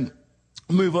us and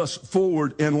move us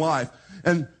forward in life.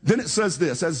 And then it says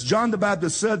this, as John the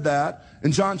Baptist said that,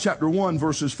 in John chapter 1,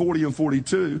 verses 40 and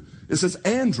 42, it says,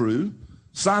 Andrew,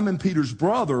 Simon Peter's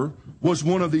brother, was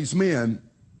one of these men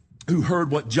who heard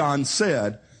what John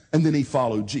said, and then he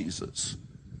followed Jesus.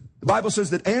 The Bible says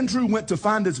that Andrew went to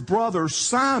find his brother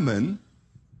Simon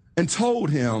and told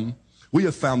him, we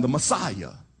have found the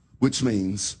Messiah, which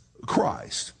means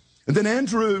Christ. And then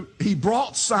Andrew, he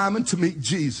brought Simon to meet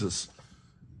Jesus,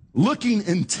 looking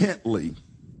intently.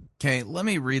 Okay, let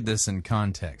me read this in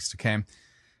context, okay?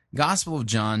 Gospel of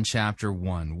John, chapter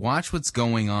 1. Watch what's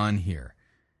going on here.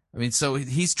 I mean, so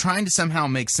he's trying to somehow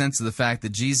make sense of the fact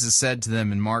that Jesus said to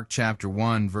them in Mark chapter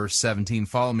 1, verse 17,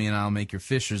 follow me and I'll make your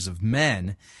fishers of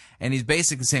men. And he's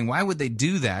basically saying, why would they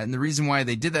do that? And the reason why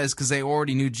they did that is because they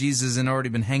already knew Jesus and already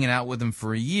been hanging out with him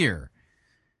for a year.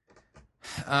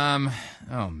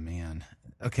 Oh man.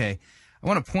 Okay. I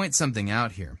want to point something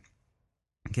out here.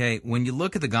 Okay, when you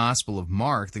look at the Gospel of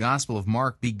Mark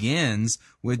begins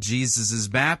with Jesus'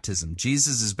 baptism.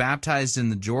 Jesus is baptized in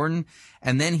the Jordan,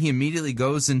 and then he immediately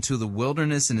goes into the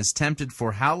wilderness and is tempted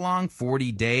for how long?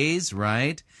 40 days,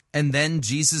 right? And then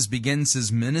Jesus begins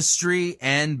his ministry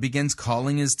and begins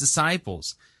calling his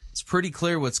disciples. It's pretty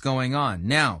clear what's going on.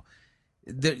 Now,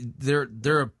 there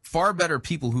are far better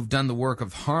people who've done the work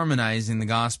of harmonizing the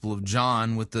Gospel of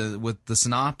John with the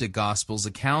Synoptic Gospels'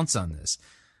 accounts on this.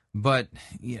 But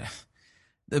yeah,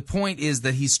 the point is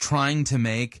that he's trying to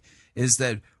make is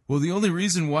that, well, the only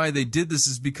reason why they did this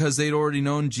is because they'd already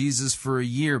known Jesus for a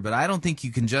year. But I don't think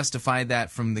you can justify that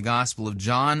from the Gospel of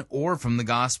John or from the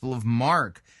Gospel of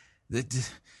Mark.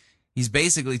 He's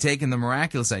basically taken the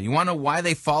miraculous out. You want to know why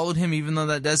they followed him, even though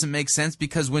that doesn't make sense?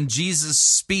 Because when Jesus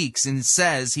speaks and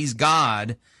says he's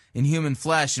God in human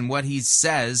flesh, and what he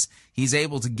says he's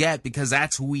able to get because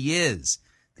that's who he is.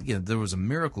 There was a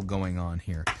miracle going on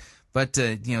here. But,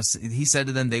 he said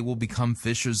to them, they will become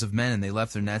fishers of men, and they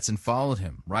left their nets and followed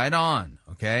him. Right on,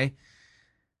 okay?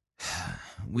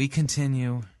 We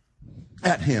continue.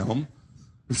 At him,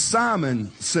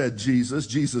 Simon said,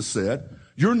 Jesus said,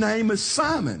 your name is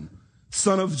Simon,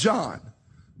 son of John,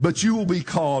 but you will be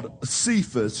called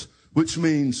Cephas, which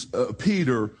means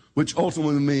Peter, which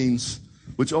ultimately means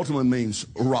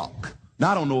rock.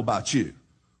 Now, I don't know about you,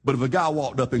 but if a guy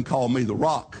walked up and called me the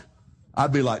rock,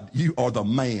 I'd be like, you are the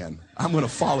man. I'm going to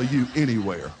follow you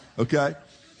anywhere, okay?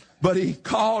 But he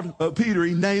called Peter,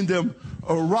 he named him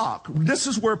a rock. This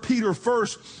is where Peter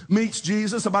first meets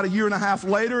Jesus. About a year and a half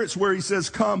later, it's where he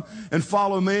says, come and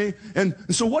follow me. And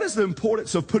so what is the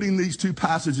importance of putting these two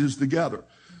passages together?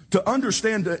 To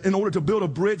understand that in order to build a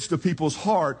bridge to people's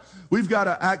heart, we've got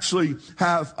to actually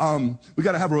have, a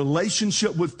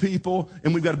relationship with people,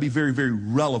 and we've got to be very, very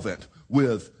relevant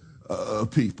with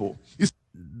people.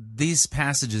 These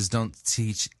passages don't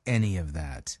teach any of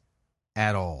that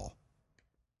at all.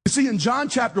 You see, in John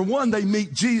chapter 1, they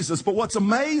meet Jesus, but what's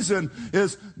amazing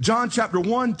is John chapter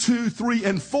 1, 2, 3,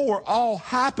 and 4 all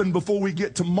happen before we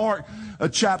get to Mark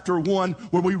chapter 1,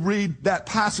 where we read that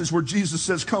passage where Jesus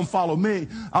says, come follow me,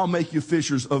 I'll make you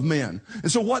fishers of men.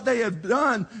 And so what they have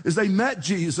done is they met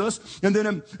Jesus, and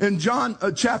then in John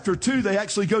chapter 2, they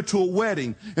actually go to a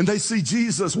wedding, and they see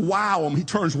Jesus wow them. He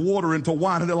turns water into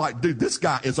wine, and they're like, dude, this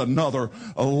guy is another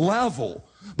level.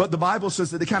 But the Bible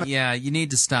says that they kind of... Yeah, you need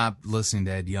to stop listening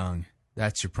to Ed Young.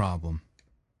 That's your problem.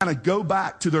 Kind of go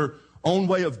back to their own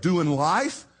way of doing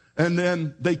life, and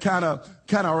then they kind of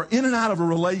are in and out of a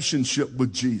relationship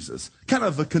with Jesus. Kind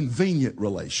of a convenient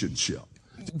relationship.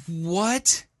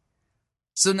 What?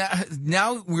 So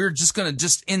now we're just going to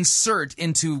just insert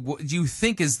into what you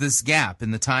think is this gap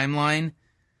in the timeline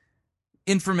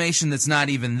information that's not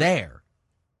even there.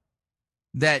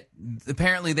 That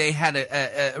apparently they had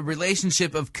a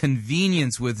relationship of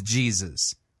convenience with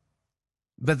Jesus.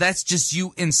 But that's just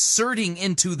you inserting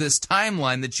into this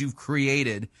timeline that you've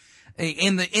created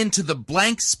into the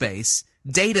blank space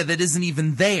data that isn't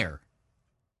even there.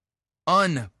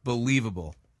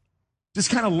 Unbelievable. Just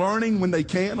kind of learning when they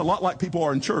can, a lot like people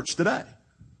are in church today.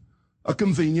 A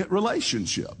convenient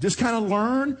relationship. Just kind of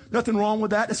learn. Nothing wrong with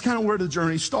that. It's kind of where the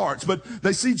journey starts. But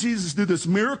they see Jesus do this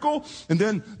miracle. And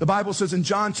then the Bible says in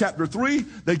John chapter 3,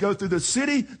 they go through the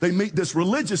city. They meet this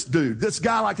religious dude. This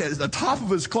guy like that is the top of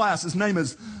his class. His name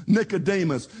is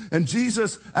Nicodemus. And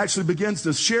Jesus actually begins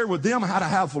to share with them how to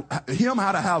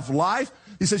have life.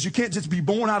 He says you can't just be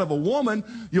born out of a woman.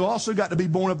 You also got to be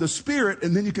born of the Spirit.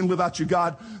 And then you can live out your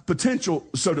God potential,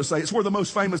 so to say. It's where the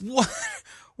most famous...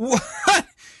 What?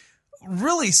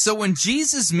 Really? So when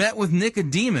Jesus met with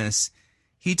Nicodemus,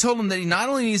 he told him that he not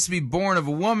only needs to be born of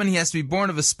a woman, he has to be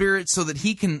born of a spirit so that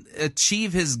he can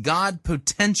achieve his God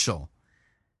potential.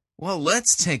 Well,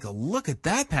 let's take a look at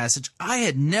that passage. I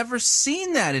had never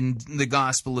seen that in the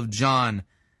Gospel of John,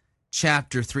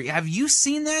 chapter 3. Have you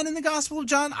seen that in the Gospel of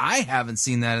John? I haven't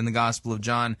seen that in the Gospel of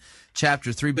John,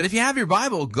 chapter 3. But if you have your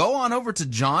Bible, go on over to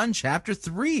John, chapter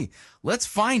 3. Let's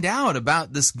find out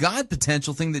about this God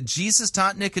potential thing that Jesus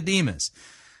taught Nicodemus.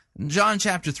 In John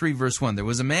chapter 3, verse 1, there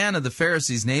was a man of the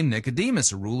Pharisees named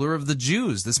Nicodemus, a ruler of the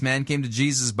Jews. This man came to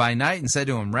Jesus by night and said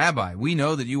to him, Rabbi, we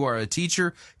know that you are a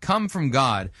teacher come from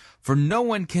God, for no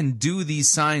one can do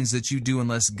these signs that you do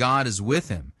unless God is with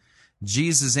him.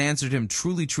 Jesus answered him,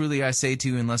 Truly, truly, I say to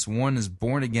you, unless one is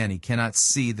born again, he cannot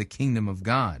see the kingdom of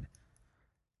God.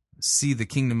 See the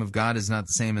kingdom of God is not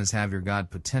the same as have your God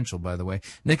potential, by the way.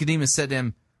 Nicodemus said to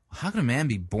him, how can a man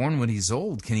be born when he's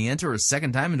old? Can he enter a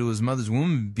second time into his mother's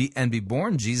womb and be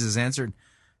born? Jesus answered,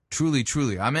 Truly,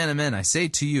 truly, amen, amen, I say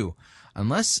to you,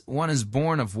 Unless one is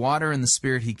born of water and the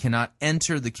Spirit, he cannot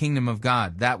enter the kingdom of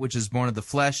God. That which is born of the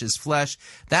flesh is flesh.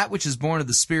 That which is born of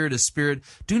the Spirit is spirit.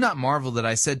 Do not marvel that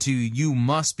I said to you, you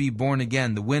must be born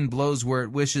again. The wind blows where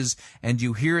it wishes, and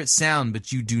you hear its sound,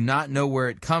 but you do not know where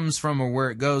it comes from or where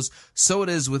it goes. So it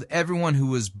is with everyone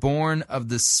who is born of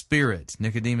the Spirit.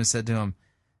 Nicodemus said to him,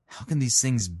 how can these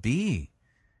things be?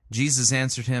 Jesus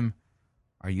answered him,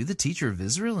 are you the teacher of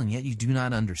Israel, and yet you do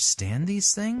not understand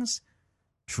these things?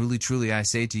 Truly, truly, I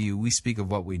say to you, we speak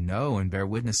of what we know and bear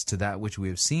witness to that which we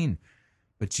have seen.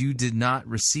 But you did not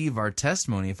receive our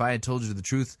testimony. If I had told you the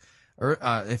truth,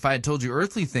 if I had told you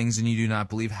earthly things and you do not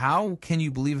believe, how can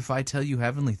you believe if I tell you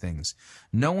heavenly things?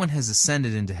 No one has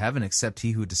ascended into heaven except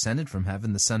he who descended from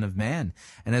heaven, the Son of Man.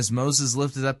 And as Moses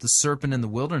lifted up the serpent in the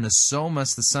wilderness, so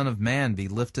must the Son of Man be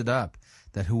lifted up,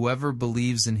 that whoever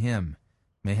believes in him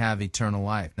may have eternal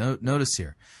life. Notice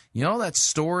here, you know that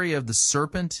story of the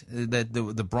serpent, that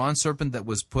the bronze serpent that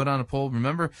was put on a pole?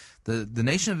 Remember, the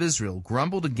nation of Israel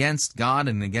grumbled against God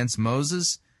and against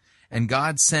Moses, and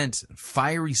God sent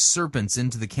fiery serpents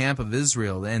into the camp of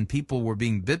Israel, and people were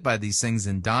being bit by these things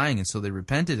and dying, and so they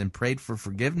repented and prayed for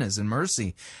forgiveness and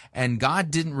mercy, and God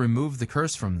didn't remove the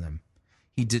curse from them.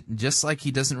 He did, just like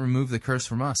he doesn't remove the curse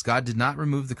from us. God did not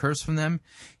remove the curse from them.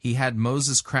 He had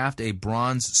Moses craft a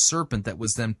bronze serpent that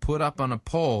was then put up on a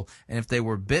pole, and if they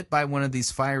were bit by one of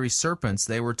these fiery serpents,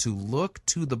 they were to look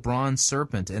to the bronze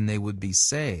serpent and they would be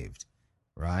saved.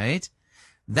 Right?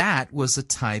 That was a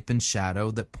type and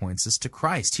shadow that points us to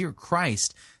Christ. Here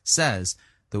Christ says,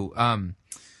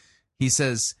 he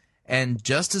says, and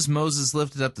just as Moses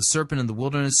lifted up the serpent in the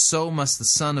wilderness, so must the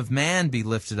Son of Man be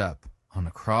lifted up on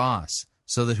a cross,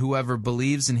 so that whoever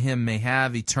believes in him may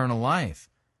have eternal life.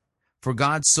 For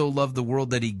God so loved the world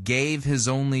that he gave his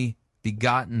only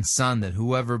begotten Son, that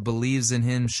whoever believes in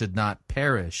him should not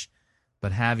perish,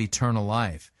 but have eternal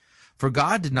life. For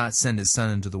God did not send his Son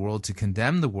into the world to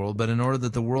condemn the world, but in order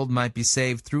that the world might be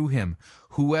saved through him.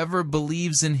 Whoever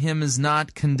believes in him is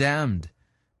not condemned,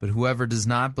 but whoever does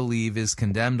not believe is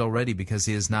condemned already, because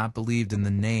he has not believed in the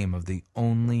name of the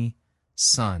only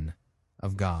Son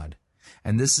of God.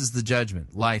 And this is the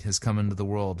judgment. Light has come into the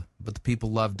world, but the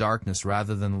people love darkness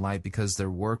rather than the light, because their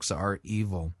works are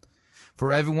evil.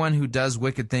 For everyone who does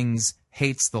wicked things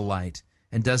hates the light,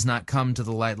 and does not come to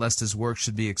the light, lest his work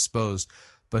should be exposed.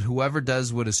 But whoever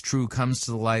does what is true comes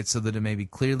to the light, so that it may be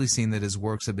clearly seen that his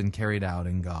works have been carried out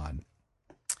in God.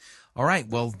 All right,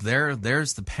 well,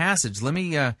 there's the passage. Let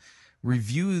me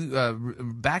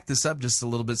back this up just a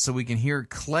little bit so we can hear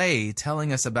Clay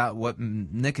telling us about what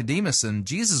Nicodemus and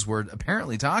Jesus were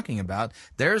apparently talking about.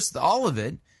 There's all of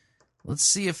it. Let's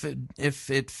see if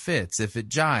it fits, if it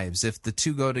jives, if the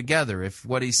two go together, if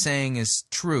what he's saying is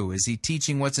true. Is he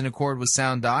teaching what's in accord with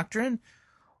sound doctrine?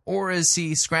 Or is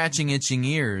he scratching itching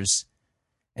ears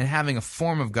and having a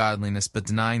form of godliness but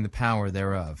denying the power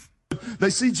thereof?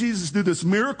 They see Jesus do this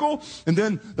miracle, and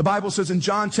then the Bible says in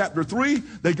John chapter 3,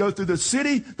 they go through the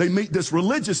city, they meet this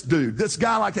religious dude, this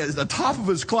guy like at the top of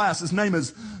his class. His name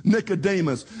is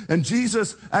Nicodemus, and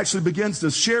Jesus actually begins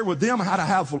to share with them how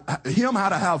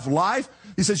to have life.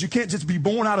 He says you can't just be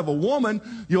born out of a woman,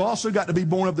 you also got to be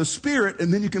born of the Spirit,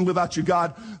 and then you can live out your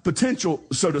God potential,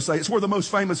 so to say. It's where the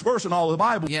most famous verse in all of the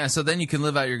Bible. Yeah, so then you can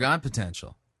live out your God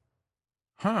potential.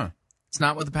 It's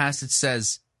not what the passage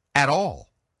says at all.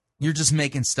 You're just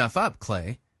making stuff up,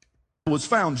 Clay. Was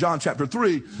found, John chapter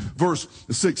 3, verse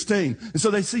 16. And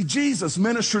so they see Jesus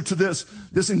minister to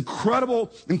this incredible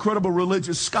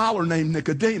religious scholar named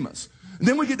Nicodemus. And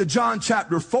then we get to John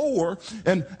chapter 4,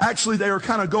 and actually they are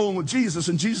kind of going with Jesus,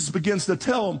 and Jesus begins to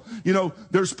tell them,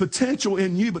 there's potential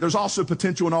in you, but there's also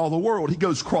potential in all the world. He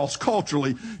goes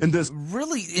cross-culturally in this.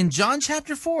 Really? In John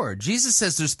chapter 4, Jesus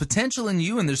says there's potential in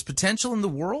you and there's potential in the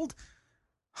world?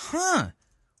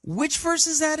 Which verse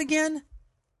is that again?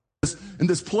 In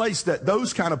this place that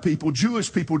those kind of people,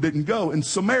 Jewish people, didn't go, in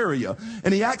Samaria.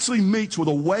 And he actually meets with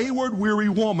a wayward, weary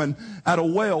woman at a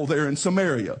well there in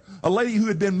Samaria. A lady who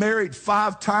had been married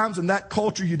 5 times. In that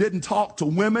culture, you didn't talk to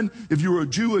women. If you were a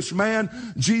Jewish man,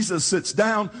 Jesus sits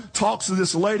down, talks to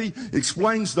this lady,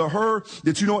 explains to her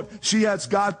that, she has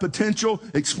God potential,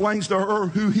 explains to her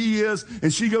who he is,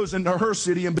 and she goes into her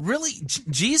city. And really?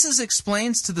 Jesus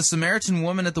explains to the Samaritan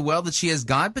woman at the well that she has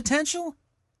God potential?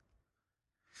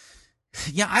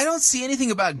 Yeah, I don't see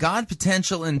anything about God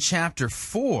potential in chapter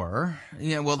 4.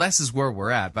 Yeah, well, this is where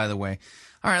we're at, by the way.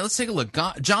 All right, let's take a look.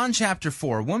 John chapter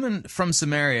 4. A woman from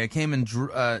Samaria came in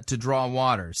to draw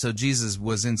water. So Jesus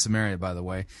was in Samaria, by the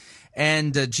way.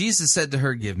 And Jesus said to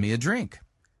her, "Give me a drink."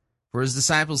 For his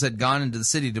disciples had gone into the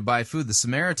city to buy food. The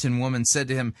Samaritan woman said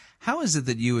to him, "How is it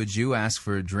that you, a Jew, ask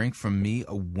for a drink from me,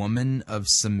 a woman of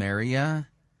Samaria?"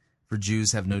 For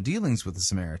Jews have no dealings with the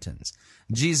Samaritans.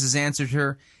 Jesus answered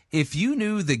her, "If you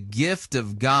knew the gift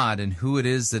of God and who it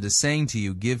is that is saying to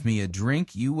you, 'Give me a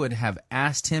drink,' you would have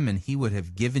asked him, and he would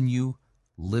have given you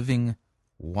living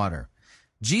water."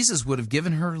 Jesus would have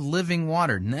given her living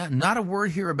water. Not a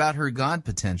word here about her God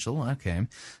potential. Okay.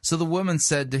 So the woman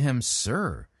said to him,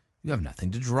 "Sir, you have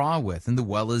nothing to draw with, and the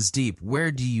well is deep.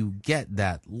 Where do you get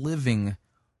that living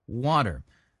water?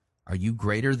 Are you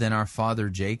greater than our father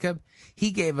Jacob?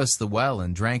 He gave us the well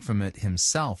and drank from it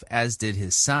himself, as did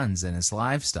his sons and his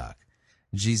livestock."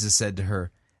 Jesus said to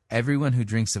her, "Everyone who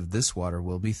drinks of this water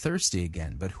will be thirsty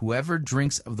again, but whoever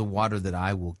drinks of the water that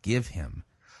I will give him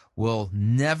will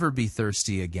never be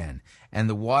thirsty again, and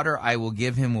the water I will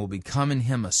give him will become in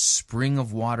him a spring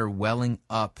of water welling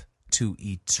up to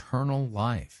eternal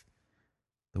life."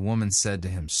 The woman said to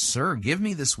him, "Sir, give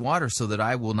me this water so that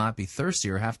I will not be thirsty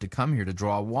or have to come here to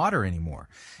draw water anymore."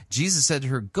 Jesus said to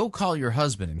her, "Go call your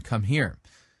husband and come here."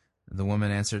 The woman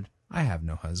answered, "I have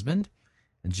no husband."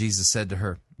 And Jesus said to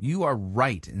her, "You are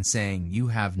right in saying you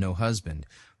have no husband,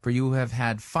 for you have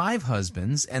had 5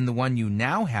 husbands, and the one you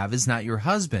now have is not your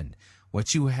husband.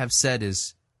 What you have said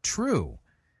is true."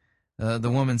 The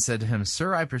woman said to him,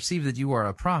 "Sir, I perceive that you are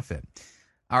a prophet.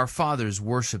 Our fathers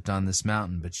worshipped on this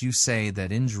mountain, but you say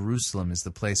that in Jerusalem is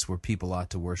the place where people ought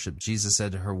to worship." Jesus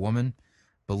said to her, "Woman,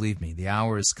 believe me, the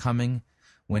hour is coming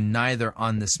when neither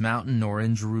on this mountain nor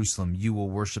in Jerusalem you will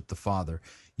worship the Father.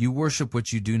 You worship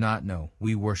what you do not know.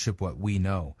 We worship what we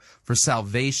know. For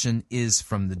salvation is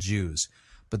from the Jews.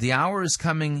 But the hour is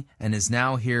coming and is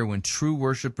now here when true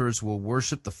worshipers will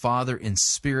worship the Father in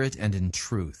spirit and in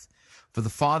truth. For the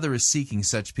Father is seeking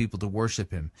such people to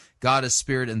worship him. God is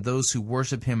spirit, and those who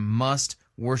worship him must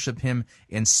worship him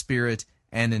in spirit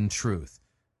and in truth."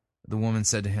 The woman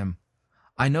said to him,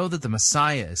 "I know that the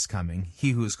Messiah is coming,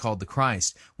 he who is called the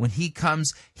Christ. When he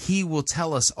comes, he will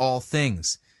tell us all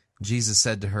things." Jesus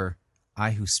said to her,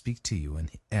 "I who speak to you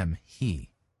am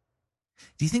he."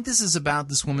 Do you think this is about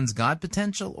this woman's God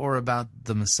potential or about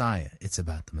the Messiah? It's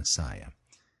about the Messiah.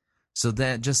 So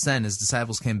then, just then, his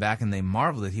disciples came back, and they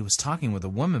marveled that he was talking with a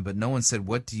woman, but no one said,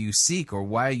 "What do you seek?" or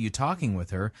 "Why are you talking with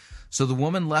her?" So the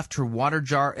woman left her water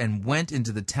jar and went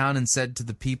into the town and said to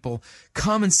the people,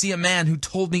 "Come and see a man who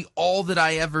told me all that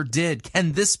I ever did.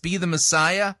 Can this be the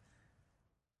Messiah?"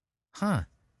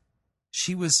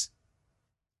 She was...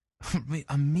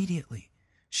 Immediately,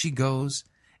 she goes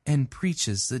and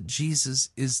preaches that Jesus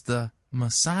is the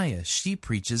Messiah. She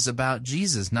preaches about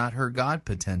Jesus, not her God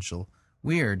potential.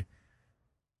 Weird.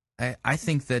 I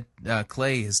think that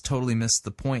Clay has totally missed the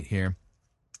point here.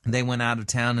 They went out of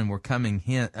town and were coming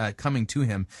to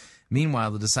him.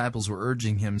 Meanwhile, the disciples were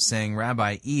urging him, saying,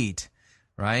 "Rabbi, eat,"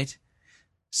 right?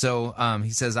 So he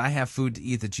says, "I have food to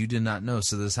eat that you did not know."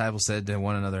 So the disciples said to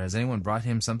one another, "Has anyone brought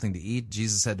him something to eat?"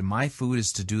 Jesus said, "My food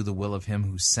is to do the will of him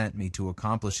who sent me, to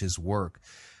accomplish his work.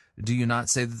 Do you not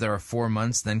say that there are 4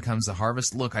 months, then comes the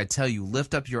harvest? Look, I tell you,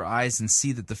 lift up your eyes and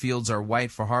see that the fields are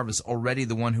white for harvest. Already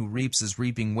the one who reaps is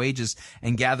reaping wages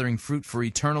and gathering fruit for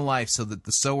eternal life, so that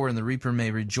the sower and the reaper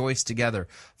may rejoice together.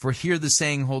 For here the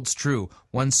saying holds true,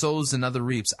 one sows, another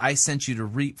reaps. I sent you to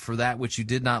reap for that which you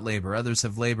did not labor. Others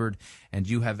have labored, and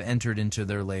you have entered into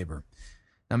their labor."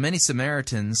 Now many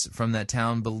Samaritans from that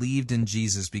town believed in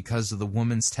Jesus because of the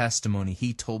woman's testimony.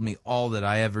 "He told me all that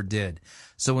I ever did."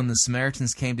 So when the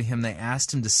Samaritans came to him, they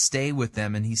asked him to stay with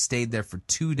them, and he stayed there for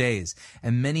 2 days.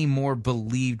 And many more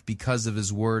believed because of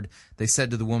his word. They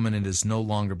said to the woman, "It is no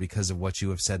longer because of what you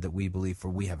have said that we believe, for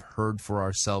we have heard for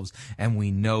ourselves, and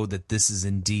we know that this is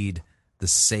indeed the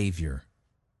Savior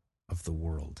of the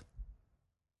world."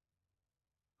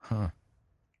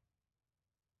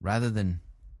 Rather than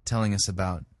telling us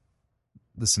about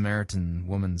the Samaritan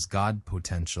woman's God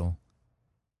potential,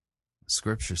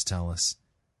 scriptures tell us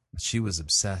that she was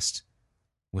obsessed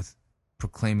with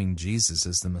proclaiming Jesus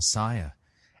as the Messiah,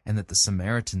 and that the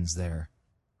Samaritans there,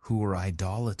 who were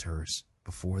idolaters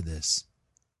before this,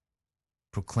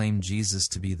 proclaimed Jesus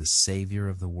to be the Savior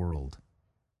of the world.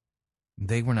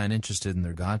 They were not interested in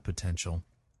their God potential.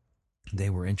 They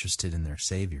were interested in their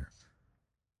Savior.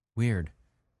 Weird.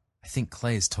 I think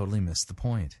Clay's totally missed the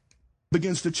point.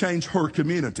 Begins to change her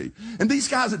community. And these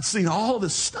guys had seen all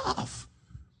this stuff.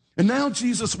 And now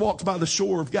Jesus walks by the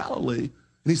shore of Galilee,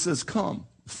 and he says, "Come,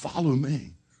 follow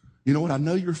me. You know what? I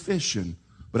know you're fishing,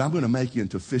 but I'm going to make you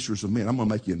into fishers of men. I'm going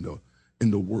to make you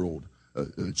into world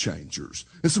changers."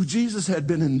 And so Jesus had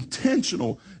been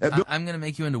intentional at... I'm going to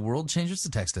make you into world changers? The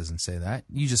text doesn't say that.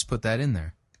 You just put that in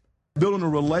there. building a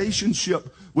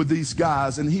relationship with these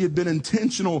guys, and he had been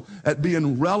intentional at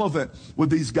being relevant with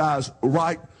these guys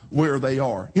right where they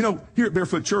are. You know, here at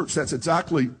Barefoot Church, that's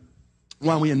exactly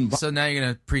why we invite. So now you're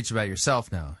going to preach about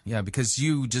yourself now. Yeah, because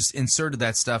you just inserted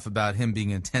that stuff about him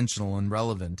being intentional and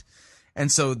relevant. And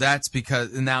so that's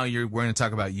because now we're going to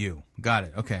talk about you. Got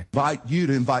it. Okay. Invite you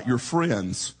to invite your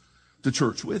friends to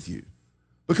church with you.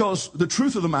 Because the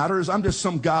truth of the matter is I'm just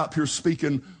some guy up here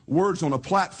speaking words on a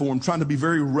platform trying to be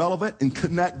very relevant and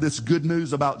connect this good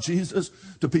news about Jesus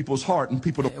to people's heart and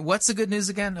people. What's the good news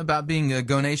again about being a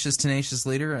gonacious, tenacious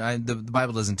leader? The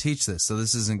Bible doesn't teach this, so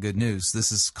this isn't good news.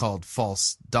 This is called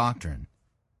false doctrine.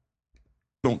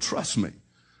 Don't trust me,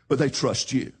 but they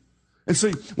trust you. And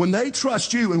see, when they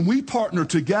trust you and we partner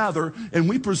together and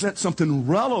we present something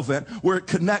relevant where it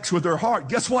connects with their heart,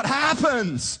 guess what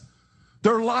happens?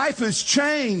 Their life is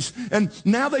changed, and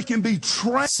now they can be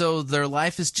trained. So their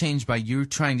life is changed by you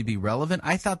trying to be relevant?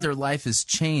 I thought their life is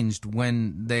changed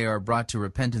when they are brought to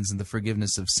repentance and the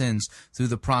forgiveness of sins through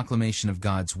the proclamation of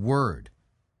God's Word.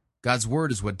 God's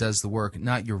Word is what does the work,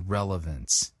 not your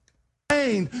relevance.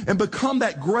 And become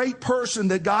that great person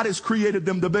that God has created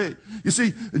them to be. You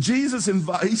see, Jesus,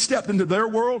 he stepped into their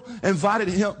world, invited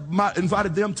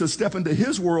them to step into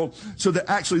his world so that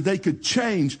actually they could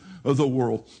change the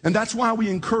world. And that's why we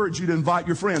encourage you to invite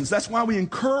your friends. That's why we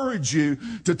encourage you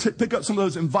to pick up some of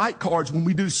those invite cards when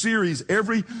we do series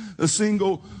every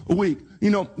single week.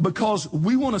 You know, because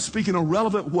we want to speak in a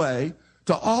relevant way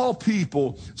to all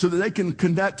people so that they can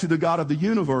connect to the God of the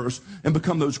universe and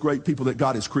become those great people that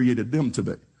God has created them to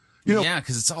be. You know, yeah,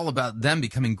 because it's all about them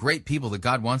becoming great people that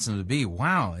God wants them to be.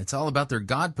 Wow, it's all about their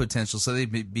God potential so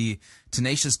they'd be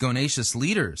tenacious, gonacious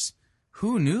leaders.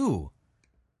 Who knew?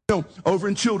 You know, over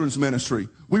in children's ministry,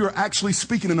 we are actually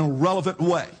speaking in a relevant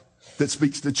way that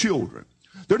speaks to children.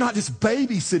 They're not just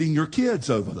babysitting your kids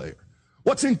over there.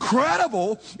 What's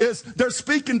incredible is they're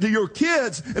speaking to your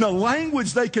kids in a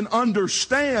language they can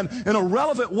understand in a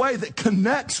relevant way that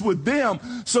connects with them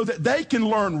so that they can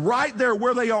learn right there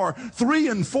where they are, 3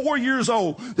 and 4 years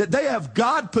old, that they have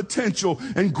God potential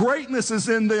and greatness is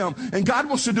in them. And God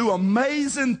wants to do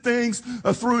amazing things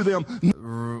through them.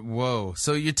 Whoa.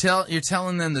 So you're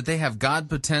telling them that they have God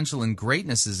potential and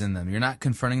greatness is in them. You're not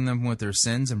confronting them with their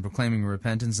sins and proclaiming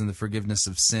repentance and the forgiveness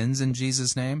of sins in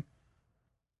Jesus' name?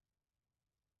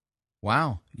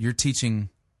 Wow, you're teaching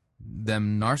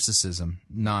them narcissism,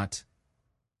 not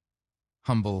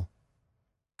humble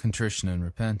contrition and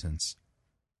repentance.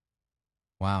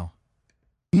 Wow.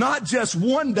 Not just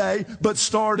one day, but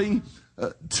starting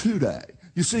today.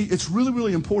 You see, it's really,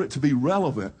 really important to be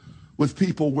relevant with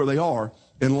people where they are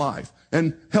in life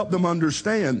and help them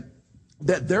understand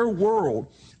that their world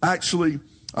actually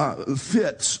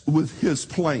fits with his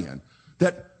plan,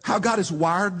 that how God has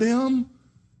wired them,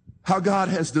 how God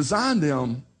has designed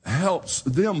them helps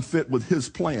them fit with his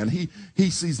plan. He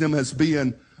sees them as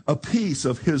being a piece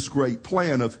of his great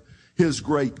plan, of his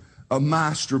great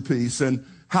masterpiece, and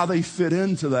how they fit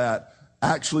into that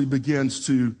actually begins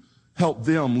to help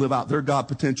them live out their God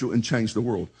potential and change the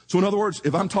world. So in other words,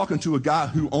 if I'm talking to a guy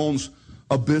who owns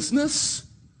a business,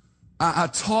 I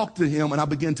talk to him and I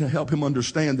begin to help him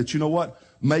understand that, you know what,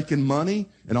 making money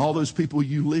and all those people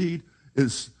you lead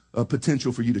is a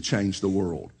potential for you to change the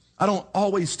world. I don't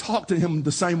always talk to him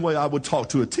the same way I would talk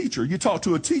to a teacher. You talk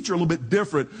to a teacher a little bit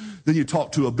different than you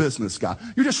talk to a business guy.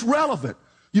 You're just relevant.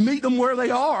 You meet them where they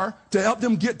are to help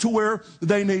them get to where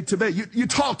they need to be. You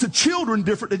talk to children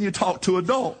different than you talk to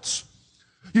adults.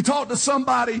 You talk to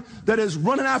somebody that is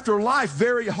running after life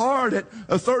very hard at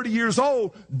 30 years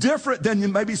old, different than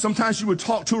maybe sometimes you would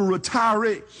talk to a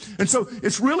retiree. And so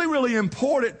it's really, really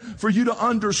important for you to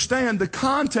understand the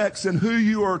context and who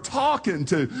you are talking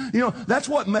to. You know, that's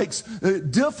what makes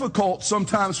it difficult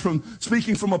sometimes from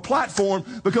speaking from a platform,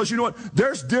 because you know what?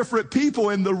 There's different people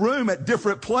in the room at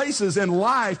different places in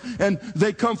life, and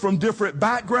they come from different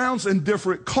backgrounds and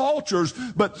different cultures,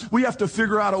 but we have to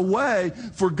figure out a way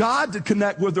for God to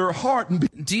connect with their heart.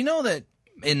 Do you know that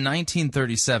in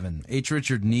 1937, H.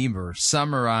 Richard Niebuhr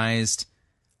summarized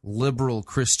liberal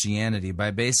Christianity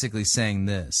by basically saying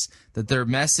this, that their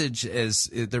message is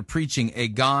they're preaching a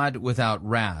God without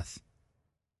wrath,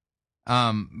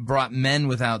 brought men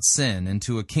without sin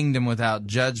into a kingdom without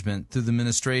judgment through the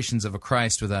ministrations of a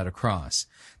Christ without a cross.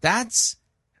 That's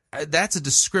a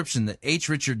description that H.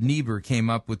 Richard Niebuhr came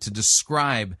up with to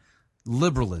describe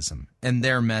liberalism and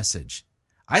their message.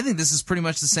 I think this is pretty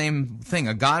much the same thing.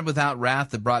 A God without wrath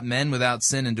that brought men without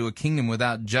sin into a kingdom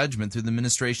without judgment through the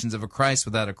ministrations of a Christ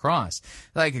without a cross.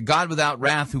 Like a God without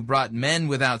wrath who brought men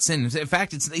without sin. In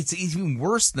fact, it's even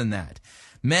worse than that.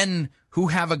 Men who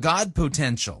have a God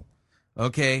potential,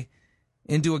 okay?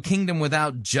 into a kingdom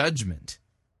without judgment.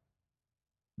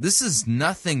 This is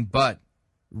nothing but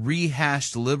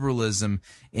rehashed liberalism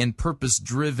in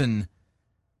purpose-driven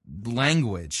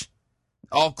language,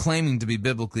 all claiming to be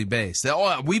biblically based.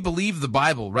 Oh, we believe the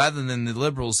Bible, rather than the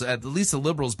liberals. At least the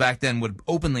liberals back then would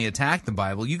openly attack the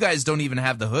Bible. You guys don't even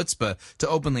have the chutzpah to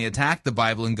openly attack the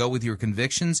Bible and go with your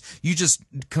convictions. You just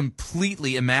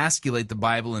completely emasculate the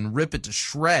Bible and rip it to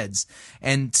shreds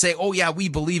and say, oh yeah, we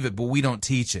believe it, but we don't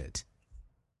teach it.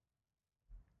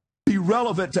 Be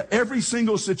relevant to every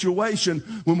single situation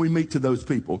when we meet to those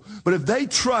people. But if they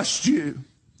trust you,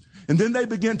 and then they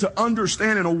begin to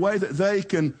understand in a way that they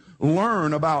can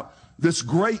learn about this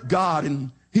great God,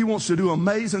 and He wants to do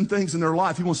amazing things in their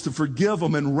life. He wants to forgive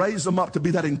them and raise them up to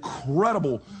be that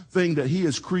incredible thing that He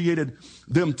has created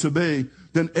them to be.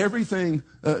 Then everything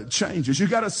changes.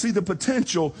 You've got to see the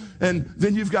potential, and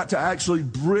then you've got to actually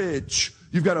bridge.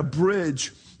 You've got to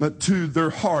bridge to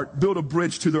their heart, build a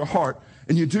bridge to their heart.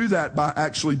 And you do that by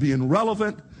actually being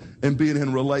relevant and being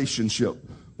in relationship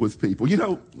with people. You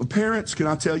know, parents, can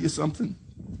I tell you something?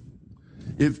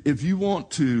 If you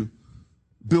want to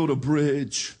build a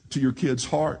bridge to your kid's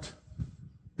heart,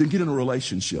 then get in a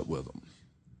relationship with them.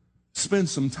 Spend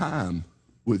some time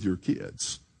with your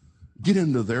kids. Get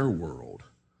into their world.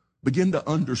 Begin to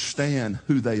understand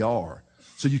who they are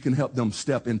so you can help them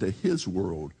step into His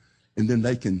world, and then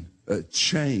they can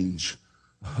change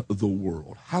the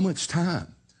world. How much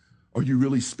time are you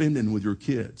really spending with your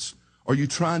kids? Are you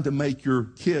trying to make your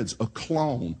kids a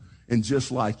clone and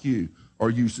just like you? Are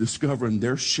you discovering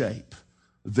their shape,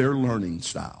 their learning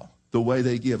style, the way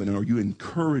they give? And are you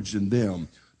encouraging them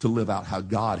to live out how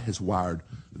God has wired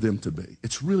them to be?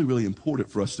 It's really, really important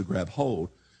for us to grab hold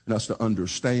and us to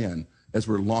understand as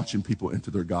we're launching people into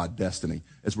their God destiny,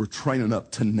 as we're training up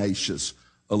tenacious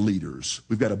leaders.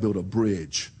 We've got to build a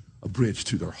bridge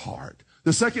to their heart.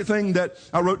 The second thing that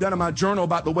I wrote down in my journal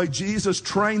about the way Jesus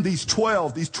trained these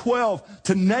 12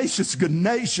 tenacious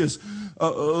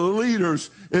leaders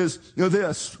is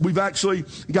this. We've actually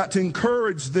got to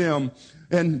encourage them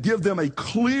and give them a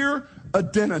clear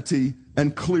identity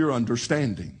and clear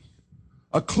understanding.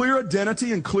 A clear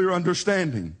identity and clear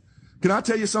understanding. Can I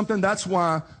tell you something? That's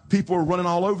why people are running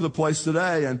all over the place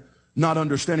today and not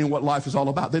understanding what life is all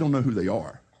about. They don't know who they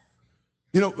are.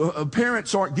 You know,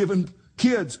 parents aren't giving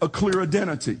kids a clear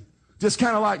identity. Just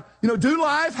kind of like, do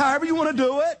life however you want to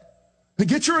do it. And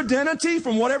get your identity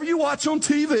from whatever you watch on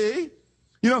TV.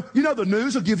 You know the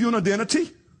news will give you an identity.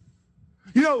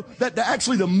 You know that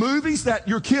actually the movies that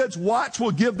your kids watch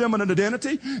will give them an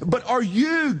identity. But are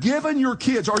you giving your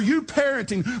kids, are you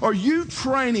parenting, are you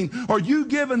training, are you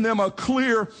giving them a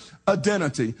clear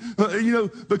identity?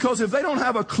 Because if they don't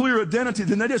have a clear identity,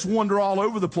 then they just wander all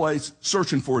over the place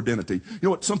searching for identity. You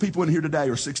know what? Some people in here today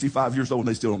are 65 years old and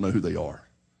they still don't know who they are.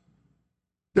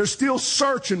 They're still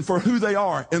searching for who they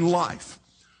are in life.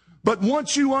 But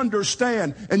once you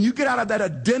understand and you get out of that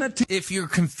identity. If you're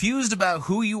confused about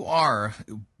who you are,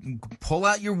 pull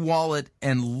out your wallet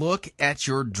and look at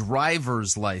your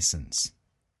driver's license.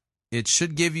 It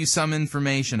should give you some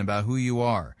information about who you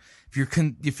are.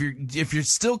 If you're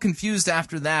still confused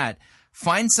after that,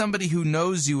 find somebody who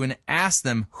knows you and ask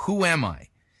them, who am I?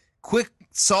 Quick,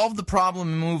 solve the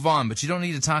problem and move on. But you don't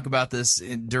need to talk about this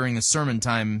during a sermon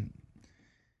time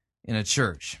in a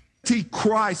church.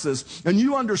 Crisis, and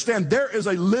you understand there is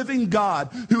a living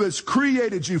God who has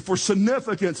created you for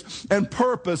significance and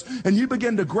purpose, and you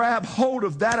begin to grab hold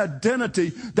of that identity,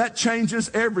 that changes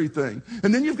everything.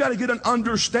 And then you've got to get an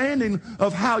understanding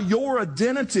of how your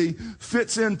identity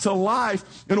fits into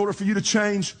life in order for you to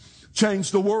change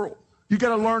the world. You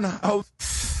got to learn how.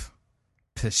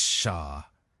 Pshaw.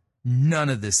 None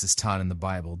of this is taught in the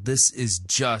Bible. This is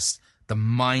just the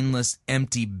mindless,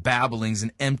 empty babblings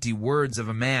and empty words of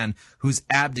a man who's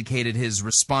abdicated his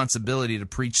responsibility to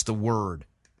preach the word.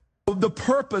 The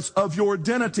purpose of your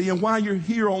identity and why you're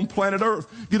here on planet Earth.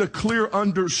 Get a clear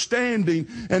understanding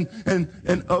and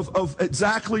of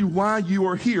exactly why you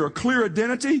are here. A clear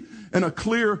identity and a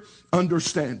clear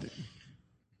understanding.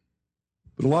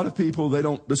 But a lot of people, they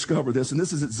don't discover this, and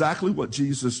this is exactly what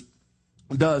Jesus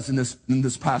does in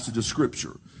this passage of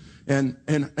Scripture. And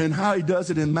how he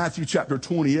does it in Matthew chapter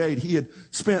 28, he had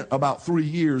spent about 3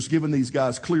 years giving these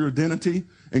guys clear identity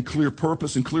and clear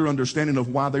purpose and clear understanding of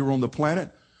why they were on the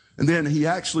planet. And then he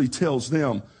actually tells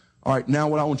them, all right, now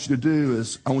what I want you to do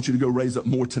is I want you to go raise up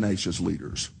more tenacious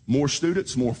leaders, more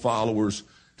students, more followers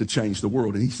to change the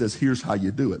world. And he says, here's how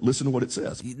you do it. Listen to what it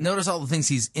says. Notice all the things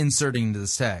he's inserting into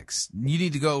this text. You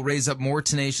need to go raise up more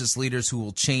tenacious leaders who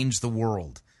will change the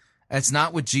world. That's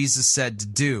not what Jesus said to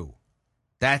do.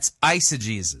 That's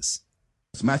eisegesis.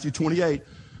 It's Matthew 28,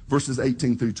 verses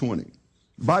 18 through 20.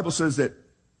 the Bible says that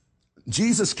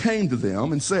Jesus came to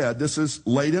them and said, this is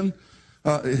late in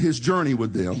his journey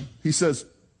with them. He says,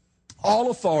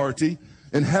 all authority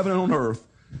in heaven and on earth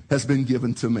has been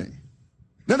given to me.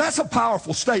 Now that's a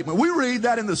powerful statement. We read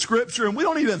that in the scripture and we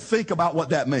don't even think about what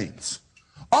that means.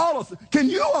 Can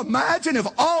you imagine if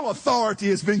all authority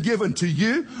has been given to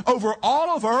you over all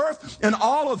of earth and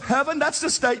all of heaven? That's the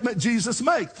statement Jesus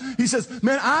makes. He says,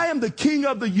 man, I am the king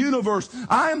of the universe.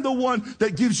 I am the one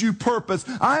that gives you purpose.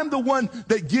 I am the one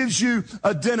that gives you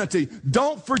identity.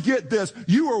 Don't forget this.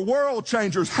 You are world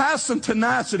changers. Have some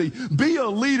tenacity. Be a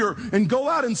leader and go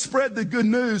out and spread the good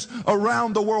news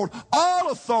around the world.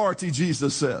 All authority,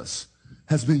 Jesus says,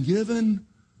 has been given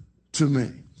to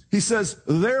me. He says,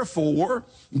 therefore,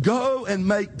 go and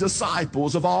make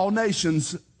disciples of all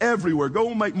nations everywhere. Go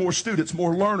and make more students,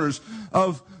 more learners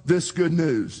of this good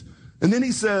news. And then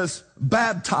he says,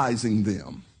 baptizing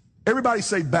them. Everybody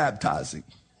say baptizing.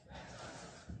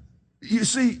 You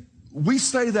see, we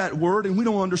say that word and we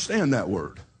don't understand that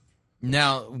word.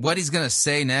 Now, what he's going to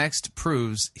say next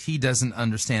proves he doesn't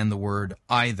understand the word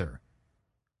either.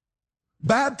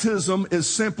 Baptism is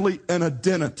simply an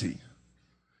identity.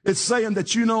 It's saying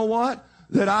that, you know what?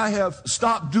 That I have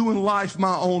stopped doing life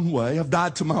my own way. I've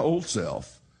died to my old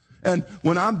self. And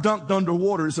when I'm dunked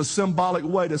underwater, it's a symbolic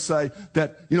way to say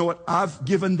that, you know what? I've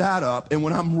given that up. And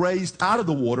when I'm raised out of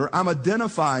the water, I'm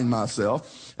identifying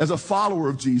myself as a follower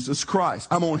of Jesus Christ.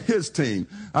 I'm on his team.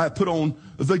 I put on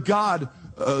the God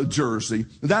jersey.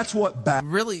 That's what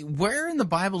really, where in the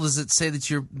Bible does it say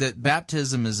that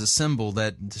baptism is a symbol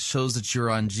that shows that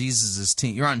you're on Jesus's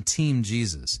team? You're on Team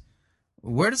Jesus.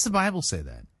 Where does the Bible say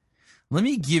that? Let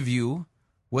me give you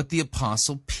what the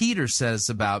Apostle Peter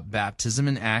says about baptism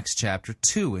in Acts chapter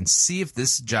 2 and see if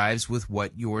this jives with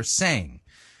what you're saying.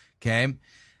 Okay?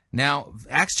 Now,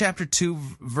 Acts chapter 2,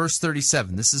 verse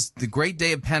 37. This is the great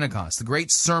day of Pentecost, the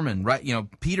great sermon, right? You know,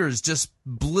 Peter has just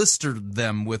blistered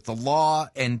them with the law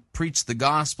and preached the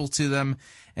gospel to them.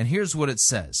 And here's what it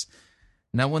says.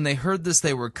 Now, when they heard this,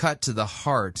 they were cut to the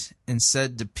heart and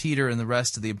said to Peter and the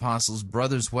rest of the apostles,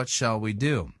 brothers, what shall we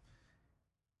do?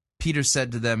 Peter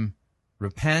said to them,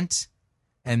 repent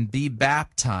and be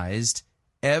baptized,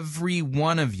 every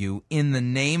one of you, in the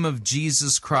name of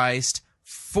Jesus Christ,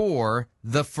 for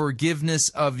the forgiveness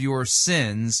of your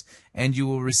sins, and you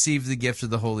will receive the gift of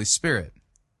the Holy Spirit.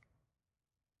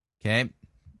 Okay,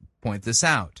 point this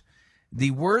out.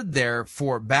 The word there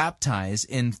for baptize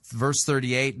in verse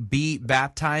 38, be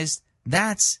baptized,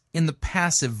 that's in the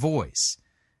passive voice.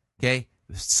 Okay?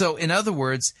 So in other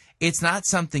words, it's not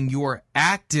something you're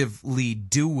actively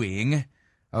doing.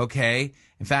 Okay?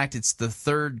 In fact, it's the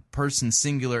third person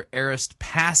singular aorist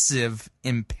passive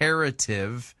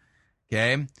imperative.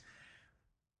 Okay?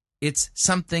 It's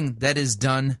something that is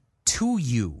done to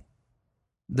you.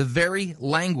 The very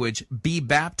language, be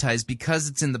baptized, because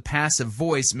it's in the passive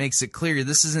voice, makes it clear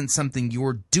this isn't something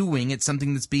you're doing, it's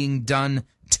something that's being done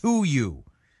to you.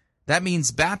 That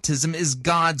means baptism is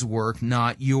God's work,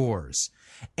 not yours.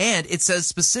 And it says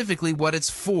specifically what it's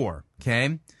for,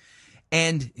 okay?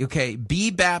 And, okay, be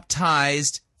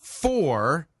baptized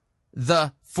for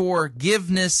the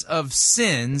forgiveness of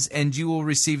sins, and you will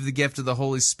receive the gift of the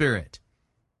Holy Spirit.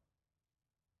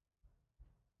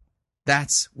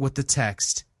 That's what the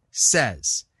text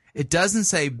says. It doesn't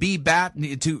say be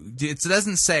baptized. It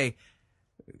doesn't say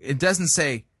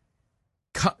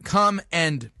come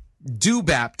and do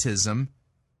baptism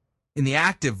in the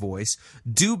active voice.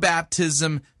 Do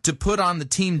baptism to put on the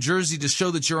team jersey to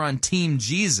show that you're on Team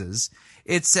Jesus.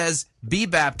 It says be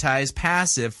baptized,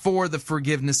 passive, for the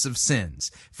forgiveness of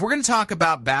sins. If we're going to talk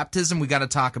about baptism, we got to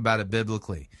talk about it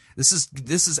biblically. This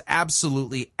is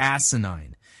absolutely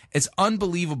asinine. It's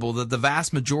unbelievable that the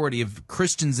vast majority of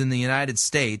Christians in the United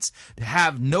States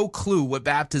have no clue what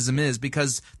baptism is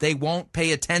because they won't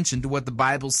pay attention to what the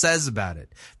Bible says about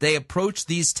it. They approach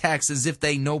these texts as if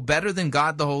they know better than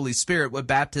God the Holy Spirit what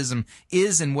baptism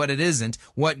is and what it isn't,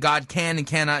 what God can and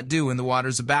cannot do in the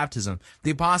waters of baptism.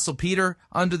 The Apostle Peter,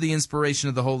 under the inspiration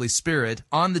of the Holy Spirit,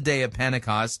 on the day of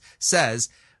Pentecost, says,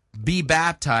 be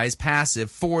baptized,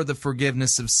 passive, for the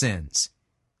forgiveness of sins.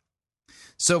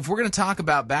 So if we're going to talk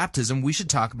about baptism, we should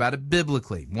talk about it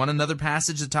biblically. Want another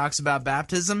passage that talks about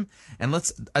baptism? And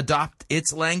let's adopt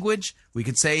its language. We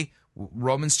could say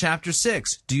Romans chapter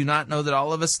 6, do you not know that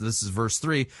all of us, this is verse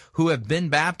 3, who have been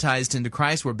baptized into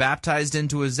Christ were baptized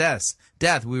into his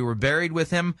death. We were buried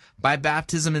with him by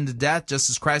baptism into death, just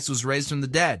as Christ was raised from the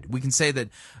dead. We can say that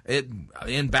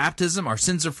in baptism, our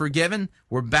sins are forgiven.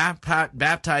 We're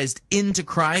baptized into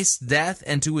Christ's death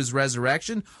and to his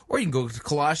resurrection. Or you can go to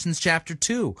Colossians chapter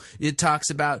 2. It talks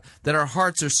about that our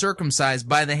hearts are circumcised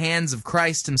by the hands of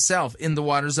Christ himself in the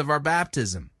waters of our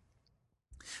baptism.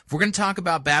 If we're going to talk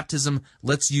about baptism,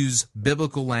 let's use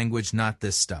biblical language, not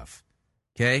this stuff.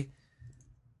 Okay?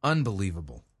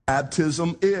 Unbelievable.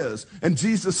 Baptism is. And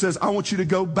Jesus says, I want you to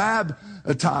go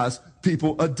baptize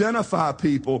people, identify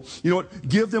people,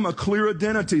 give them a clear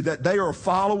identity that they are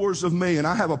followers of me and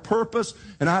I have a purpose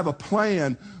and I have a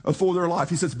plan for their life.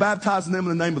 He says, baptizing them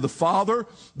in the name of the Father,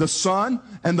 the Son,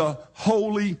 and the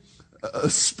Holy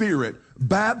Spirit.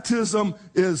 Baptism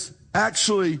is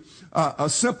actually a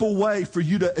simple way for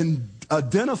you to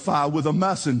identify with a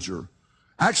messenger.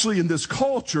 Actually, in this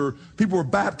culture, people were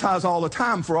baptized all the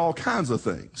time for all kinds of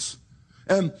things.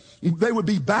 And they would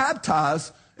be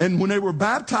baptized, and when they were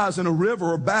baptized in a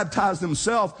river or baptized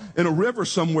themselves in a river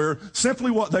somewhere,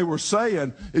 simply what they were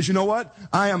saying is, you know what?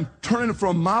 I am turning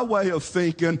from my way of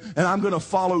thinking, and I'm going to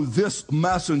follow this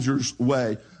messenger's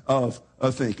way of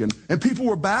thinking. And people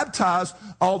were baptized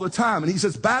all the time. And he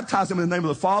says, baptize them in the name of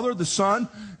the Father, the Son,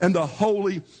 and the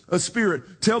Holy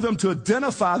Spirit. Tell them to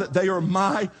identify that they are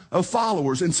my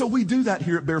followers. And so we do that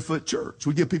here at Barefoot Church.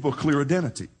 We give people a clear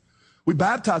identity. We're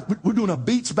doing a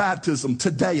beach baptism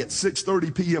today at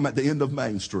 6:30 p.m. at the end of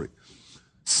Main Street.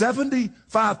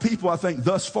 75 people, I think,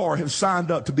 thus far have signed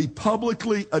up to be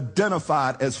publicly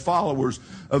identified as followers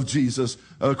of Jesus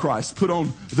Christ. Put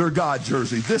on their God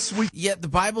jersey this week. Yet the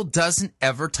Bible doesn't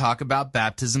ever talk about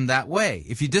baptism that way.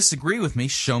 If you disagree with me,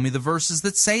 show me the verses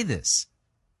that say this.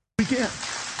 Weekend.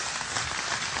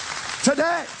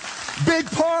 Today. Big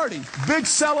party, big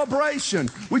celebration.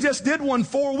 We just did one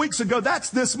 4 weeks ago.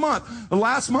 That's this month.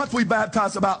 Last month we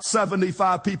baptized about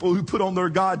 75 people who put on their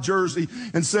God jersey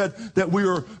and said that we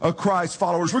are Christ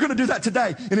followers. We're going to do that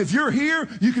today. And if you're here,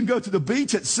 you can go to the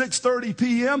beach at 6:30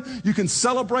 p.m. You can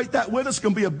celebrate that with us. It's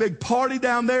going to be a big party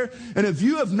down there. And if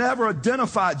you have never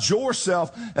identified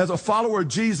yourself as a follower of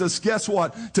Jesus, guess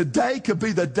what? Today could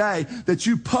be the day that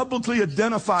you publicly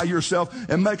identify yourself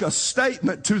and make a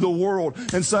statement to the world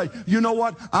and say, you know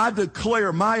what? I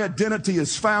declare my identity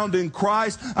is found in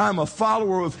Christ. I'm a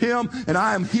follower of him, and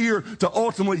I am here to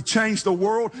ultimately change the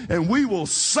world, and we will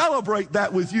celebrate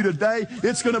that with you today.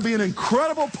 It's going to be an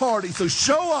incredible party, so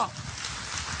show up.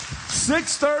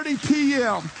 6:30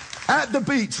 p.m. at the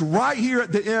beach right here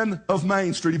at the end of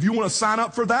Main Street. If you want to sign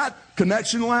up for that,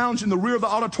 Connection Lounge in the rear of the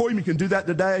auditorium, you can do that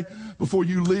today before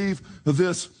you leave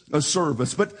this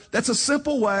service. But that's a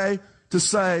simple way to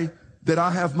say that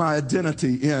I have my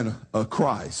identity in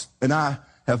Christ, and I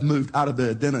have moved out of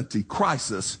the identity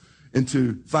crisis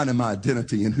into finding my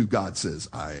identity in who God says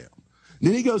I am. And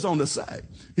then he goes on to say,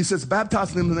 he says,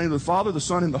 baptizing them in the name of the Father, the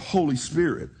Son, and the Holy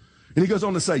Spirit. And he goes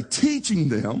on to say, teaching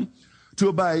them to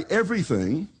obey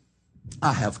everything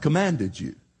I have commanded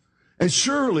you. And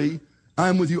surely I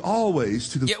am with you always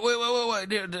to the... Yeah,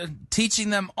 wait.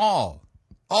 Teaching them all,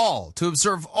 to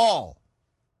observe all.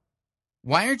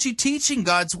 Why aren't you teaching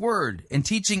God's word and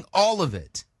teaching all of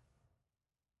it?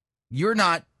 You're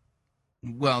not,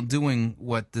 doing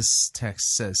what this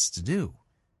text says to do.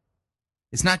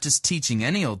 It's not just teaching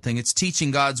any old thing, it's teaching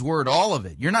God's word, all of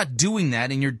it. You're not doing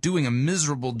that, and you're doing a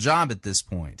miserable job at this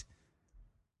point.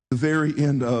 The very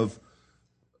end of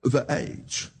the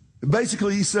age.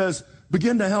 Basically, he says,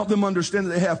 begin to help them understand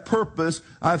that they have purpose.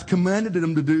 I've commanded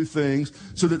them to do things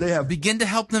so that they have... Begin to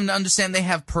help them to understand they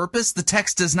have purpose? The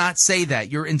text does not say that.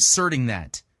 You're inserting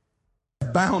that.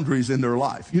 Boundaries in their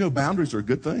life. You know, boundaries are a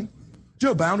good thing. Do you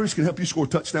know boundaries can help you score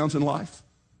touchdowns in life?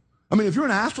 I mean, if you're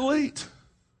an athlete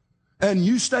and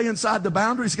you stay inside the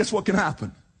boundaries, guess what can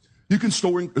happen? You can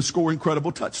score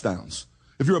incredible touchdowns.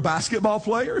 If you're a basketball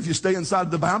player, if you stay inside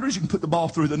the boundaries, you can put the ball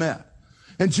through the net.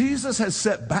 And Jesus has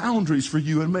set boundaries for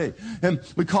you and me. And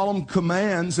we call them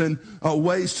commands and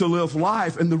ways to live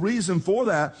life. And the reason for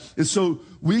that is so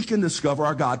we can discover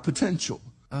our God potential.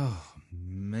 Oh,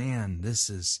 man, this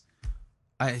is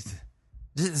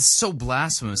so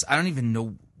blasphemous. I don't even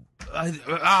know.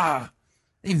 I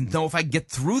don't even know if I get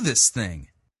through this thing.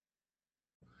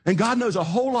 And God knows a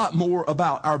whole lot more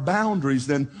about our boundaries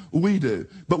than we do.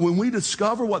 But when we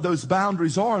discover what those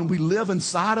boundaries are and we live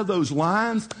inside of those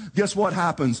lines, guess what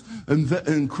happens?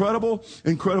 Incredible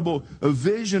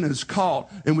vision is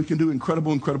caught, and we can do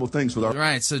incredible things with our...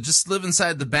 Right, so just live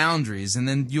inside the boundaries, and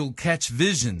then you'll catch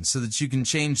vision so that you can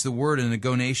change the word in a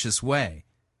gonacious way.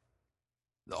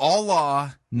 all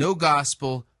law, no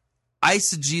gospel,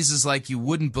 eisegesis like you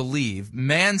wouldn't believe,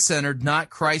 man-centered, not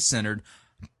Christ-centered,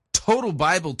 total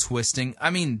Bible twisting. I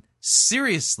mean,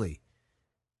 seriously,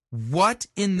 what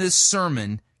in this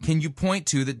sermon can you point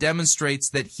to that demonstrates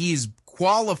that he's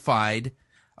qualified,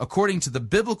 according to the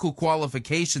biblical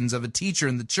qualifications of a teacher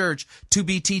in the church, to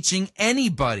be teaching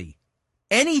anybody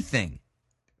anything?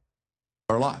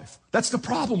 Our life. That's the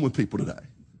problem with people today.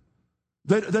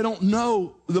 They don't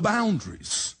know the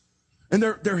boundaries. And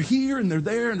they're here and they're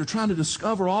there and they're trying to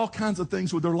discover all kinds of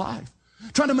things with their life,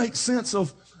 trying to make sense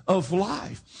of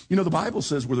life. You know, the Bible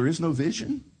says where there is no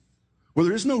vision, where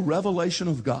there is no revelation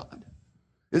of God,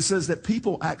 it says that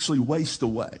people actually waste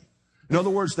away. In other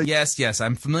words, Yes,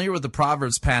 I'm familiar with the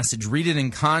Proverbs passage. Read it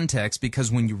in context,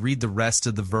 because when you read the rest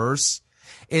of the verse,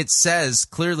 it says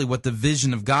clearly what the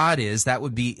vision of God is. That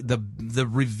would be the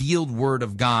revealed word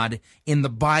of God in the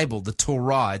Bible, the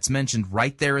Torah. It's mentioned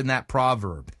right there in that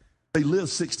proverb. They live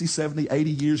 60, 70,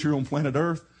 80 years here on planet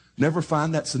Earth, never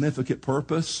find that significant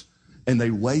purpose, and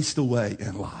they waste away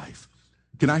in life.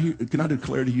 Can I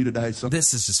declare to you today something?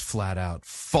 This is just flat out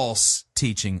false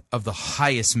teaching of the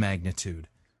highest magnitude.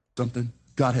 Something.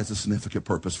 God has a significant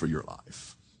purpose for your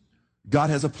life. God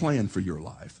has a plan for your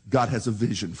life. God has a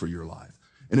vision for your life.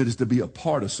 And it is to be a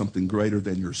part of something greater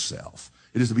than yourself.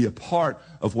 It is to be a part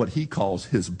of what he calls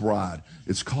his bride.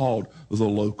 It's called the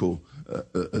local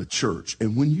church.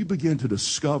 And when you begin to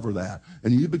discover that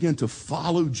and you begin to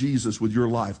follow Jesus with your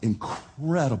life,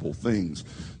 incredible things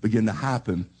begin to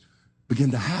happen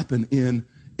in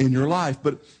your life.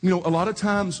 But, you know, a lot of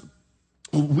times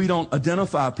we don't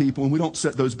identify people and we don't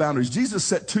set those boundaries. Jesus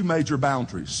set two major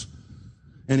boundaries.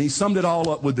 And he summed it all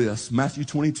up with this, Matthew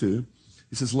 22.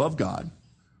 He says, love God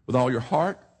with all your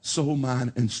heart, soul,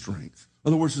 mind, and strength. In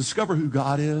other words, discover who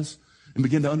God is and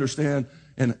begin to understand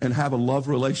and have a love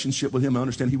relationship with him and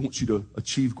understand he wants you to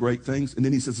achieve great things. And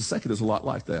then he says the second is a lot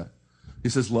like that. He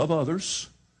says, love others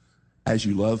as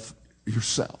you love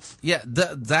yourself. Yeah,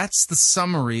 that's the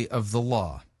summary of the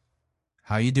law.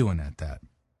 How you doing at that?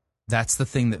 That's the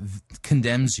thing that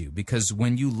condemns you, because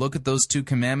when you look at those two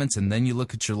commandments and then you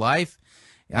look at your life,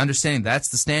 understanding that's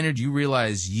the standard, you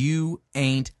realize you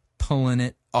ain't pulling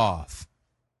it off.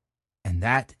 And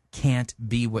that can't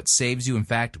be what saves you. In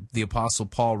fact, the Apostle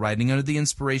Paul, writing under the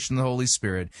inspiration of the Holy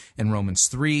Spirit in Romans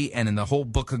 3 and in the whole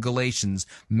book of Galatians,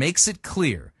 makes it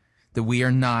clear that we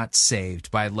are not saved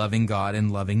by loving God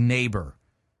and loving neighbor.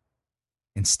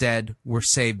 Instead, we're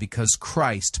saved because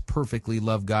Christ perfectly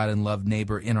loved God and loved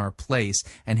neighbor in our place,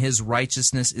 and his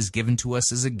righteousness is given to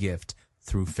us as a gift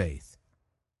through faith.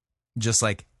 Just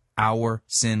like our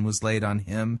sin was laid on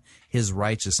him, his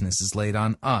righteousness is laid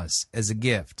on us as a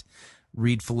gift.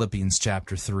 Read Philippians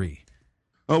chapter 3.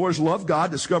 In other words, love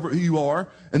God, discover who you are,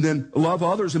 and then love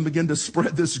others and begin to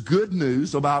spread this good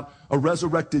news about a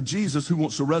resurrected Jesus who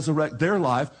wants to resurrect their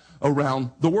life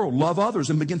around the world. Love others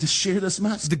and begin to share this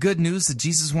message. The good news that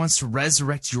Jesus wants to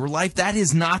resurrect your life, that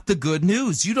is not the good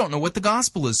news. You don't know what the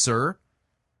gospel is, sir.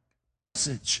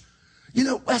 Message. You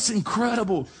know, that's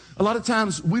incredible. A lot of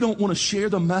times we don't want to share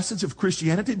the message of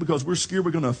Christianity because we're scared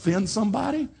we're going to offend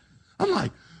somebody. I'm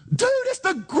like, dude, it's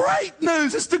the great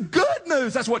news. It's the good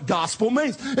news. That's what gospel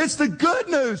means. It's the good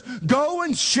news. Go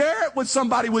and share it with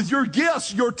somebody with your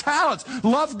gifts, your talents.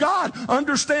 Love God.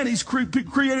 Understand he's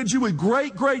created you with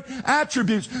great, great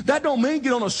attributes. That don't mean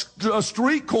get on a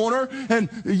street corner and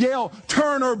yell,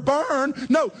 turn or burn.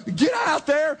 No, get out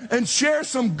there and share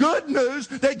some good news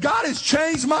that God has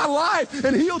changed my life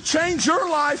and he'll change your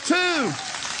life too.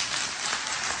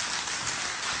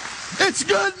 It's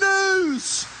good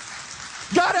news.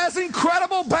 God has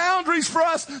incredible boundaries for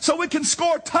us so we can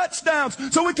score touchdowns,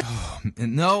 so we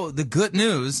can... No, the good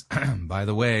news, by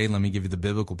the way, let me give you the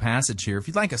biblical passage here. If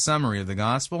you'd like a summary of the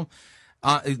gospel,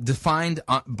 defined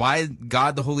by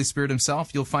God the Holy Spirit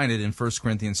himself, you'll find it in 1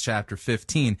 Corinthians chapter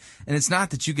 15. And it's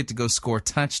not that you get to go score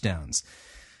touchdowns.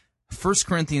 1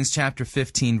 Corinthians chapter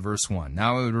 15, verse 1.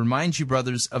 Now I would remind you,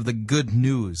 brothers, of the good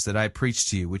news that I preached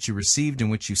to you, which you received, in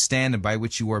which you stand, and by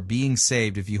which you are being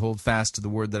saved, if you hold fast to the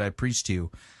word that I preached to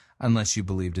you, unless you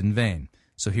believed in vain.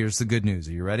 So here's the good news.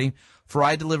 Are you ready? For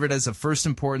I delivered as of first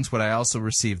importance what I also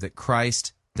received, that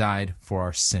Christ died for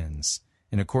our sins,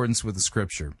 in accordance with the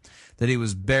Scripture, that he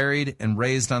was buried and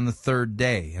raised on the third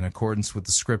day, in accordance with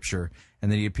the Scripture,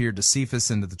 and that he appeared to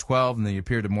Cephas and to the 12, and that he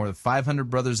appeared to more than 500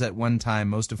 brothers at one time,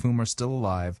 most of whom are still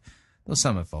alive, though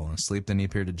some have fallen asleep. Then he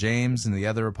appeared to James and the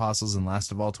other apostles, and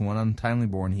last of all to one untimely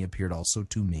born, he appeared also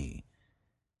to me.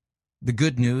 The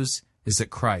good news is that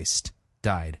Christ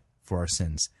died for our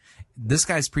sins. This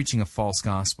guy's preaching a false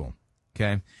gospel,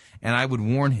 okay? And I would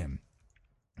warn him.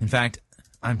 In fact,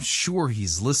 I'm sure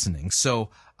he's listening, so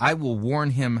I will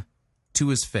warn him to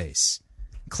his face.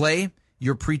 Clay,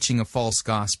 you're preaching a false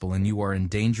gospel, and you are in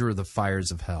danger of the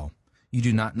fires of hell. You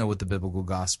do not know what the biblical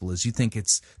gospel is. You think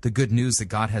it's the good news that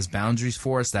God has boundaries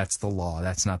for us. That's the law.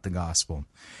 That's not the gospel.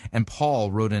 And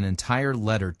Paul wrote an entire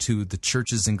letter to the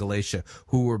churches in Galatia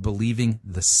who were believing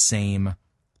the same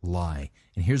lie.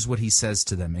 And here's what he says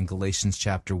to them in Galatians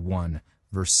chapter 1,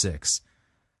 verse 6.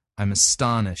 I'm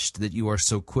astonished that you are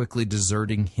so quickly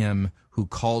deserting him who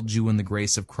called you in the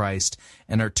grace of Christ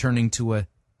and are turning to a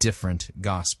different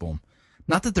gospel.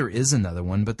 Not that there is another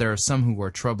one, but there are some who are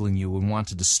troubling you and want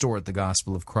to distort the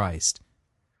gospel of Christ.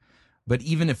 But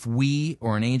even if we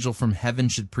or an angel from heaven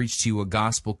should preach to you a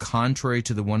gospel contrary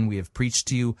to the one we have preached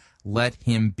to you, let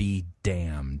him be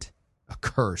damned,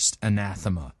 accursed,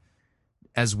 anathema.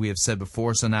 As we have said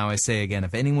before, so now I say again,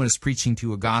 if anyone is preaching to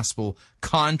you a gospel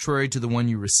contrary to the one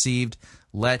you received,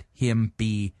 let him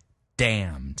be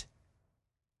damned.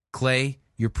 Clay,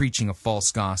 you're preaching a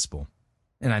false gospel,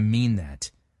 and I mean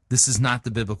that. This is not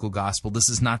the biblical gospel. This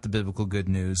is not the biblical good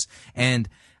news. And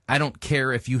I don't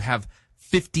care if you have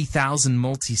 50,000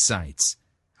 multi-sites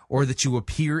or that you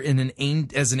appear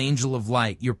as an angel of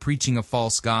light. You're preaching a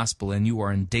false gospel, and you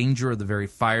are in danger of the very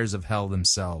fires of hell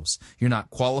themselves. You're not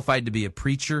qualified to be a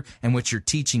preacher, and what you're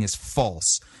teaching is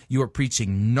false. You are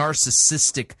preaching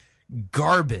narcissistic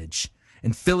garbage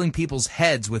and filling people's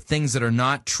heads with things that are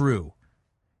not true.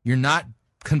 You're not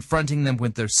confronting them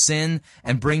with their sin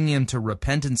and bringing them to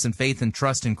repentance and faith and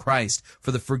trust in Christ for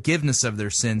the forgiveness of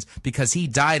their sins, because he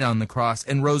died on the cross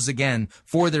and rose again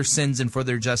for their sins and for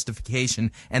their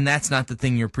justification. And that's not the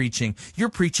thing you're preaching. You're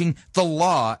preaching the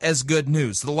law as good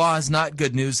news. The law is not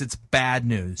good news. It's bad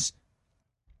news.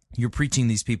 You're preaching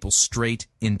these people straight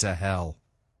into hell.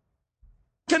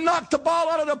 Can knock the ball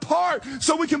out of the park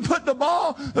so we can put the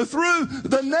ball through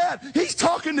the net. He's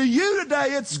talking to you today.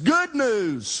 It's good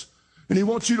news. And he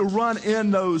wants you to run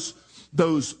in those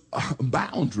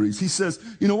boundaries. He says,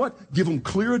 you know what? Give them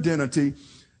clear identity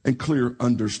and clear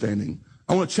understanding.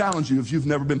 I want to challenge you, if you've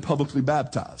never been publicly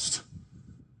baptized,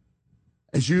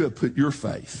 as you have put your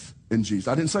faith in Jesus.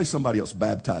 I didn't say somebody else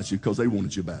baptized you because they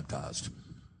wanted you baptized.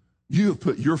 You have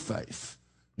put your faith.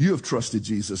 You have trusted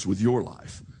Jesus with your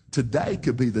life. Today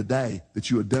could be the day that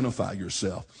you identify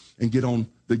yourself and get on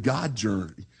the God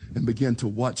journey and begin to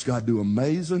watch God do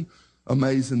amazing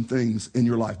things in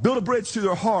your life. Build a bridge to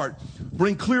their heart.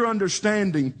 Bring clear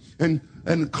understanding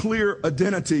and clear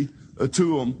identity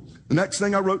to them. The next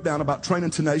thing I wrote down about training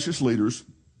tenacious leaders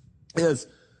is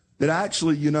that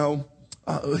actually,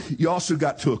 you also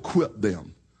got to equip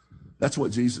them. That's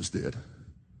what Jesus did.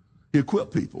 He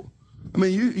equipped people. I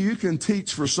mean, you can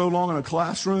teach for so long in a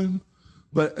classroom,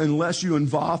 but unless you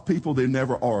involve people, they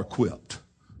never are equipped.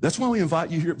 That's why we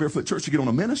invite you here at Barefoot Church to get on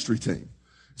a ministry team.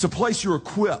 It's a place you're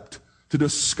equipped to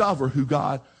discover who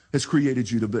God has created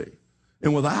you to be.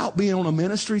 And without being on a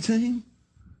ministry team,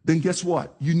 then guess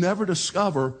what? You never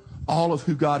discover all of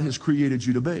who God has created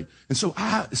you to be. And so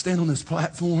I stand on this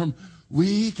platform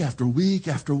week after week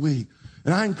after week.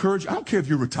 And I encourage you, I don't care if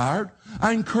you're retired,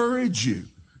 I encourage you,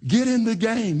 get in the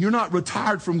game. You're not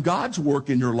retired from God's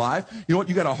work in your life. You know what?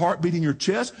 You got a heartbeat in your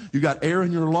chest. You got air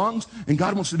in your lungs. And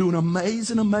God wants to do an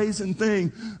amazing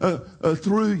thing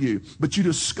through you. But you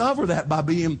discover that by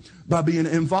being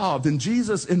involved. And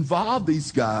Jesus involved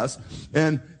these guys,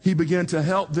 and he began to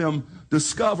help them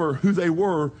discover who they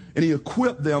were, and he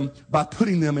equipped them by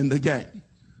putting them in the game.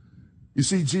 You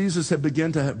see, Jesus had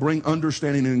begun to bring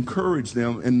understanding and encourage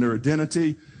them in their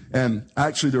identity and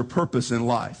actually their purpose in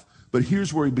life. But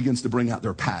here's where he begins to bring out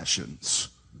their passions.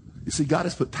 You see, God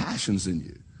has put passions in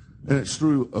you, and it's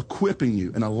through equipping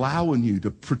you and allowing you to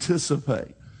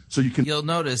participate so you can... You'll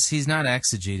notice he's not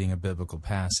exegeting a biblical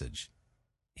passage.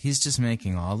 He's just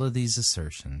making all of these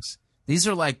assertions. These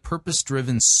are like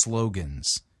purpose-driven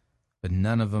slogans, but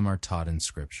none of them are taught in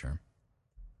Scripture.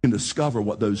 And discover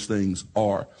what those things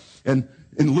are. And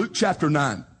in Luke chapter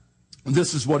 9,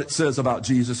 this is what it says about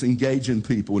Jesus engaging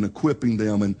people and equipping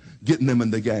them and getting them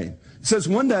in the game. It says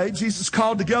one day Jesus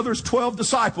called together his 12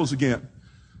 disciples again,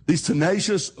 these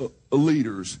tenacious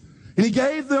leaders. And he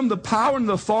gave them the power and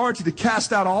the authority to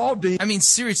cast out all demons. I mean,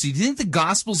 seriously, do you think the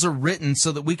Gospels are written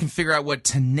so that we can figure out what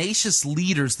tenacious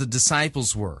leaders the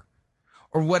disciples were?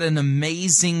 Or what an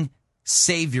amazing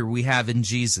Savior we have in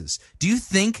Jesus? Do you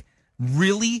think,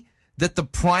 really, that the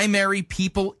primary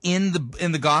people in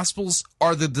the Gospels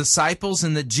are the disciples,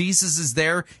 and that Jesus is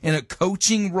there in a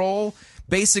coaching role,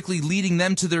 basically leading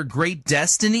them to their great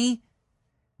destiny?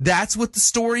 That's what the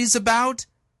story is about?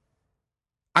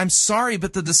 I'm sorry,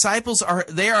 but the disciples are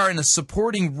in a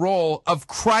supporting role of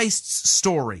Christ's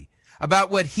story. about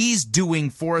what he's doing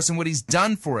for us and what he's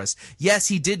done for us. Yes,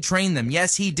 he did train them.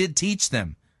 Yes, he did teach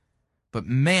them. But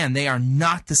man, they are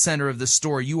not the center of the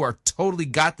story. You are totally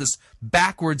got this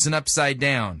backwards and upside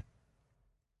down.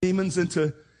 Demons and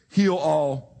to heal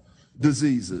all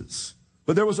diseases.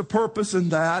 But there was a purpose in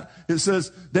that. It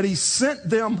says that he sent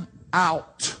them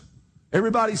out.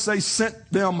 Everybody say,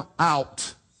 sent them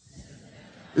out.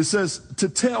 It says to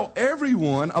tell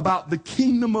everyone about the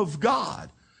kingdom of God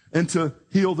and to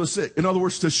heal the sick. In other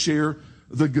words, to share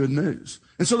the good news.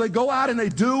 And so they go out and they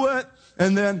do it.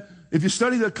 And then if you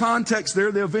study the context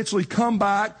there, they eventually come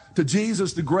back to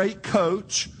Jesus, the great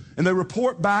coach, and they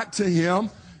report back to him.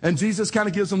 And Jesus kind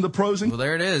of gives them the pros and... Well,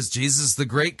 there it is. Jesus, the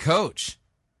great coach.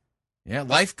 Yeah,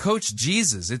 life coach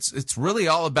Jesus. It's really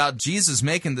all about Jesus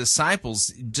making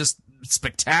disciples just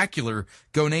spectacular,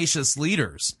 gonacious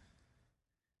leaders.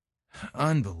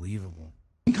 Unbelievable.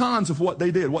 Cons of what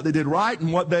they did right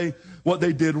and what they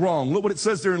did wrong. Look what it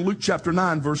says there in Luke chapter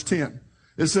 9, verse 10.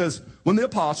 It says, when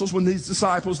these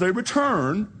disciples, they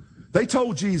returned, they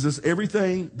told Jesus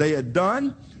everything they had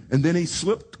done, and then he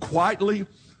slipped quietly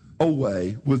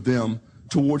away with them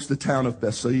towards the town of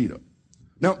Bethsaida.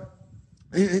 Now,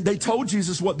 they told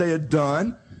Jesus what they had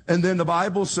done, and then the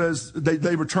Bible says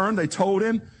they returned, they told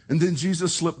him, and then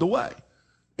Jesus slipped away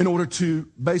in order to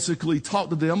basically talk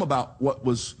to them about what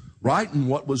was right and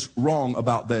what was wrong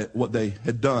about what they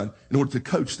had done in order to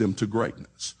coach them to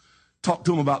greatness. Talk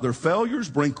to them about their failures,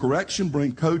 bring correction,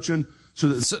 bring coaching.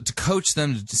 So to coach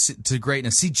them to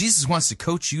greatness. See, Jesus wants to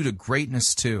coach you to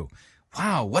greatness too.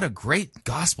 Wow, what a great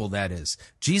gospel that is.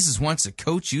 Jesus wants to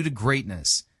coach you to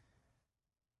greatness.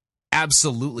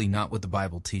 Absolutely not what the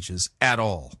Bible teaches at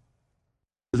all.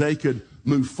 They could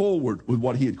move forward with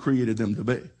what he had created them to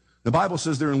be. The Bible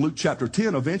says there in Luke chapter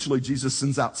 10, eventually Jesus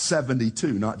sends out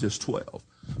 72, not just 12,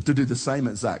 to do the same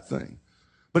exact thing.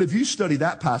 But if you study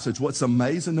that passage, what's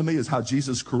amazing to me is how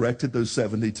Jesus corrected those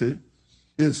 72.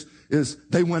 Is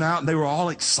they went out and they were all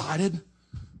excited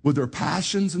with their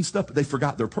passions and stuff, but they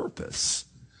forgot their purpose.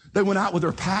 They went out with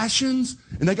their passions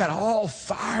and they got all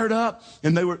fired up,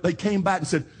 and they came back and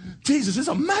said, Jesus, it's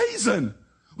amazing.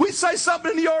 We say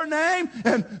something in your name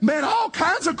and man, all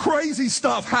kinds of crazy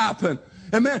stuff happened.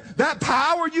 And man, that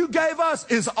power you gave us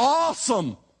is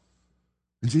awesome.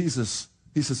 And Jesus,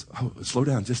 he says, oh, slow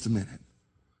down just a minute.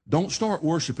 Don't start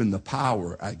worshiping the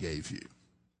power I gave you.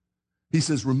 He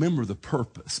says, remember the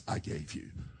purpose I gave you.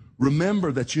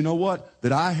 Remember that, you know what?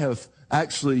 That I have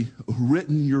actually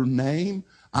written your name.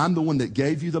 I'm the one that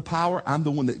gave you the power. I'm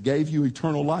the one that gave you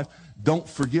eternal life. Don't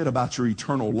forget about your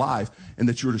eternal life and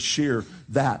that you're to share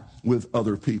that with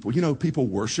other people. You know, people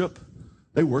worship.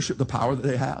 They worship the power that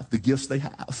they have, the gifts they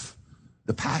have,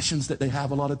 the passions that they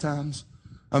have a lot of times.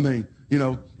 I mean, you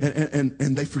know, and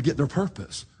they forget their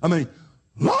purpose. I mean,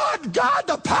 Lord God,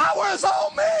 the power is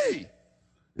on me.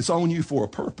 It's on you for a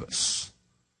purpose.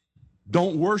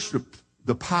 Don't worship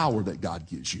the power that God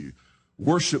gives you.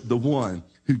 Worship the one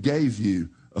who gave you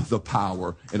the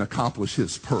power and accomplished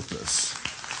his purpose.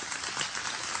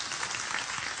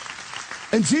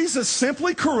 And Jesus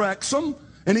simply corrects them.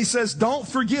 And he says, don't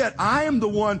forget, I am the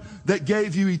one that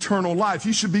gave you eternal life.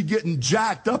 You should be getting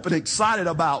jacked up and excited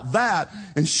about that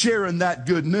and sharing that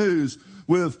good news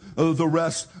with the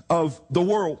rest of the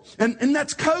world. And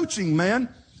that's coaching, man.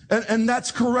 And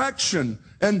that's correction.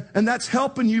 And that's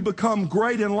helping you become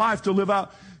great in life to live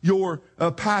out your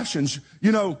passions.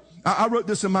 You know, I wrote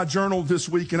this in my journal this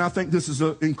week, and I think this is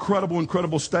an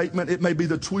incredible statement. It may be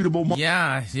the tweetable moment.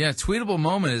 Yeah, tweetable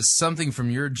moment is something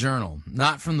from your journal.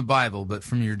 Not from the Bible, but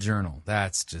from your journal.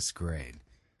 That's just great.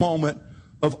 Moment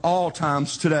of all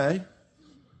times today.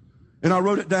 And I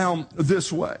wrote it down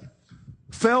this way.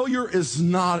 Failure is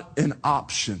not an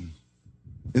option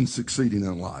in succeeding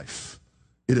in life.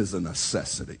 It is a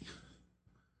necessity.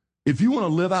 If you want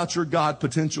to live out your God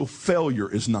potential,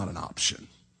 failure is not an option.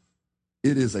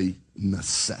 It is a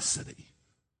necessity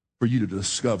for you to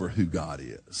discover who God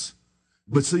is.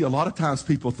 But see, a lot of times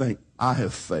people think, I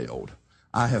have failed.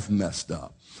 I have messed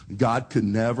up. God could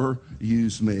never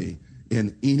use me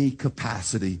in any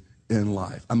capacity in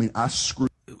life. I mean, I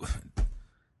screwed.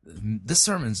 This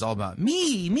sermon's all about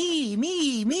me.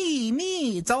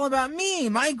 It's all about me,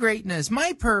 my greatness,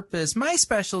 my purpose, my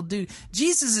special dude.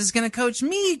 Jesus is going to coach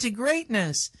me to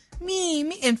greatness.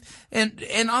 Me.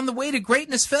 And on the way to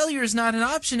greatness, failure is not an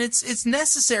option. It's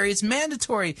necessary. It's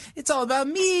mandatory. It's all about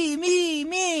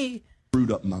me.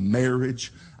 Screwed up my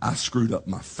marriage. I screwed up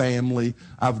my family.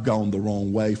 I've gone the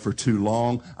wrong way for too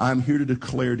long. I'm here to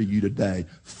declare to you today,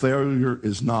 failure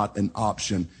is not an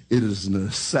option. It is a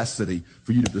necessity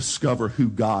for you to discover who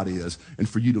God is and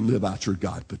for you to live out your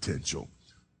God potential.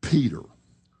 Peter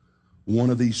one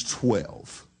of these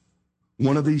 12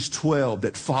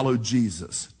 that followed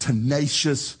Jesus,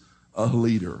 tenacious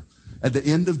leader. At the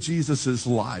end of Jesus'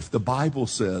 life, the Bible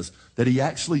says that he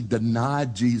actually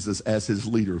denied Jesus as his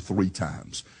leader 3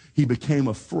 times. He became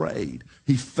afraid.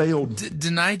 He failed.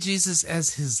 Denied Jesus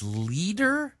as his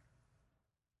leader?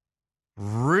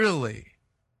 Really?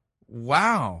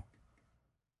 Wow.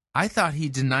 I thought he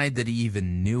denied that he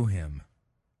even knew him.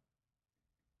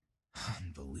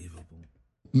 Unbelievable.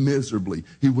 Miserably.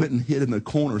 He went and hid in the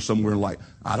corner somewhere like,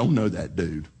 I don't know that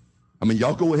dude. I mean,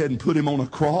 y'all go ahead and put him on a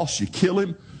cross. You kill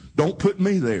him. Don't put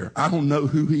me there. I don't know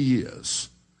who he is.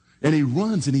 And he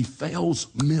runs and he fails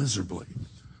miserably.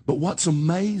 But what's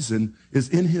amazing is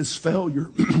in his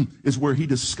failure is where he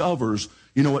discovers,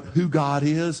 who God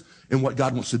is and what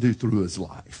God wants to do through his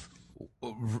life.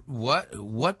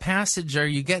 What passage are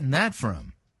you getting that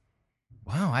from?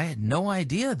 Wow, I had no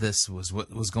idea this was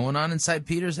what was going on inside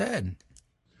Peter's head.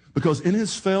 Because in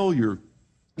his failure,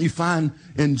 you find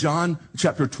in John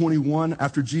chapter 21,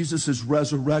 after Jesus is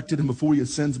resurrected and before he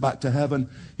ascends back to heaven,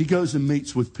 he goes and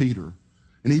meets with Peter.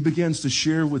 And he begins to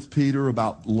share with Peter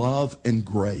about love and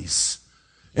grace.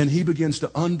 And he begins to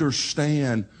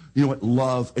understand, what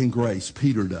love and grace,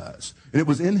 Peter does. And it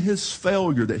was in his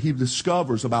failure that he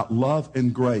discovers about love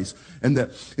and grace.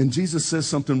 And Jesus says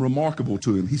something remarkable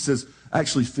to him. He says,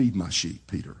 actually feed my sheep,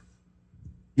 Peter.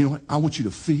 You know what? I want you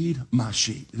to feed my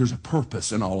sheep. There's a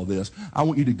purpose in all of this. I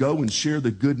want you to go and share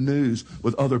the good news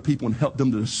with other people and help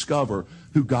them to discover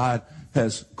who God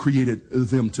has created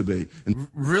them to be. And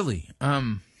really?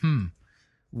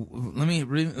 Let me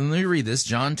read this.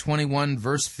 John 21,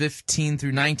 verse 15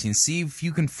 through 19. See if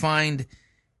you can find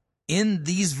in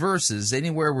these verses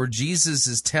anywhere where Jesus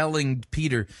is telling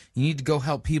Peter, you need to go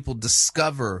help people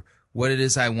discover what it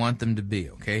is I want them to be.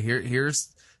 Okay,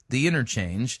 here's the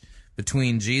interchange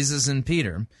between Jesus and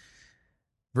Peter.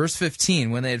 Verse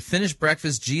 15, when they had finished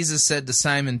breakfast, Jesus said to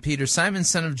Simon Peter, Simon,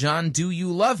 son of John, do you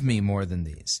love me more than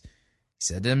these? He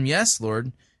said to him, yes,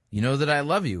 Lord, you know that I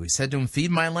love you. He said to him,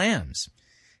 feed my lambs.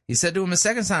 He said to him a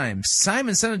second time,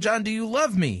 Simon, son of John, do you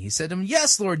love me? He said to him,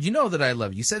 yes, Lord, you know that I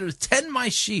love you. He said to him, tend my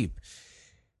sheep.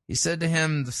 He said to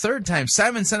him the third time,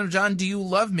 Simon, son of John, do you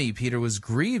love me? Peter was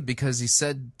grieved because he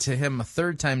said to him a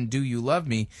third time, do you love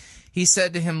me? He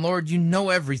said to him, Lord, you know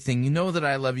everything. You know that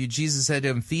I love you. Jesus said to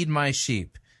him, feed my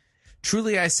sheep.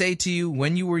 Truly I say to you,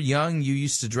 when you were young, you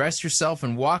used to dress yourself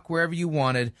and walk wherever you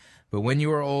wanted. But when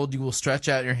you are old, you will stretch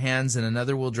out your hands, and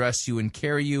another will dress you and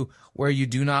carry you where you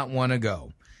do not want to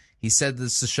go. He said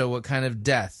this to show what kind of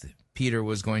death Peter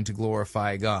was going to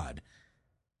glorify God.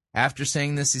 After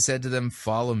saying this, he said to them,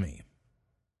 follow me.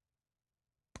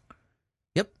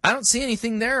 Yep, I don't see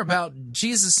anything there about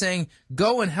Jesus saying,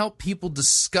 go and help people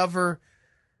discover,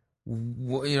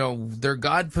 their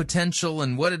God potential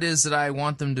and what it is that I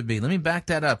want them to be. Let me back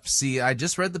that up. See, I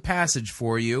just read the passage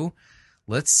for you.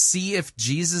 Let's see if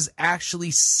Jesus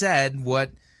actually said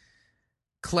what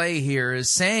Clay here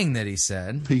is saying that he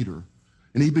said. Peter.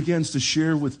 And he begins to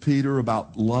share with Peter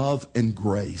about love and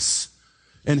grace.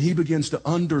 And he begins to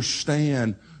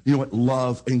understand, what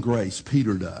love and grace,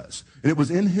 Peter does. And it was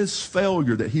in his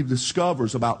failure that he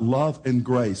discovers about love and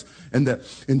grace.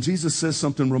 And Jesus says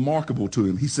something remarkable to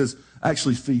him. He says,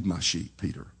 actually feed my sheep,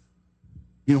 Peter.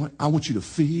 You know what? I want you to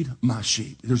feed my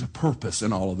sheep. There's a purpose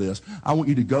in all of this. I want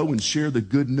you to go and share the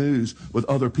good news with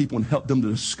other people and help them to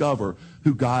discover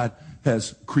who God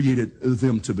has created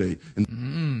them to be.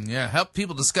 And help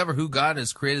people discover who God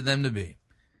has created them to be.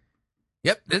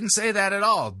 Yep, didn't say that at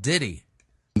all, did he?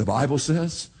 The Bible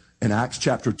says in Acts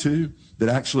chapter 2 that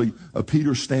actually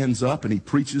Peter stands up and he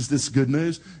preaches this good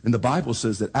news. And the Bible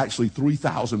says that actually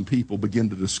 3,000 people begin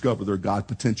to discover their God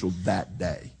potential that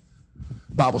day.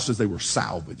 The Bible says they were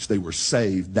salvaged. They were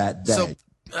saved that day. So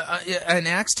in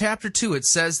Acts chapter 2, it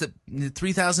says that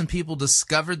 3,000 people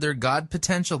discovered their God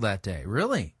potential that day.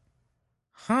 Really?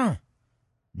 Huh.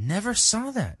 Never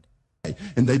saw that.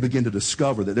 And they begin to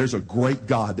discover that there's a great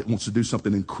God that wants to do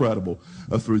something incredible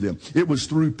through them. It was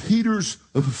through Peter's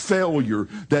failure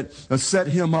that set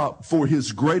him up for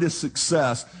his greatest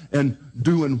success and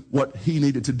doing what he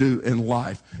needed to do in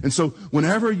life. And so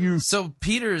whenever So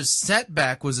Peter's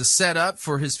setback was a setup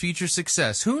for his future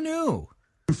success. Who knew?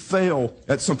 You fail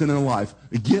at something in life,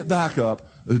 get back up.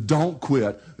 Don't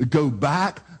quit. Go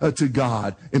back to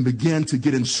God and begin to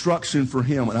get instruction for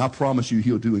him. And I promise you,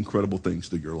 he'll do incredible things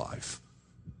through your life.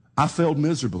 I failed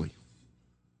miserably.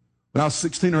 When I was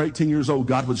 16 or 18 years old,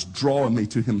 God was drawing me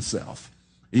to himself.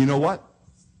 And you know what?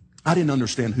 I didn't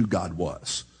understand who God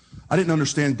was. I didn't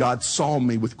understand God saw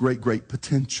me with great, great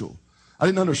potential. I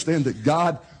didn't understand that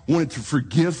God wanted to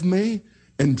forgive me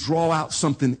and draw out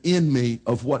something in me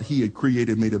of what he had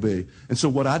created me to be. And so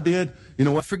what I did, you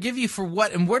know what? Forgive you for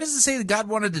what? And where does it say that God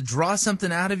wanted to draw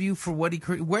something out of you for what he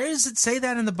created? Where does it say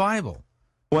that in the Bible?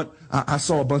 What I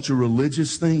saw a bunch of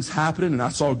religious things happening, and I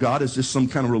saw God as just some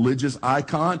kind of religious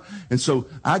icon. And so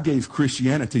I gave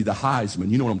Christianity the Heisman.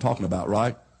 You know what I'm talking about,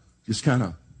 right? Just kind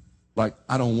of like,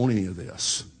 I don't want any of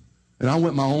this. And I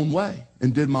went my own way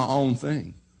and did my own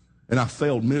thing. And I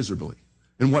failed miserably.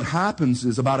 And what happens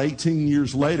is about 18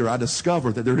 years later, I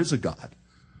discovered that there is a God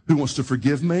who wants to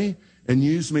forgive me and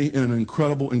use me in an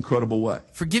incredible, incredible way.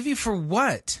 Forgive you for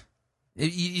what?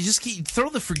 You just throw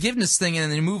the forgiveness thing in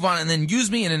and then move on and then use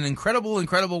me in an incredible,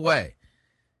 incredible way.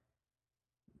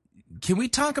 Can we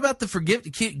talk about the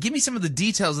give me some of the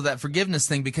details of that forgiveness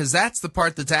thing, because that's the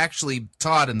part that's actually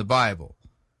taught in the Bible.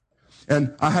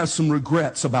 And I have some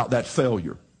regrets about that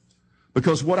failure.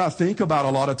 Because what I think about a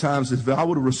lot of times is if I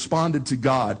would have responded to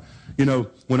God, you know,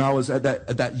 when I was at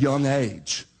that young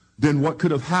age, then what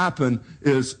could have happened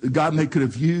is God could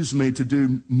have used me to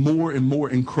do more and more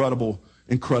incredible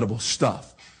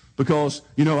stuff. Because,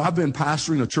 you know, I've been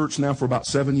pastoring a church now for about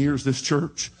 7 years, this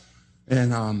church.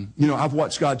 And, you know, I've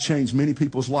watched God change many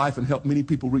people's life and help many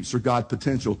people reach their God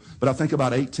potential. But I think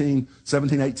about 17,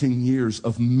 18 years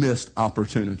of missed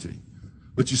opportunity.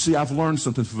 But you see, I've learned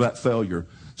something from that failure.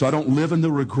 So I don't live in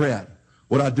the regret.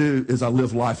 What I do is I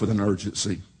live life with an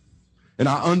urgency. And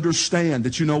I understand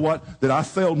that, you know what, that I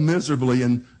failed miserably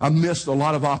and I missed a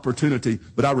lot of opportunity,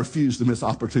 but I refuse to miss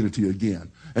opportunity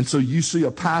again. And so you see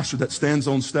a pastor that stands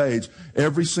on stage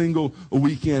every single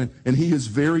weekend, and he is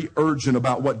very urgent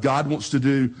about what God wants to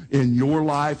do in your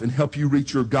life and help you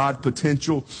reach your God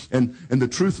potential. And the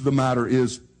truth of the matter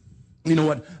is, you know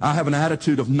what, I have an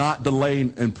attitude of not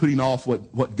delaying and putting off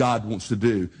what God wants to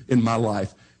do in my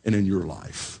life and in your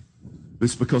life.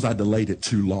 It's because I delayed it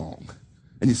too long.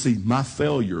 And you see, my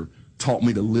failure taught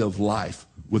me to live life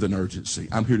with an urgency.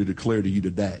 I'm here to declare to you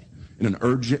today, in an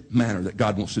urgent manner, that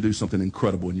God wants to do something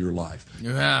incredible in your life.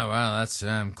 Yeah, well,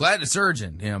 I'm glad it's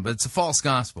urgent, you know, but it's a false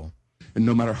gospel. And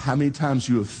no matter how many times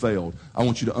you have failed, I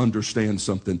want you to understand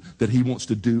something, that he wants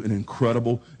to do an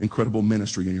incredible, incredible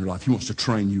ministry in your life. He wants to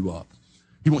train you up.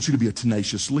 He wants you to be a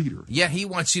tenacious leader. Yeah, he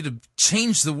wants you to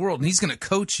change the world, and he's going to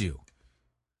coach you.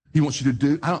 He wants you to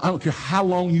do, I don't care how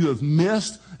long you have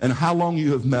missed and how long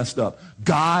you have messed up.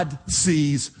 God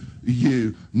sees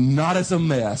you not as a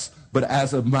mess, but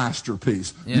as a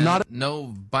masterpiece. Yeah, no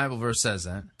Bible verse says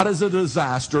that. Not as a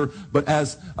disaster, but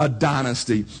as a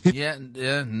dynasty. Yeah,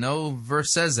 no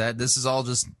verse says that. This is all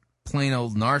just plain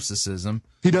old narcissism.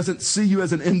 He doesn't see you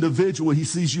as an individual. He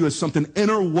sees you as something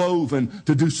interwoven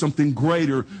to do something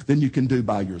greater than you can do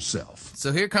by yourself.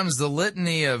 So here comes the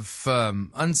litany of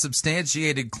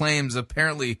unsubstantiated claims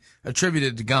apparently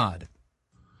attributed to God.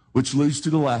 Which leads to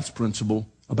the last principle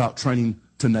about training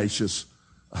tenacious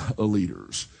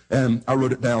leaders. And I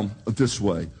wrote it down this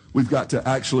way. We've got to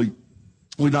actually,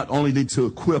 we not only need to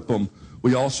equip them,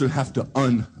 we also have to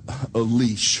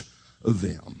unleash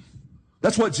them.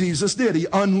 That's what Jesus did. He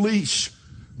unleashed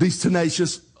these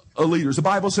tenacious leaders. The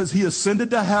Bible says he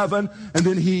ascended to heaven and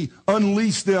then he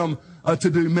unleashed them to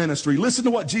do ministry. Listen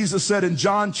to what Jesus said in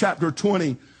John chapter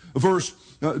 20, verse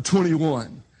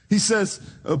 21. He says,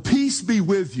 peace be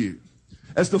with you.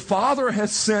 As the Father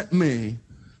has sent me,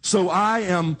 so I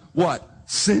am what?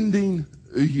 Sending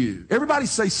you. Everybody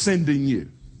say sending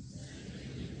you.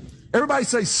 Everybody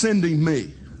say sending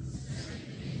me.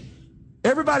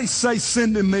 Everybody say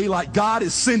sending me, like God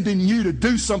is sending you to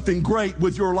do something great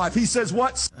with your life. He says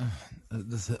what?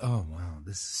 Oh, wow,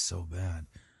 this is so bad.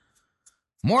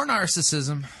 More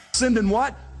narcissism. Sending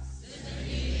what?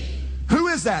 Who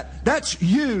is that? That's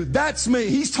you. That's me.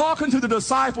 He's talking to the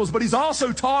disciples, but he's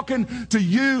also talking to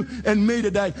you and me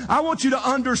today. I want you to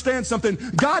understand something.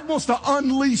 God wants to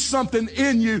unleash something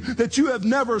in you that you have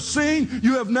never seen,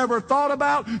 you have never thought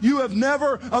about, you have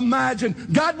never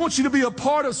imagined. God wants you to be a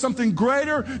part of something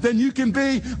greater than you can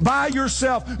be by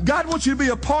yourself. God wants you to be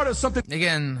a part of something.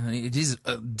 Again, he's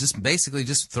just basically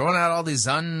just throwing out all these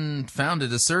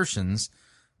unfounded assertions.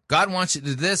 God wants you to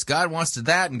do this, God wants to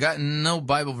that, and God, no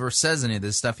Bible verse says any of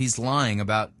this stuff. He's lying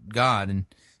about God and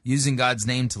using God's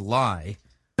name to lie.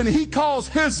 And he calls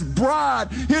his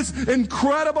bride, his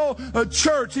incredible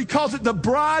church, he calls it the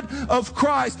bride of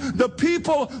Christ, the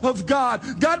people of God.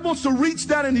 God wants to reach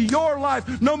down into your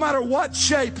life, no matter what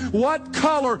shape, what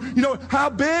color, you know,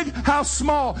 how big, how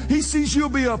small. He sees you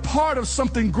be a part of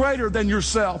something greater than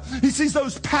yourself. He sees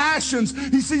those passions.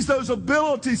 He sees those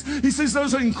abilities. He sees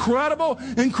those incredible,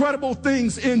 incredible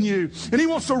things in you. And he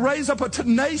wants to raise up a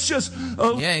tenacious...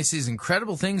 Yeah, he sees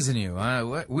incredible things in you.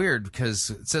 Weird,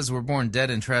 because it says we're born dead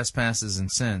in trespasses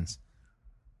and sins.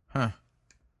 Huh.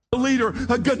 a leader,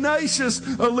 a tenacious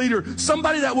leader,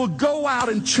 somebody that will go out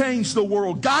and change the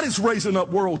world. God is raising up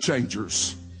world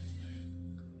changers.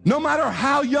 No matter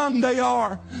how young they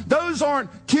are, those aren't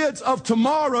kids of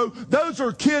tomorrow, those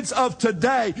are kids of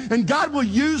today. And God will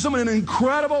use them in an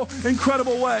incredible,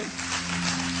 incredible way.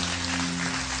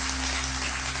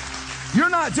 You're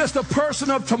not just a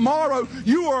person of tomorrow,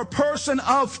 you are a person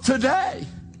of today.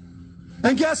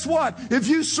 And guess what? If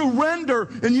you surrender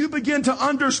and you begin to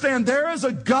understand there is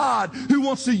a God who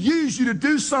wants to use you to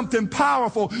do something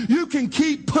powerful, you can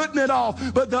keep putting it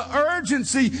off. But the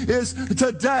urgency is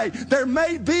today. There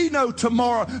may be no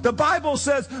tomorrow. The Bible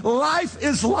says life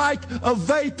is like a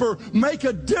vapor. Make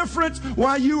a difference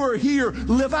while you are here.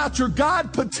 Live out your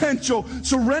God potential.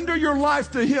 Surrender your life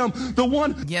to Him. The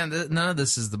one. Yeah, none of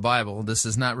this is the Bible. This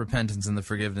is not repentance and the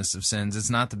forgiveness of sins.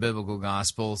 It's not the biblical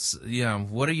gospel.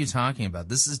 What are you talking about?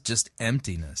 This is just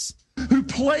emptiness. Who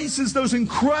places those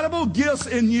incredible gifts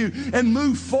in you and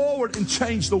move forward and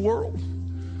change the world.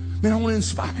 Man, I want to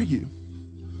inspire you.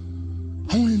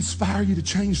 I want to inspire you to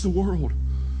change the world.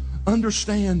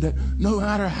 Understand that no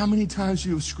matter how many times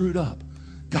you have screwed up,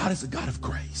 God is a God of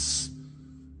grace.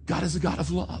 God is a God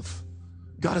of love.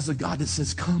 God is a God that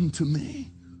says, come to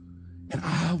me and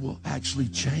I will actually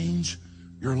change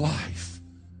your life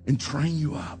and train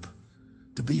you up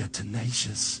to be a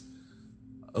tenacious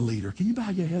leader. Can you bow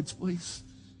your heads, please?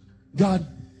 God.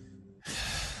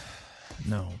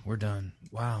 No, we're done.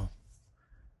 Wow.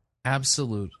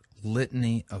 Absolute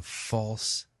litany of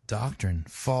false doctrine,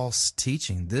 false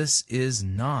teaching. This is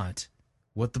not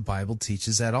what the Bible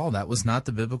teaches at all. That was not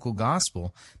the biblical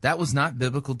gospel. That was not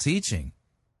biblical teaching.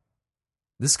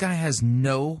 This guy has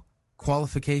no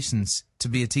qualifications to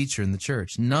be a teacher in the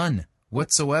church. None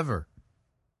whatsoever.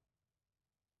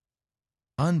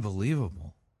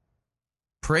 Unbelievable.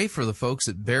 Pray for the folks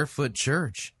at Barefoot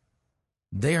Church.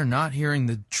 They are not hearing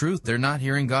the truth. They're not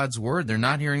hearing God's word. They're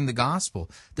not hearing the gospel.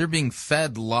 They're being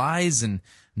fed lies and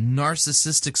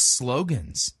narcissistic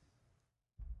slogans.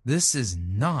 This is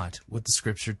not what the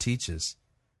Scripture teaches.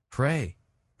 Pray,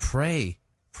 pray,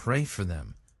 pray for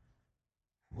them.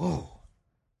 Whoa,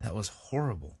 that was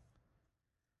horrible.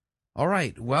 All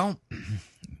right, well,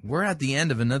 we're at the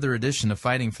end of another edition of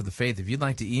Fighting for the Faith. If you'd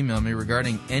like to email me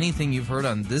regarding anything you've heard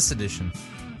on this edition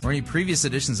or any previous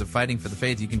editions of Fighting for the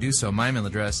Faith, you can do so. My email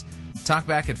address,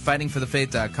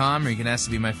 talkback@fightingforthefaith.com, or you can ask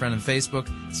to be my friend on Facebook.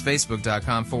 It's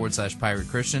facebook.com/Pirate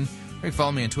Christian. Or you can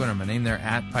follow me on Twitter. My name there,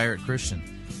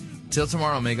 @PirateChristian. Till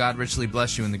tomorrow, may God richly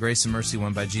bless you in the grace and mercy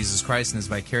won by Jesus Christ and His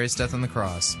vicarious death on the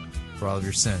cross for all of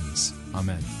your sins.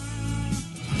 Amen.